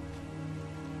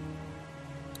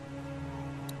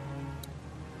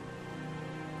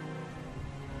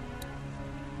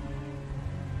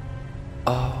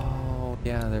 Oh,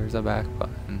 yeah, there's a back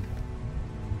button.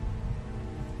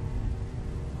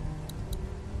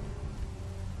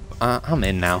 I'm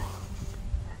in now.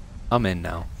 I'm in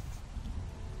now.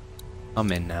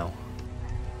 I'm in now.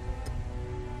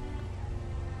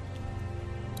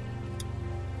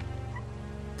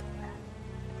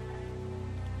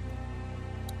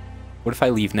 What if I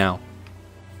leave now?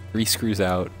 3 screws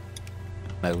out,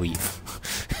 and I leave.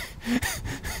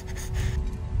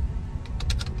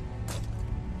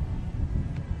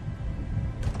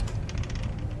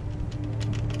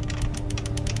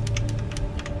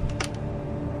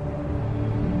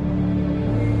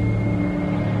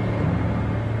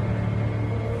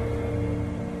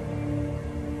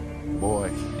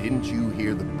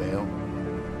 hear the bell?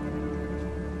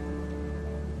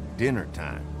 Dinner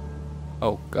time.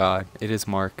 Oh God, it is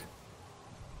Mark.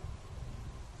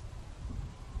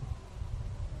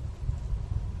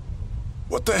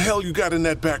 What the hell you got in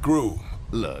that back room?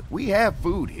 Look, we have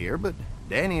food here, but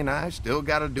Danny and I still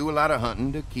gotta do a lot of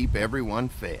hunting to keep everyone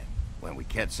fed. When we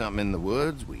catch something in the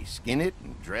woods, we skin it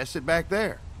and dress it back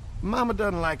there. Mama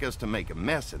doesn't like us to make a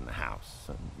mess in the house,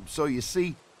 so you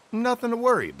see, nothing to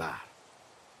worry about.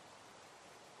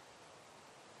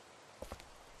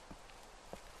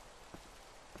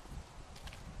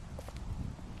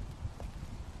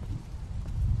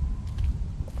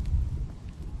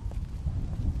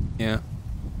 Yeah.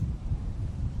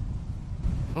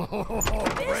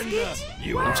 Brenda,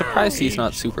 I'm surprised he's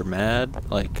not super mad.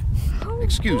 Like,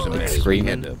 excuse me, like we screaming.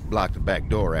 had to block the back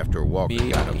door after Walker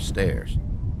got upstairs.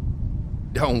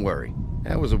 Don't worry,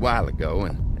 that was a while ago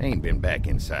and ain't been back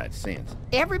inside since.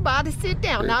 Everybody sit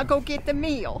down. I'll go get the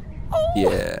meal. Oh,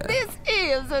 Yeah. this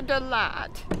is a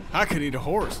delight. I could eat a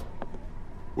horse.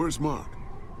 Where's Mark?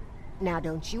 Now,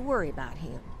 don't you worry about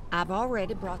him. I've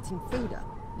already brought some food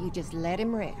up. You just let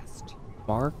him rest.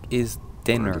 Mark is Mind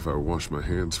dinner. if I wash my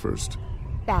hands first?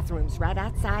 Bathroom's right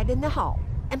outside in the hall.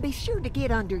 And be sure to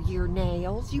get under your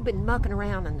nails. You've been mucking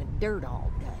around in the dirt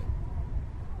all day.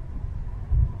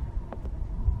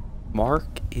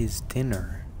 Mark is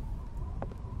dinner.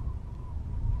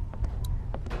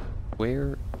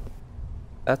 Where?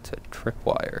 That's a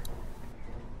tripwire.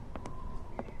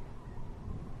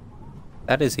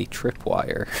 That is a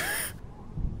tripwire.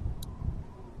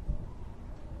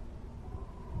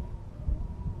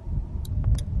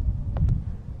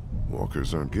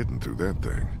 Walkers aren't getting through that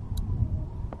thing.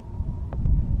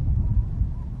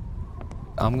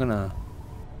 I'm gonna...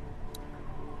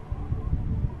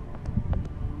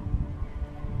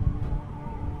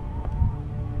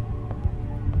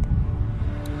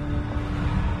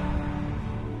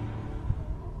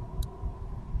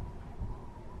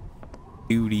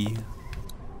 Duty.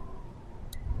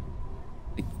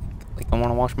 Like I want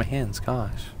to wash my hands,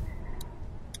 gosh.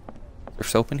 Is there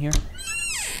soap in here?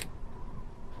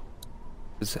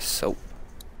 Is this soap?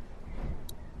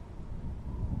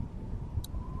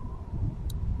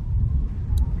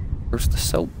 Where's the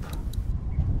soap?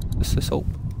 This is the soap.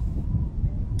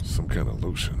 Some kind of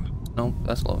lotion. No,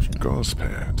 that's lotion. Gauze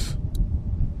pads.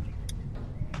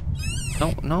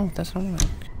 No, that's not what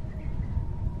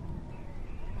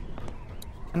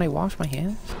Can I wash my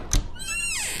hands?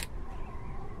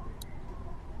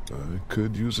 I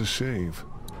could use a shave.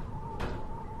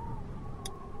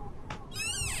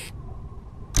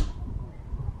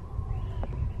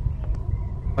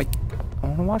 Like, I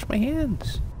want to wash my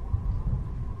hands.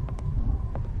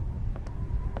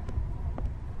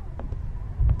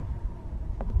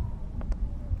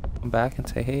 Come back and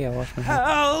say, hey, I washed my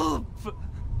hands. Help!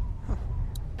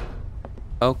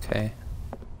 Okay.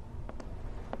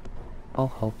 I'll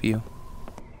help you.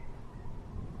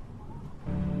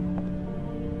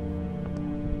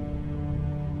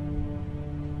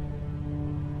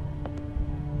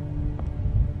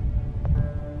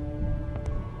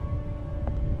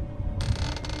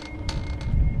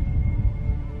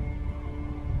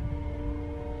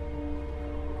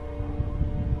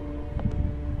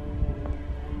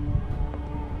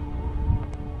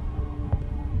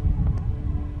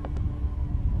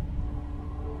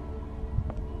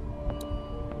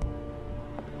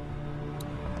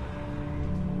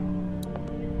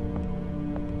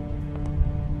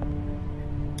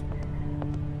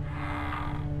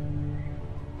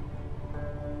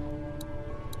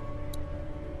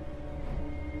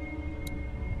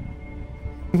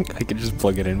 I could just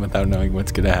plug it in without knowing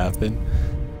what's gonna happen.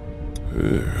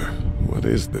 What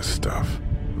is this stuff?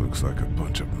 Looks like a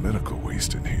bunch of medical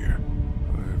waste in here.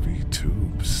 IV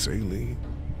tubes, saline.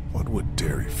 What would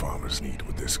dairy farmers need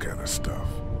with this kind of stuff?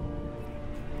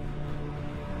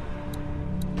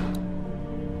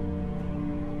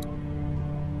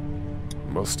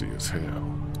 Musty as hell.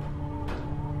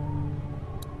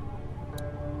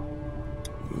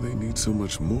 What do they need so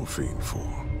much morphine for?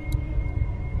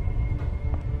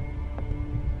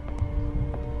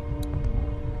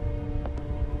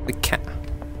 The cat.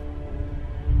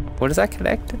 What is that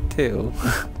connected to?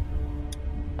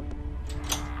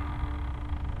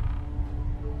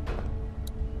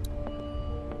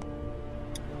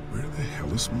 Where the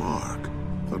hell is Mark?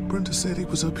 Thought Brenda said he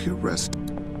was up here resting.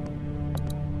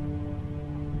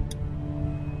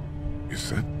 Is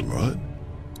that blood?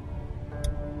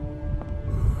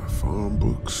 Farm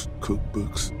books,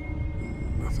 cookbooks.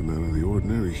 Nothing out of the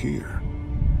ordinary here.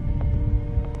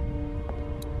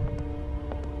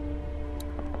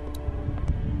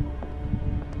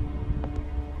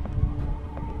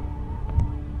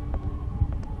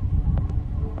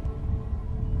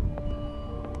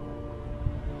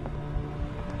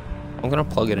 I'm gonna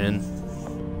plug it in.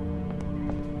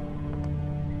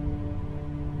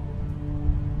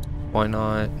 Why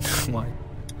not? Why?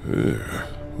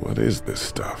 What is this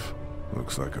stuff?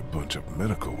 Looks like a bunch of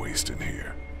medical waste in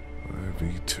here.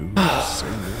 IV2,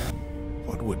 saline.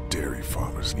 What would dairy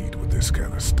farmers need with this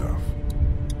kind of stuff?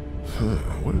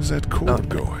 Where's that cord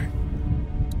going?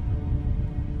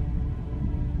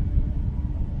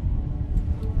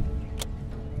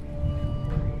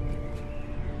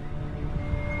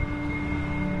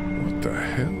 What the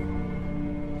hell?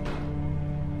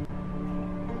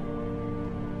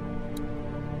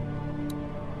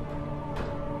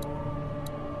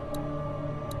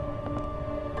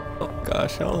 Oh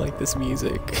gosh, I don't like this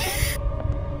music.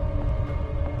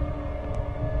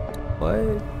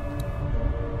 What?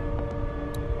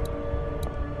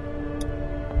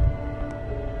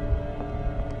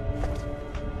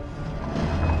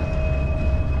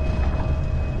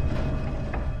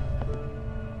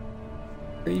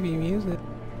 Creepy music.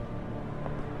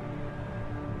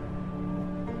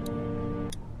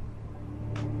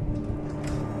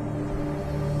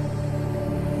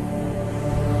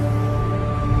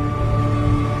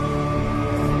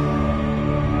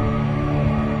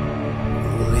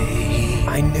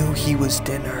 I knew he was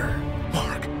dinner.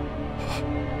 Mark,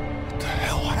 what the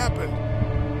hell happened?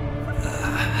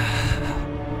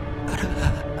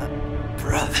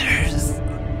 Brothers.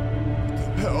 What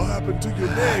the hell happened to your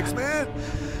legs, man?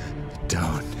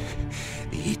 Don't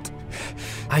eat.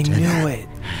 I knew it.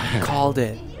 I called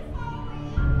it.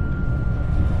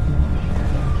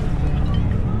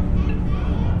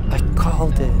 I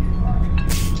called it.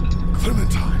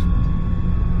 Clementine.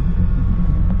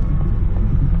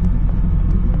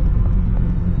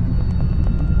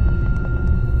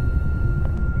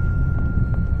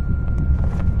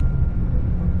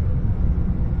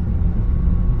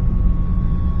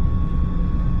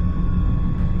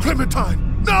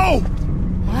 Clementine, no!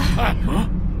 Huh?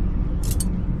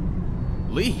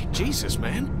 Lee, Jesus,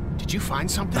 man. Did you find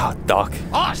something? Oh, Doc.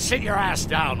 Oh, sit your ass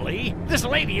down, Lee. This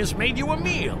lady has made you a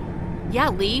meal. Yeah,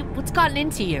 Lee, what's gotten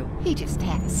into you? He just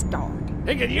had a start.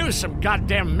 He could use some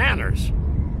goddamn manners.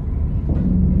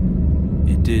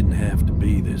 It didn't have to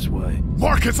be this way.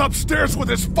 Mark is upstairs with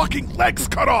his fucking legs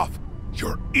cut off.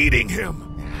 You're eating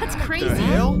him. That's crazy. The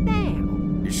hell?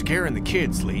 You're scaring the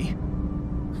kids, Lee.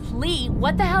 Lee,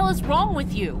 what the hell is wrong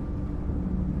with you?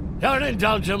 Don't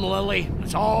indulge him, Lily.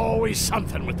 There's always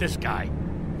something with this guy.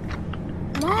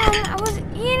 Mom, I was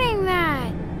eating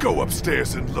that. Go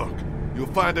upstairs and look. You'll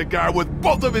find a guy with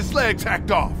both of his legs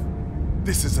hacked off.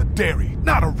 This is a dairy,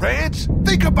 not a ranch.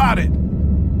 Think about it.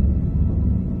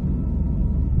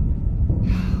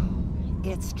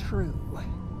 It's true.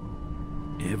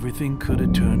 Everything could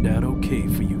have turned out okay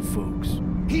for you folks.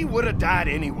 He would have died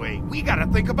anyway. We gotta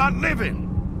think about living.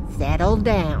 Settle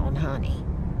down, honey.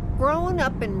 Growing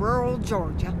up in rural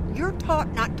Georgia, you're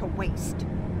taught not to waste.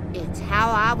 It's how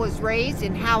I was raised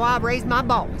and how I raised my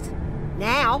boys.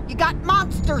 Now, you got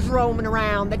monsters roaming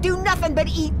around that do nothing but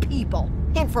eat people.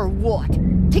 And for what?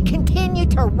 To continue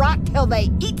to rot till they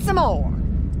eat some more.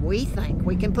 We think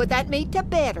we can put that meat to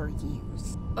better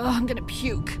use. Oh, I'm gonna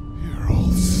puke. You're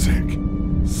all sick.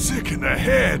 Sick in the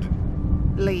head.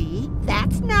 Lee,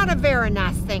 that's not a very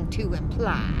nice thing to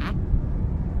imply.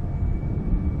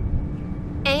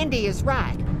 Andy is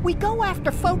right. We go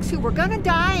after folks who were gonna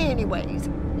die anyways,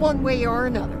 one way or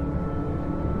another.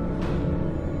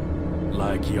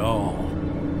 Like y'all.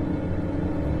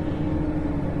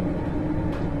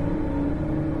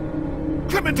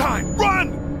 Clementine,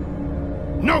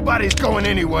 run! Nobody's going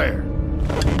anywhere.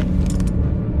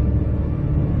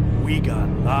 We got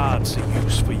lots of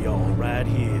use for y'all right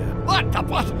here. What the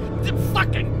what? The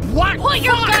fucking what? Put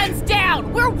your guns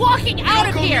down! We're walking out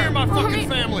of here! Near my fucking Mommy,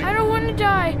 family. I don't want to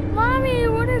die. Mommy,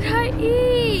 what did I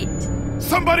eat?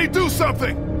 Somebody do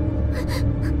something!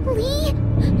 Lee!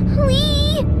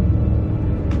 Lee!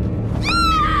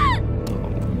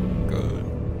 Good.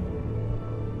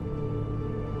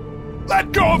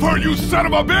 Let go of her, you son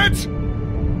of a bitch!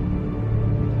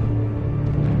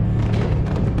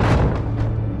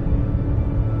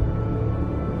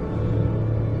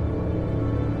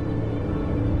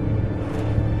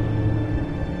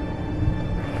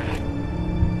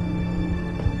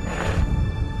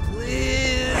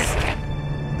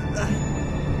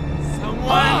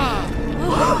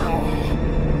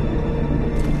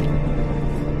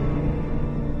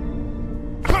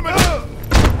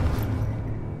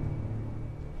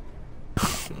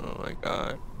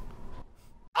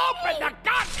 Open the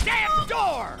goddamn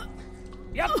door!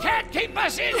 You can't keep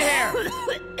us in here!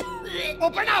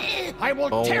 Open up! I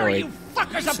will tear you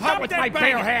fuckers apart with my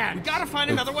bare hands! We gotta find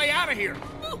another way out of here!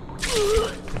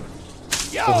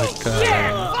 You Oh my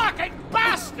God. fucking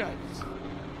bastards!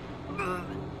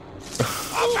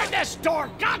 Open this door,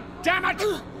 God damn it!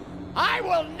 I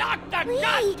will knock the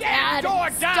goddamn Dad, door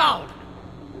stop. down!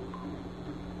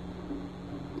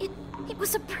 It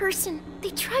was a person. They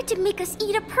tried to make us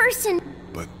eat a person.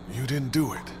 But you didn't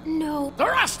do it. No. The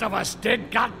rest of us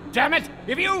did, God damn it!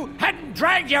 If you hadn't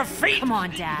dragged your feet! Come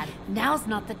on, Dad. Now's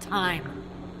not the time.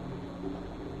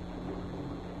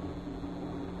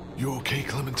 You okay,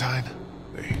 Clementine?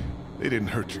 They didn't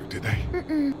hurt you, did they?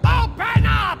 Open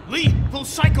up! Lee, those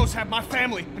psychos have my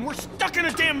family, and we're stuck in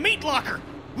a damn meat locker.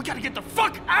 We gotta get the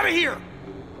fuck out of here!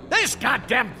 This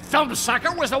goddamn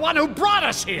thumbsucker was the one who brought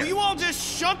us here! Will you all just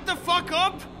shut the fuck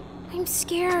up? I'm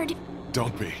scared.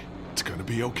 Don't be. It's gonna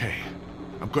be okay.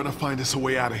 I'm gonna find us a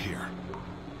way out of here.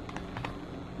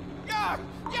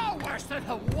 You're worse than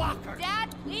the walker!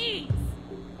 Dad, please!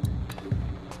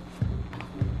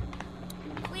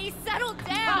 Please settle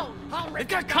down! They've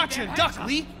got Katya and Duck,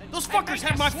 Lee! Those fuckers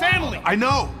have my family! I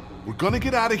know! We're gonna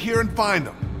get out of here and find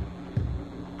them.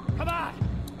 Come on,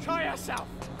 show yourself!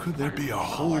 Could there be a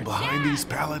hole behind these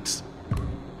pallets?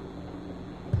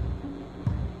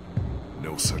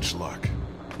 No such luck.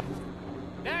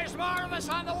 There's more of us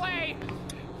on the way!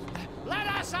 Let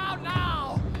us out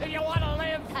now, if you want to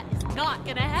live! That is not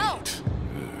gonna help!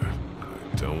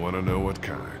 I don't want to know what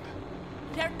kind.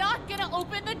 They're not gonna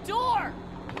open the door!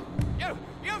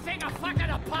 You think a fucking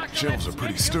apocalypse Shelves are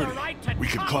pretty gives you the sturdy. right to We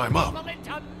could chop climb up. people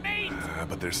into meat?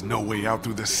 But there's no way out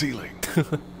through the ceiling.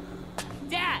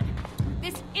 Dad,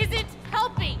 this isn't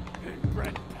helping!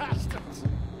 Inbred bastards!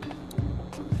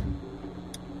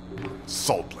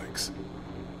 Salt licks.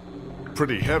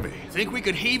 Pretty heavy. Think we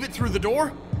could heave it through the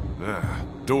door? Nah,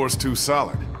 door's too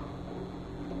solid.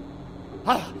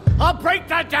 I'll break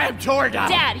that damn door down!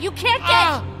 Dad, you can't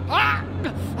get...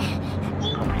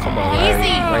 Come on, Larry.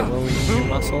 Right where we need your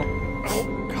muscle.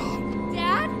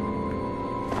 Dad?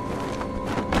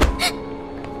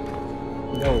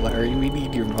 No, Larry, we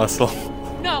need your muscle.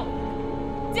 No!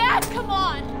 Dad, come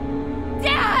on!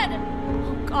 Dad!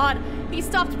 Oh, God, he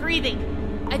stopped breathing.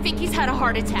 I think he's had a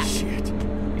heart attack. Shit.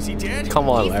 Is he dead? Come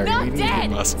on, He's Larry, not we need dead! your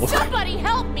muscle. Somebody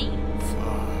help me!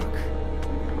 Fuck.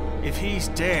 If he's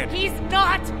dead... He's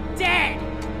not dead!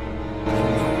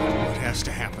 What has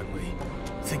to happen, Lee?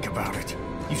 Think about it.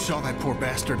 You saw that poor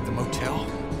bastard at the motel?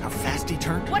 How fast he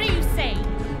turned? What are you saying?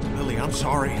 Lily, I'm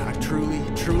sorry. I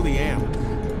truly am.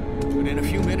 But in a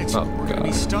few minutes, we're gonna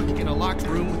be stuck in a locked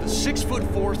room with a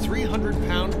 6'4",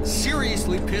 300-pound,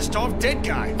 seriously pissed off dead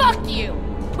guy. Fuck you!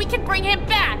 We can bring him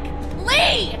back!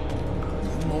 Lee!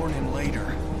 We'll mourn him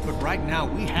later. But right now,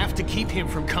 we have to keep him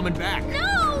from coming back.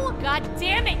 No! God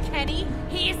damn it, Kenny!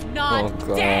 He's not Oh,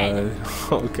 God. dead!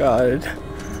 Oh, God.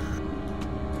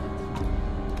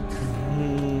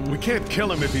 We can't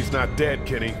kill him if he's not dead,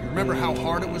 Kenny. Remember how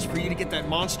hard it was for you to get that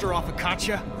monster off of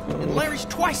Katya? And Larry's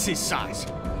twice his size.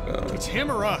 It's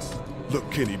him or us. Look,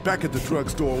 Kenny, back at the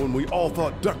drugstore when we all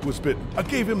thought Duck was bitten, I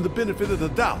gave him the benefit of the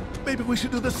doubt. Maybe we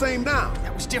should do the same now.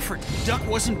 That was different. Duck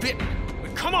wasn't bitten.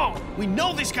 But come on, we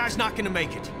know this guy's not gonna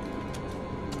make it.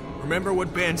 Remember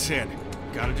what Ben said.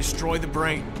 Gotta destroy the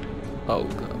brain. Oh,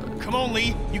 God. Come on,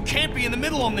 Lee. You can't be in the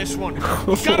middle on this one. You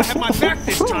gotta have my back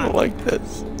this time. Like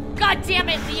this. God damn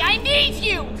it, Lee! I need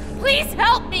you! Please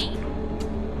help me!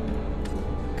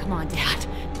 Come on, Dad.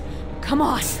 Come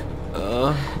on.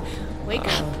 Wake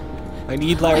up. I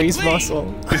need Larry's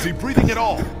muscle. Is he breathing at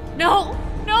all? No!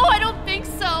 No, I don't think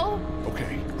so!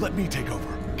 Okay, let me take over.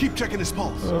 Keep checking his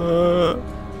pulse.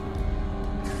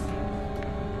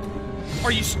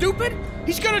 Are you stupid?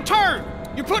 He's gonna turn!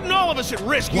 You're putting all of us at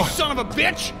risk, you son of a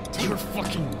bitch! You're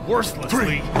fucking worthless,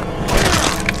 Lee.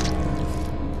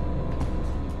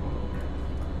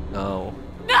 No.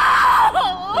 No!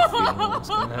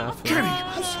 Kenny,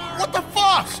 what the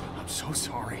fuck? I'm so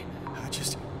sorry.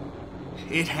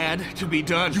 It had to be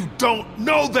done. You don't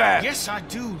know that! Yes, I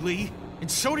do, Lee.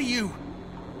 And so do you.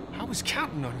 I was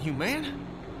counting on you, man.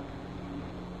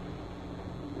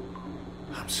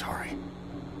 I'm sorry.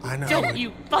 I know. Don't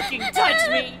you fucking touch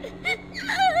me!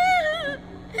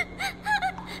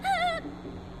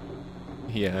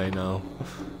 Yeah, I know.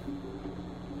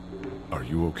 Are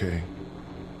you okay?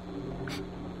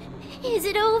 Is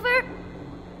it over?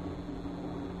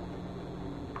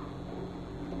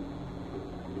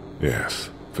 Yes,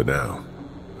 for now.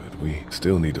 But we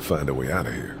still need to find a way out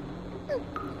of here.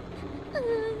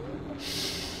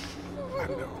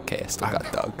 Okay, I still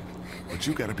got Doug. But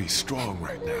you gotta be strong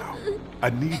right now. I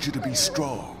need you to be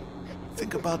strong.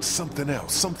 Think about something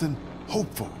else, something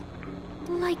hopeful.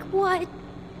 Like what?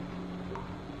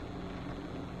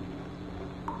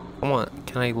 Come on,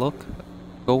 can I look?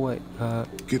 Go away.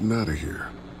 Getting out of here.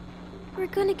 We're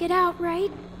gonna get out,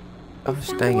 right? Oh,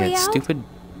 Found a dang way it. out? Stupid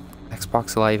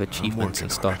Xbox Live achievements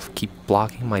and stuff keep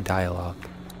blocking my dialogue.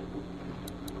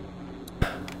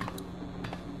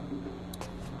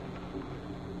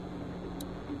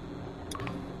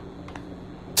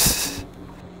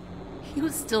 He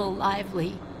was still alive,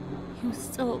 Lee. He was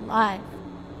still alive.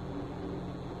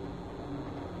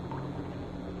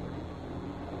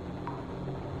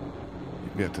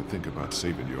 You've got to think about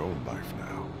saving your own life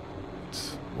now.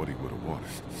 It's what he would have wanted.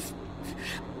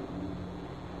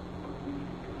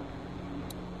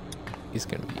 He's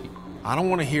gonna be... I don't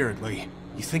want to hear it, Lee.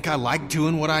 You think I like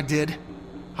doing what I did?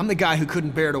 I'm the guy who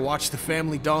couldn't bear to watch the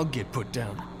family dog get put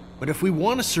down. But if we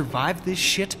want to survive this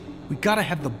shit, we gotta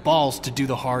have the balls to do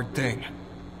the hard thing.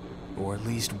 Or at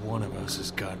least one of us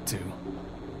has got to.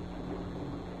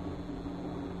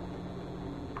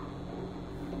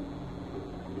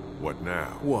 What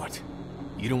now? What?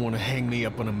 You don't want to hang me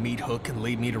up on a meat hook and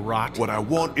leave me to rot? What I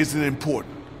want isn't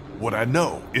important. What I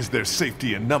know is there's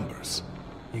safety in numbers.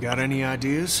 You got any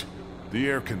ideas? The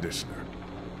air conditioner.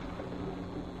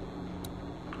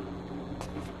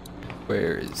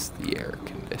 Where is the air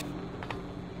conditioner?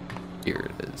 Here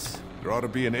it is. There ought to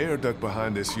be an air duct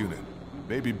behind this unit.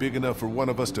 Maybe big enough for one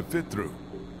of us to fit through.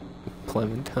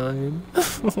 Clementine.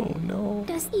 Oh no.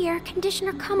 Does the air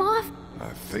conditioner come off? I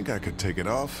think I could take it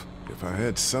off if I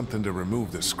had something to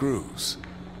remove the screws.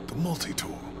 The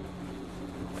multi-tool.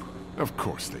 Of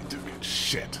course they took it.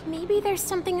 Shit. Maybe there's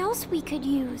something else we could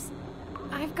use.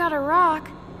 I've got a rock.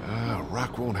 A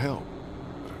rock won't help.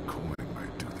 But a coin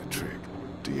might do the trick.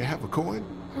 Do you have a coin?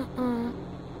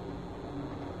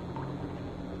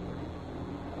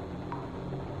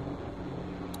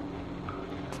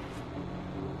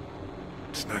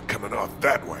 It's not coming off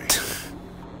that way.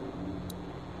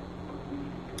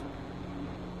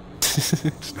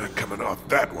 It's not coming off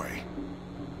that way.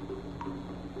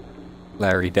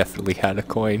 Larry definitely had a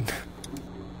coin.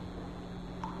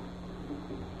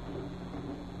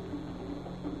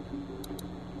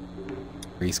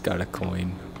 He's got a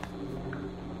coin.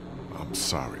 I'm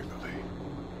sorry, Lily.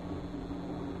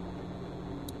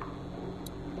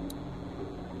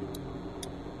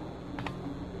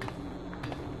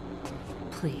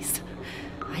 Please.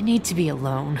 I need to be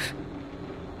alone.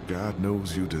 God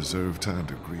knows you deserve time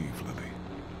to grieve, Lily.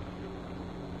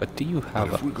 But do you have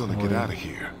But if a we're gonna coin? get out of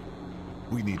here,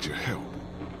 we need your help.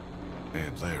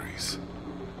 And Larry's.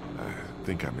 I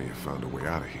think I may have found a way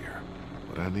out of here.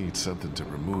 But I need something to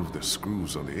remove the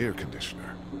screws on the air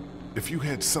conditioner. If you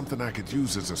had something I could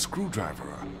use as a screwdriver,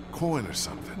 a coin or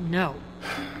something. No.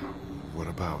 What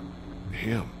about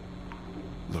him?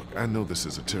 Look, I know this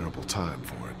is a terrible time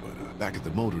for it, but back at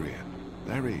the motor inn,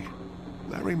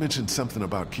 Larry mentioned something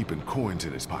about keeping coins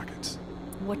in his pockets.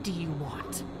 What do you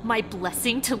want? My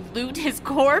blessing to loot his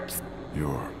corpse?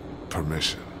 Your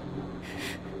permission.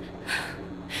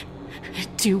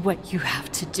 Do what you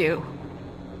have to do.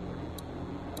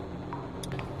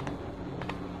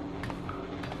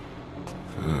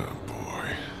 Oh,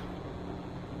 boy.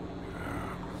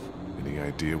 Any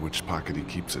idea which pocket he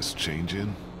keeps his change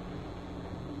in?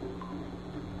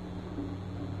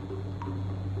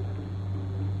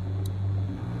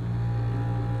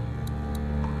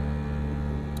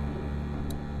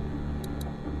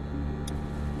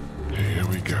 Here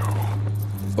we go.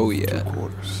 Oh yeah. 2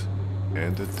 quarters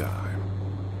and a dime.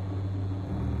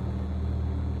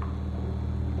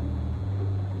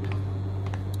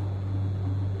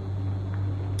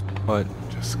 What?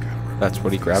 Just gotta remember That's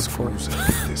what he grabbed for? these screws and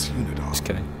get this unit off. Just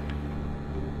kidding.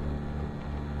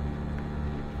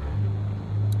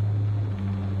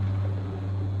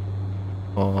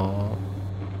 Aww.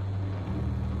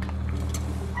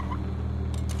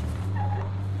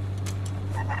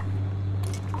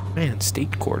 Man,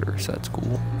 state quarters, that's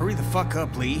cool. Hurry the fuck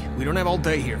up, Lee. We don't have all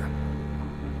day here.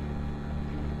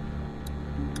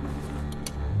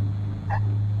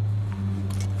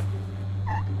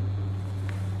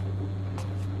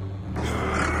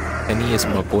 Penny is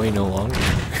my boy no longer.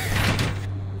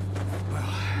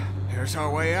 Well, there's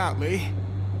our way out, Lee.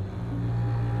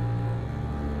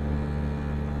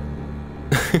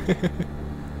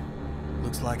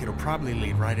 Looks like it'll probably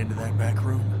lead right into that back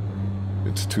room.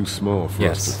 It's too small for us to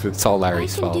Yes, fit. it's all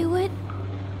Larry's I can fault. do it.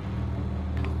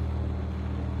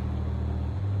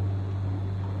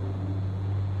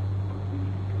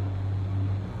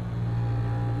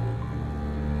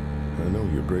 I know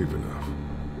you're brave enough.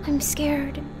 I'm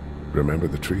scared. Remember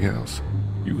the treehouse?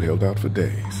 You held out for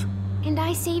days. And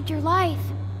I saved your life.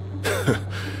 Yeah,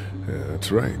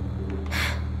 that's right.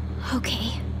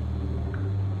 Okay.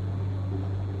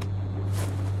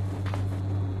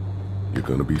 You're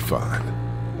gonna be fine.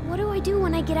 What do I do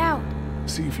when I get out?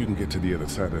 See if you can get to the other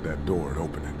side of that door and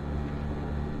open it.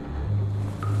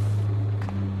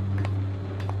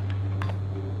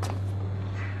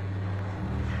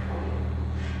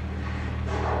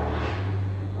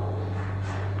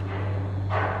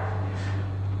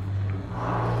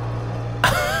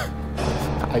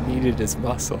 I needed his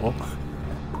muscle.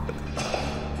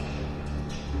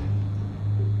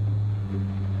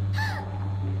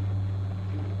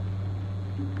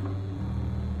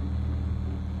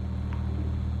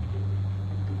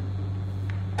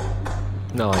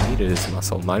 No, I needed his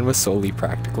muscle. Mine was solely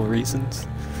practical reasons.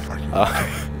 Are you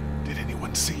okay? Did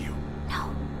anyone see you?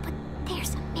 No, but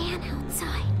there's a man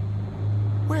outside.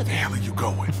 Where the hell are you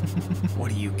going? What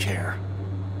do you care?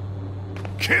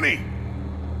 Kenny!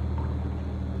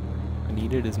 I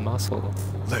needed his muscle.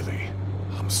 Lily,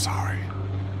 I'm sorry.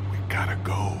 We gotta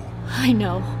go. I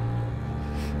know.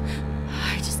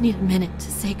 I just need a minute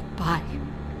to say goodbye.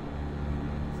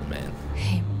 Man.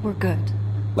 Hey, we're good.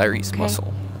 Larry's Okay?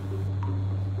 muscle.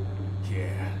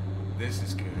 Yeah, this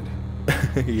is good.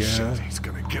 Yeah. Shit, he's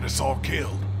gonna get us all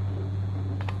killed.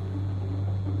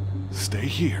 Stay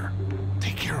here.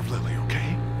 Take care of Lily,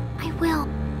 okay? I will.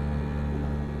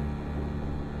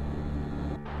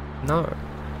 No.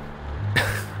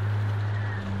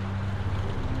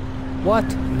 What?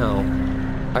 No.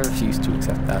 I refuse to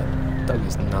accept that. Doug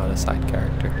is not a side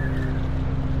character.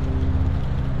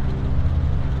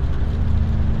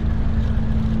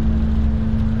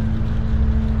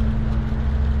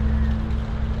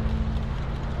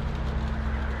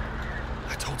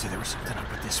 I told you there was something up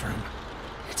with this room.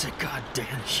 It's a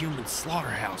goddamn human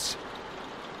slaughterhouse.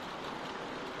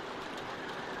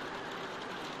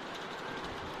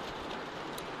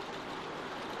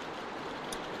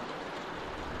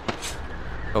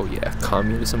 Oh yeah,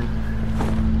 communism.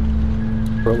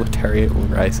 Proletariat will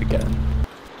rise again.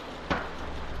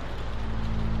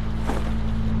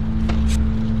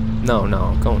 No,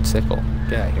 I'm going sickle.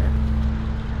 Get out of here.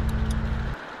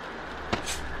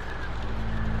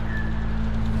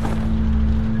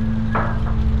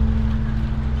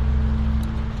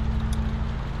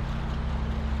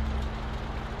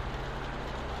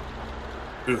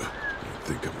 Ugh, you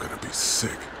think I'm gonna be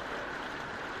sick?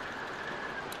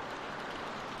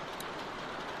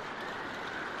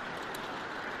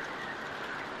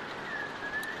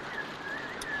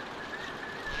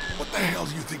 What the hell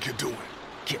do you think you're doing?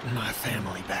 Getting my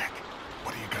family back.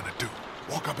 What are you gonna do?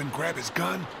 Walk up and grab his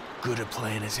gun? Good a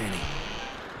plan as any.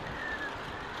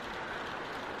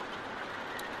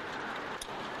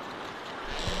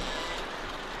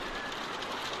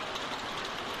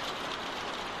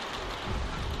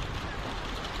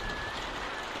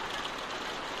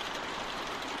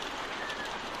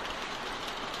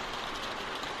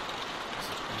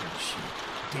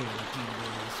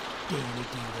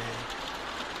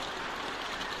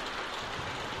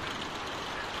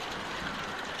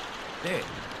 Dad,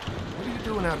 what are you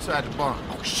doing outside the barn?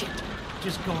 Oh, shit.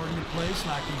 Just guarding the place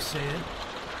like you said.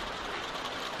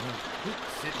 Man, quit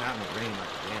sitting out in the rain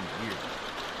like a damn weirdo.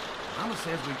 Mama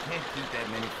says we can't keep that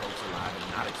many folks alive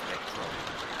and not expect trouble.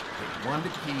 Pick one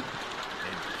to keep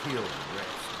and kill the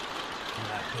rest. Can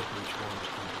I pick which one to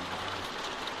keep alive?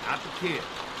 Not the kid.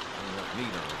 Not enough meat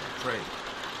on the tray.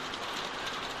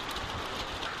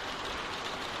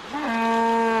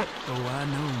 Oh, I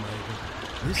know, Maven.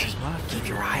 This is my Keep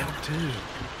your eye on favorite too.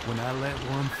 When I let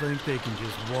one think they can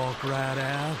just walk right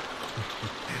out,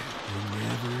 they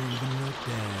never even look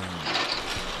down.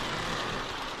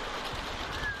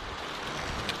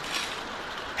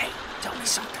 Hey, tell me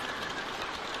something.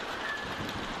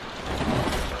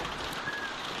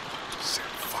 Sick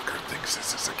fucker thinks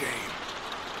this is a game.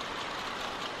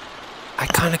 I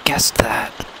kinda guessed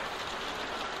that.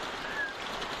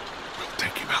 We'll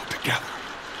take him out together.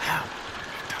 How?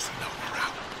 He doesn't know we're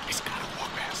out. He's gotta walk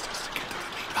past us to get to the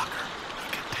meat locker. We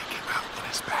can take him out when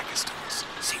his back is to us.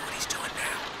 See what he's doing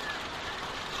now.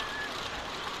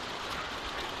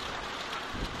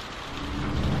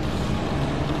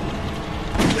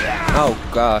 Oh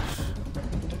gosh.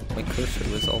 My cursor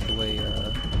was all the way,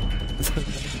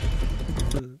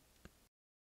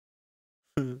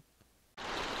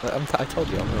 I told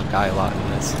you I'm gonna die a lot in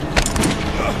this.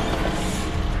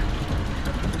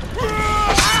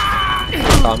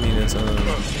 Communism.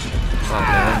 Oh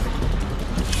man.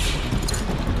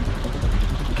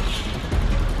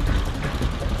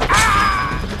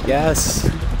 Yes.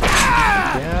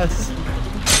 Yes.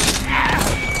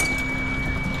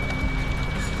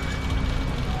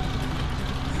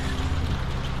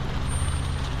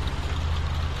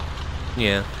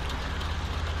 Yeah.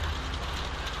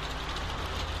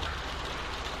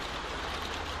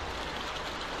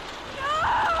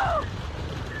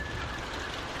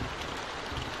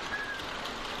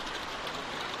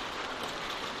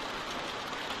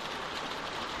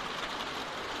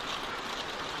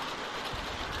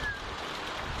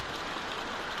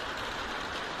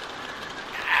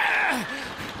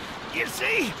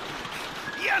 see?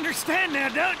 You understand now,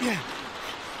 don't you?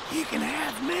 You can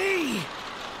have me.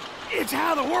 It's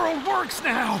how the world works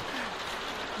now.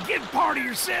 Give part of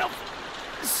yourself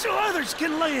so others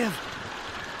can live.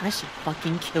 I should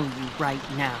fucking kill you right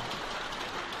now.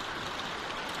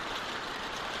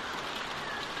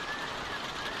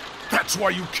 That's why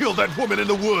you killed that woman in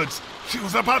the woods. She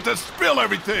was about to spill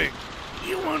everything.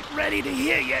 You weren't ready to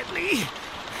hear yet, Lee.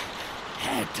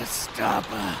 Had to stop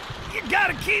her. You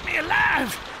gotta keep me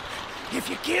alive. If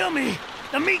you kill me,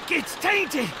 the meat gets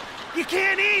tainted. You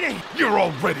can't eat it. You're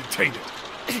already tainted.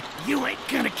 You ain't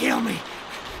gonna kill me.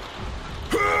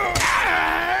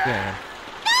 Yeah.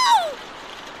 No!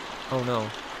 Oh no.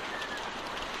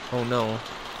 Oh no.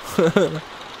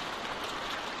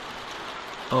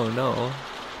 Oh no.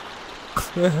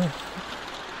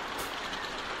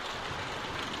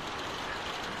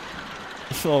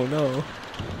 Oh no.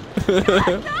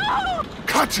 No!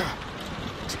 Gotcha!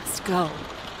 Just go.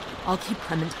 I'll keep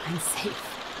Clementine safe.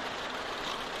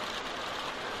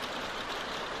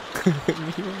 You are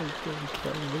gonna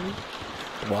kill me?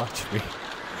 Watch me.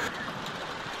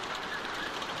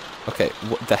 Okay,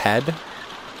 the head?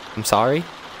 I'm sorry?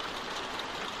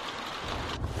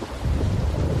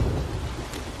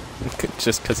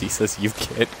 Just because he says you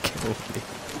can't kill me.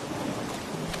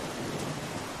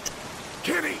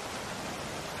 Kenny!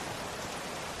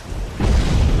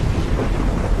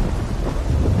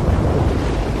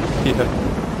 Yeah.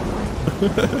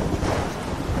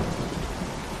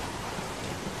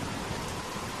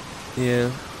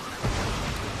 Yeah.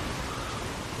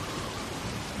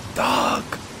 Dog!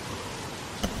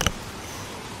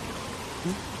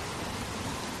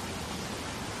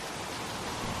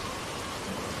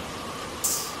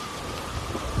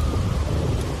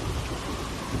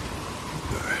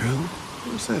 The hell?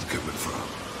 Where's that coming from?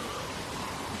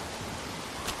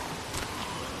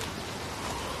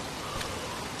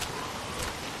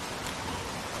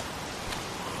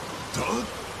 Doug?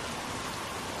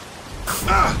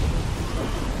 Ah!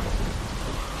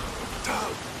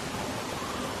 Doug!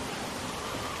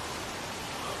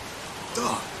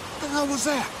 Doug, what the hell was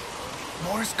that?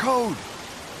 Morse code.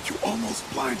 You almost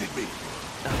blinded me.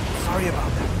 Sorry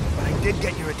about that, but I did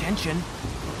get your attention.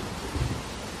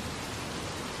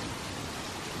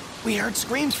 We heard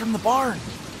screams from the barn.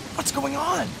 What's going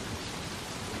on?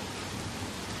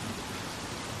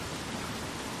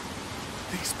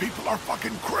 These people are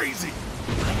fucking crazy.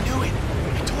 I knew it.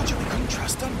 I told you we couldn't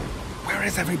trust them. Where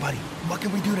is everybody? What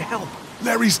can we do to help?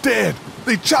 Larry's dead.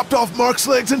 They chopped off Mark's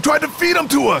legs and tried to feed him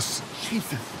to us.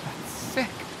 Jesus, that's sick.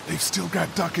 They've still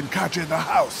got Duck and Katja in the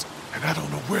house, and I don't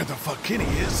know where the fuck Kenny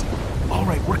is. All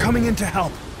right, we're coming in to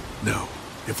help. No.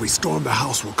 If we storm the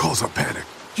house, we'll cause a panic.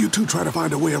 You two try to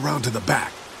find a way around to the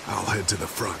back. I'll head to the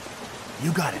front.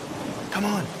 You got it. Come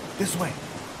on, this way.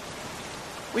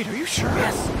 Wait, are you sure?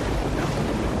 Yes. No.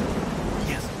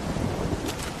 Yes.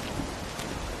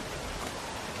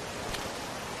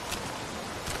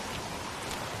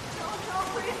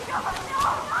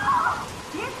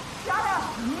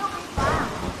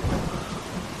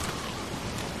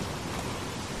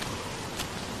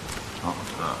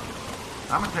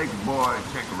 I'm gonna take the boy and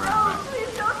check around back.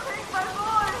 Please don't take my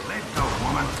boy. Let's go,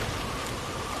 woman.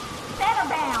 Settle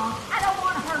down. I don't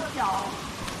want to hurt y'all.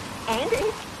 Andy?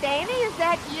 Danny, is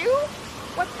that you?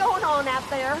 What's going on out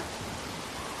there?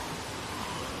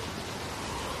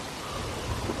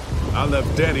 I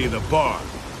left Danny in the bar.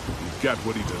 He got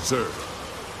what he deserved.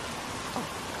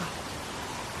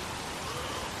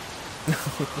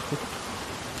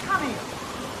 Come here.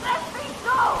 Let me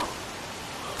go.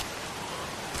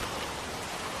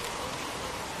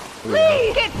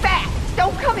 Lee, get back.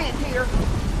 Don't come in here.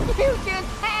 You just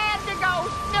had to go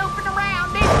snooping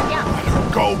around, didn't you? Let her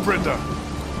go, Brenda.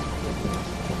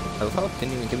 I love how it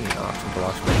didn't even give me an option to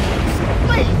watch my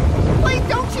Lee, please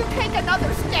don't you take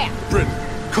another step. Brenda,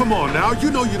 come on now.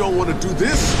 You know you don't want to do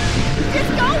this.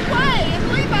 Just go away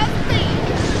and leave us be.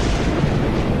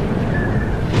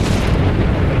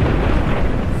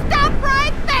 Stop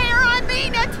right there, I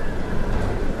mean it.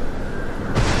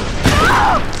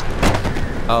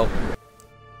 Oh.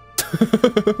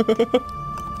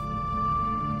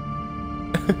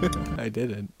 I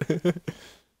didn't.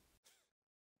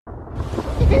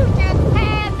 You just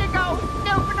had to go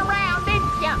snooping around,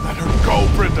 didn't you? Let her go,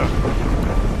 Brenda.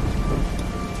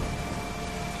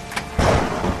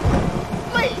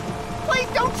 Lee, please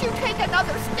don't you take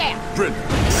another step. Brenda,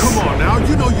 come on now.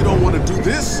 You know you don't want to do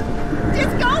this.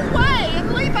 Just go away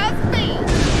and leave us be.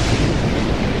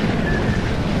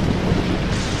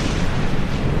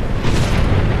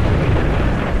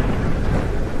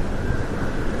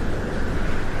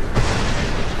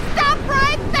 Stop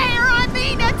right there, I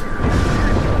mean it.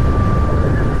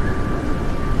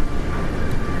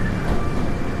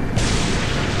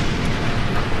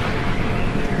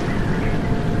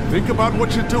 about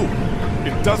what you're doing.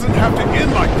 It doesn't have to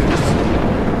end like this.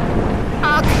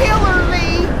 I'll kill her,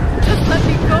 Lee! Just let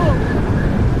me go!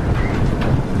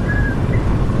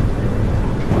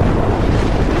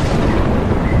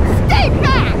 Stay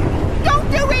back! Don't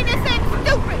do anything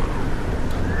stupid!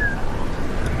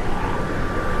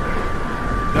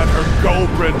 Let her go,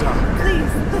 Brenda.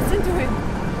 Please, listen to him.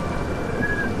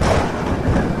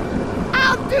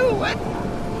 I'll do it!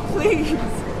 Please.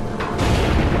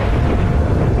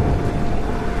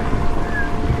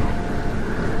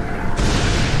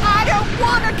 I don't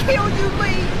want to kill you,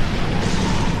 Lee!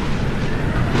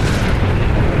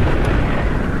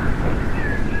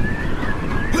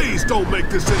 Please don't make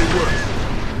this any worse.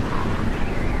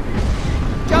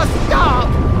 Just stop!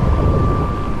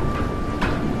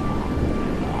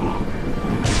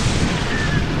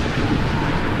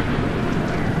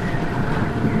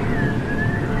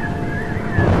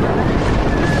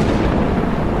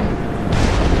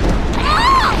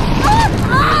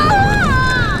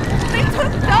 They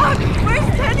took Doug! Where's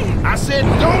Kenny? I said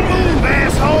don't move,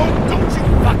 asshole! Don't you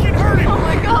fucking hurt him! Oh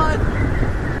my god!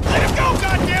 Let him go,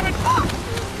 goddammit!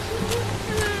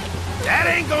 That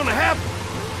ain't gonna happen.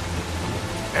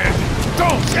 And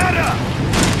don't shut up!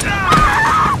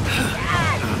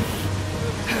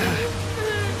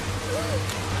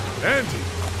 Andy!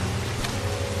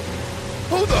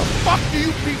 Who the fuck do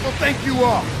you people think you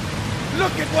are?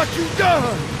 Look at what you've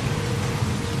done!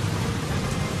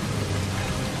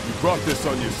 You brought this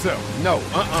on yourself. No,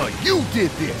 you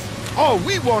did this. All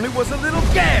we wanted was a little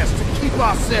gas to keep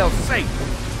ourselves safe.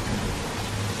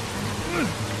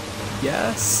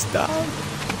 Yes, stop.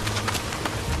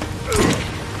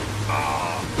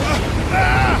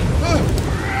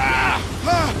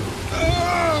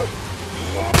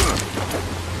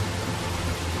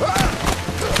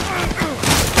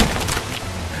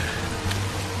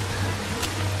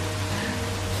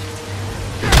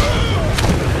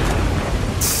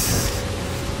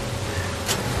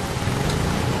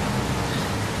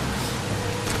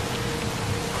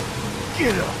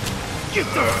 Get up! Get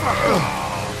the fuck up!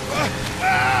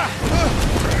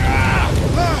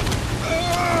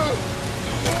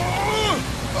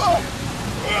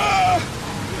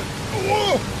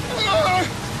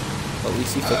 At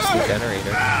least he fixed the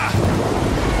generator.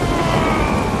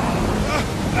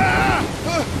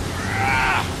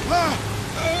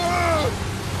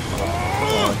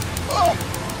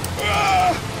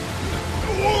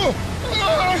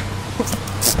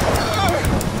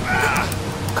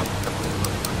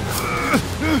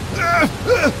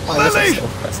 Why is it still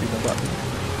pressing the button?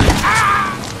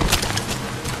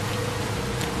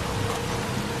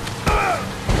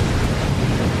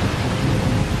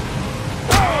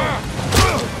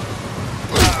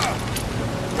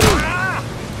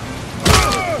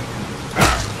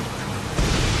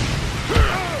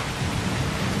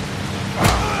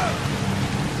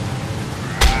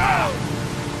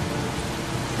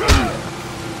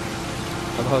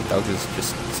 I love how Doug is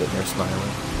just sitting there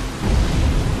smiling.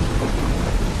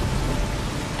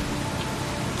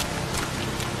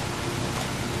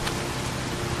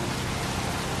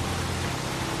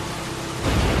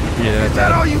 Yeah, Is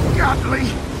that all you got,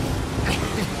 Lee?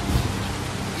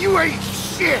 You ain't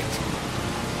shit!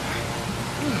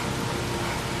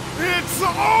 It's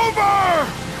over!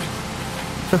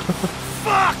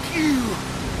 Fuck you!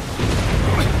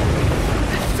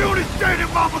 As soon as Dad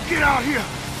and Mama get out here,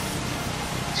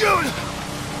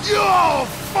 you're all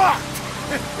fucked!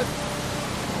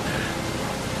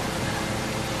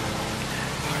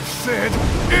 I said,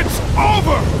 it's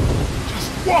over! Just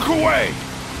walk away!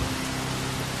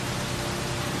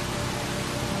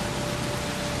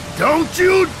 Don't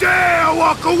you dare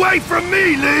walk away from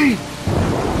me, Lee!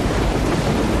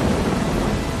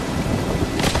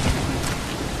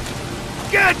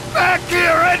 Get back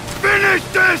here and finish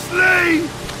this, Lee!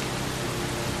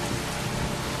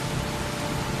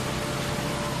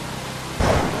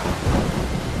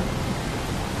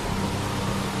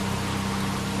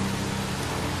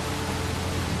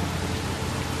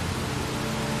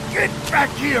 Get back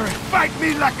here and fight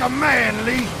me like a man,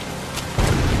 Lee!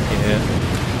 Yeah.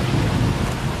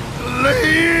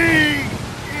 Lee!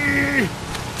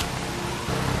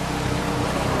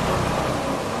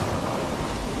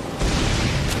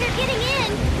 They're getting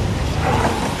in!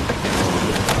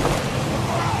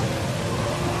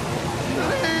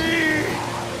 Lee!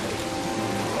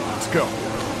 Let's go.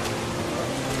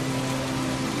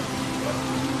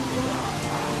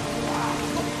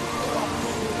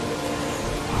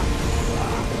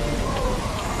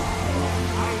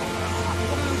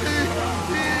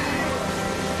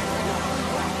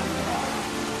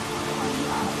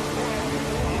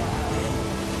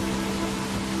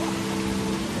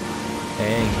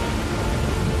 Dang.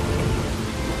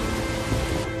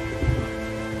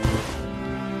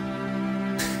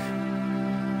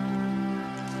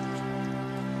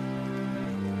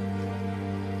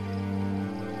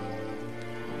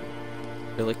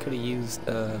 Really could have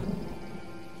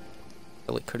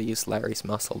used Larry's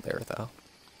muscle there though.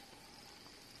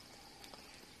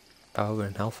 That would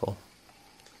have been helpful.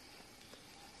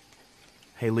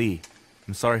 Hey Lee,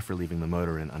 I'm sorry for leaving the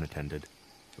motor inn unattended.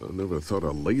 I never thought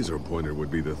a laser pointer would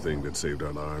be the thing that saved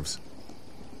our lives.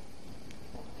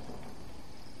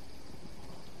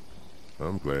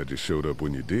 I'm glad you showed up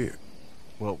when you did.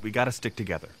 Well, we gotta stick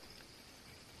together.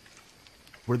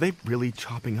 Were they really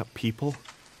chopping up people?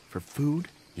 For food?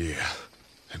 Yeah,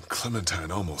 and Clementine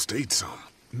almost ate some.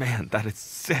 Man, that is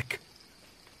sick.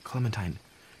 Clementine,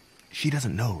 she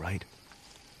doesn't know, right?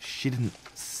 She didn't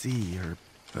see or...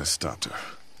 I stopped her.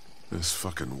 This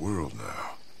fucking world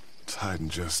now. It's hiding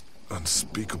just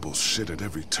unspeakable shit at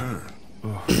every turn.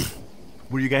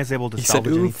 Were you guys able to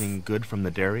salvage anything good from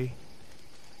the dairy?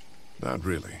 Not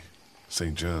really.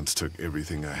 St. John's took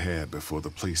everything I had before the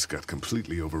place got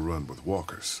completely overrun with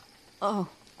walkers. Oh,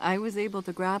 I was able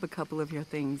to grab a couple of your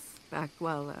things back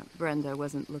while Brenda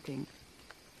wasn't looking.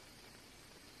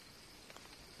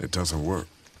 It doesn't work.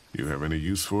 You have any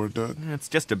use for it, Doug? It's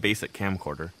just a basic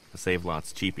camcorder. The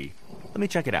Save-Lot's cheapy. Let me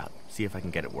check it out, see if I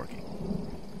can get it working.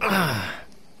 How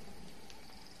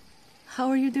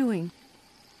are you doing?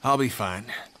 I'll be fine.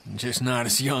 Just not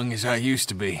as young as I used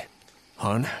to be.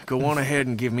 Hun, go on ahead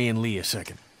and give me and Lee a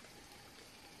second.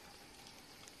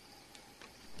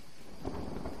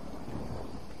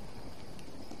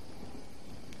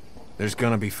 There's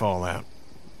gonna be fallout.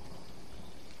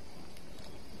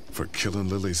 For killing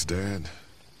Lily's dad?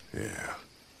 Yeah,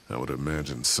 I would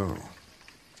imagine so.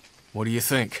 What do you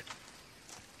think?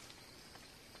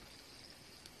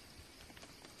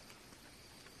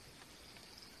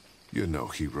 You're no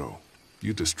hero.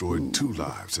 You destroyed 2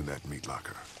 lives in that meat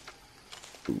locker.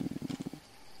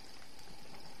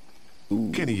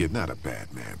 Kenny, you're not a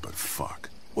bad man, but fuck.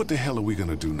 What the hell are we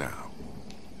gonna do now?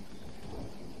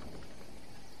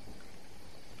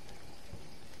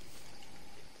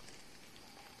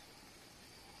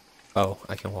 Oh,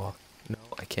 I can walk. No,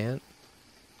 I can't.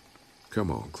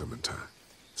 Come on, Clementine.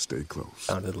 Stay close.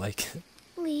 Sounded like...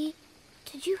 Lee,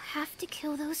 did you have to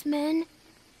kill those men?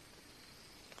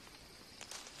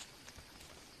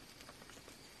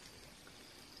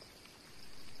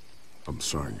 I'm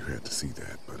sorry you had to see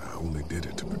that, but I only did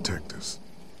it to protect us.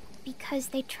 Because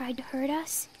they tried to hurt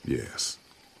us? Yes.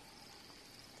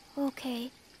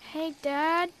 Okay. Hey,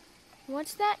 Dad.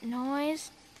 What's that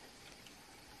noise?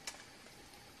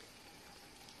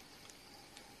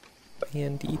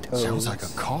 Banditos. Sounds like a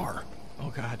car.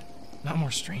 Oh God, not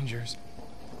more strangers.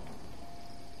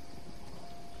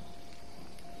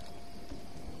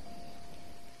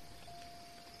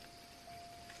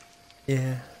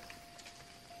 Yeah.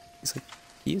 He's like,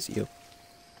 he is you.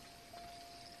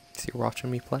 So you're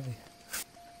watching me play.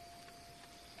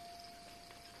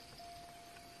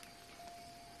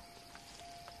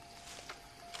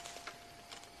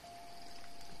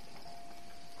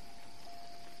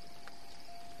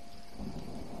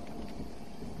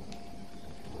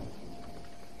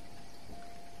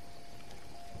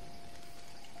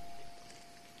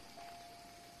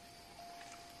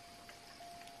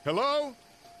 Hello?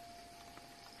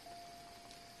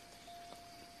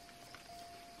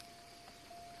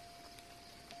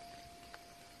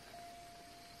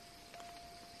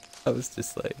 I was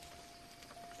just like...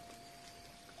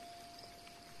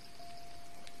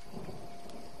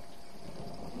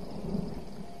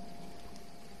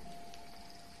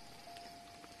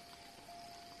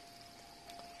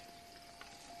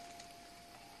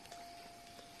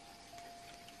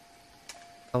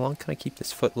 How long can I keep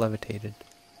this foot levitated?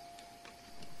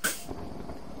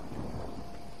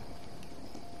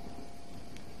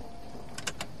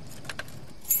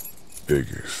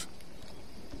 Figures.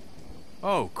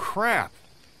 Oh, crap.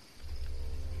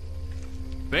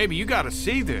 Baby, you gotta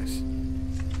see this.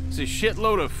 It's a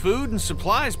shitload of food and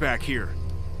supplies back here.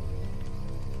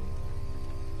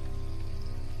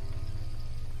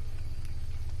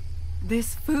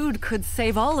 This food could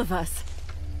save all of us.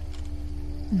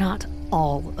 Not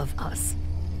all of us.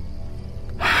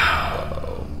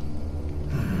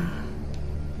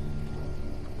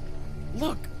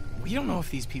 Look, we don't know if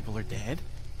these people are dead.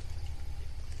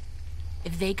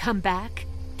 If they come back,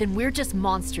 then we're just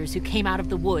monsters who came out of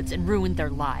the woods and ruined their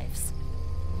lives.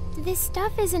 This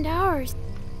stuff isn't ours.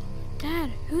 Dad,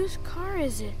 whose car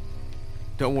is it?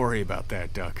 Don't worry about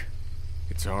that, Duck.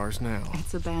 It's ours now.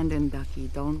 It's abandoned, Ducky.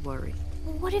 Don't worry.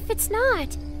 What if it's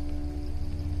not?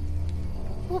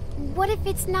 Well, what if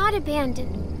it's not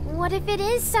abandoned? What if it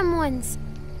is someone's?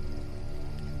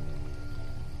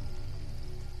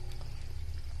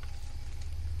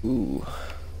 Ooh.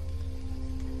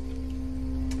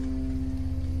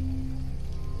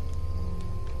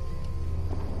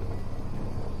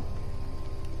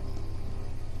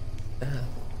 Ah.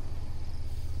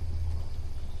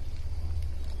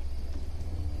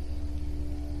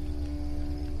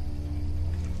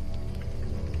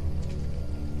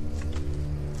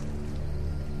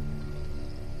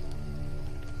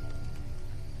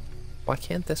 Why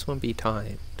can't this one be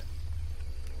timed?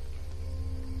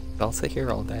 I'll sit here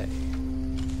all day.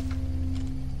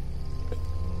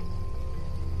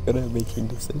 Good at making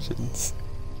decisions.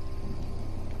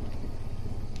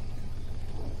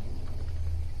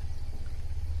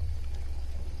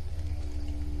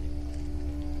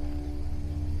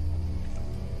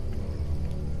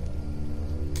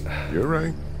 You're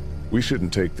right. We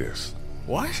shouldn't take this.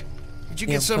 What? Did you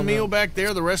Yeah, get some come meal on. back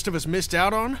there the rest of us missed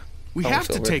out on? We Oh, have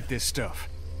to Silver. take this stuff.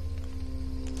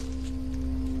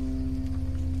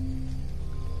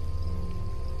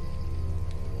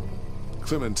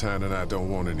 Clementine and I don't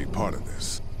want any part of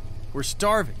this. We're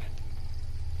starving.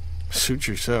 Suit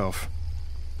yourself.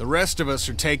 The rest of us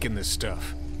are taking this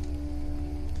stuff.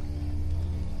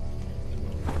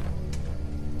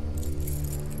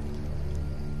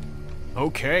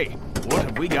 Okay, what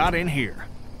have we got in here?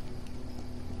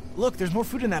 Look, there's more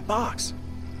food in that box.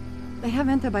 They have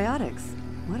antibiotics.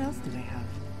 What else do they have?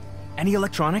 Any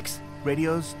electronics?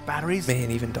 Radios? Batteries?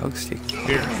 Man, even dogs take it.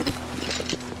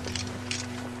 Here.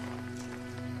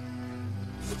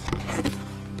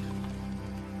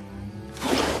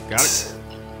 Got it?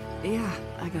 Yeah,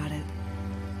 I got it.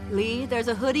 Lee, there's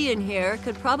a hoodie in here.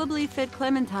 Could probably fit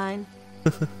Clementine.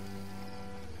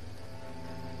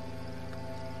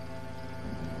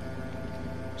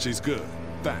 She's good.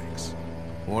 Thanks.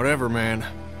 Whatever, man.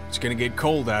 It's gonna get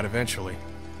cold out eventually.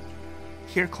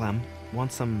 Here, Clem.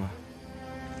 Want some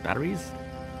batteries?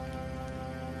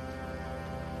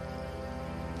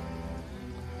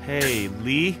 Hey,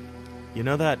 Lee. You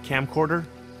know that camcorder?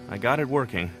 I got it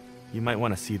working. You might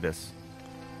want to see this.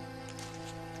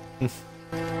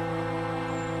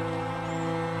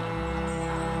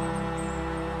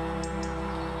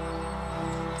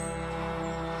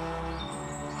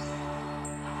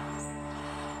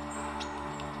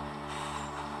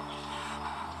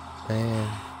 Man.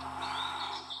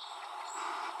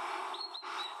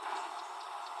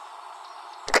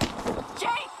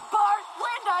 Jake, Bart,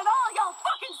 Linda, and all y'all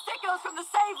fucking sickos from the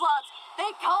save lots.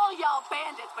 They call y'all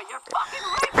bandits, but you're fucking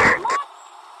raping what?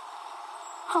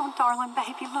 Oh, darling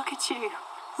baby, look at you.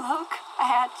 Look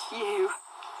at you.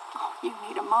 Oh, you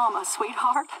need a mama,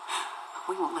 sweetheart.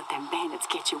 We won't let them bandits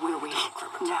get you, will we?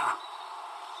 No.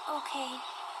 Okay,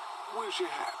 Where's your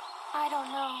hat? I don't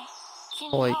know.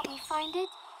 Can Like- you help me find it?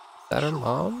 Is that her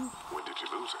mom? When did you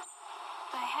lose it?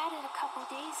 I had it a couple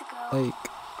days ago. Like,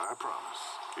 I promise.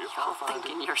 If Y'all I find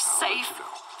thinking it, you're I'll safe? let you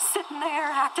know. Sitting there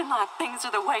acting like things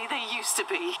are the way they used to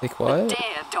be. Like what? The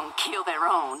dead don't kill their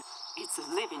own. It's the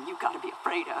living you gotta be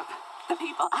afraid of. The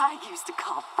people I used to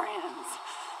call friends.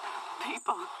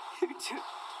 People who just...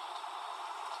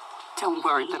 Don't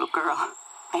worry, little girl.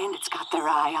 Bandits got their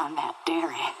eye on that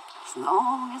dairy. As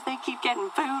long as they keep getting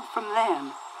food from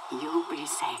them, you'll be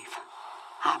safe.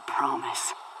 I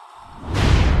promise.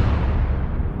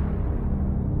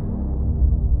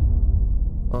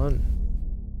 fun.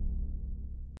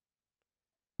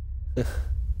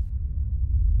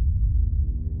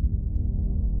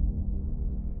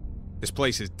 This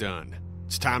place is done.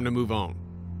 It's time to move on.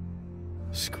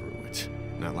 Screw it.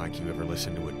 Not like you ever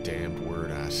listen to a damned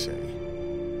word I say.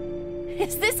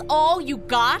 Is this all you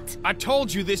got? I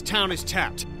told you this town is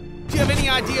tapped. Do you have any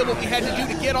idea what we had to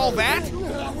do to get all that?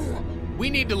 We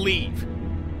need to leave.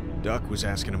 Duck was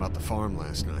asking about the farm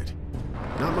last night.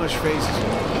 Not much phases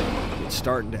yet. It's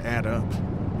starting to add up.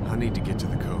 I need to get to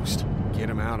the coast. Get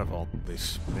him out of all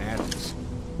this madness.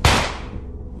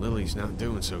 Lily's not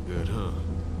doing so good, huh?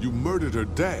 You murdered her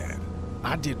dad.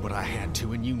 I did what I had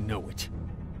to, and you know it.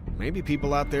 Maybe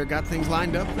people out there got things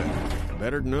lined up better.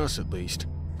 Better than us, at least.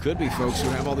 Could be folks who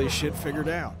have all this shit figured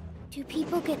out. Do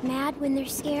people get mad when they're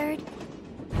scared?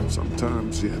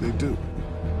 Sometimes, yeah, they do.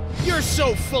 You're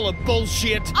so full of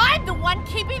bullshit! I'm the one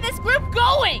keeping this group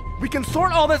going! We can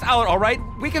sort all this out, all right?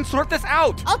 We can sort this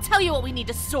out! I'll tell you what we need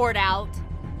to sort out.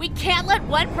 We can't let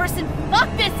one person fuck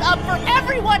this up for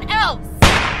everyone else!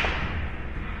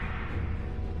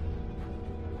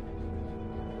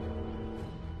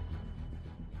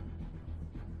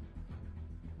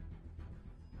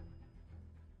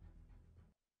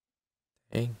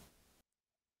 Dang.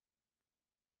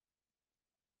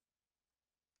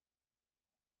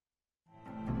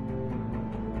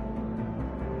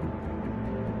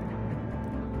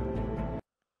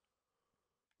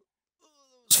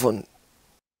 was fun.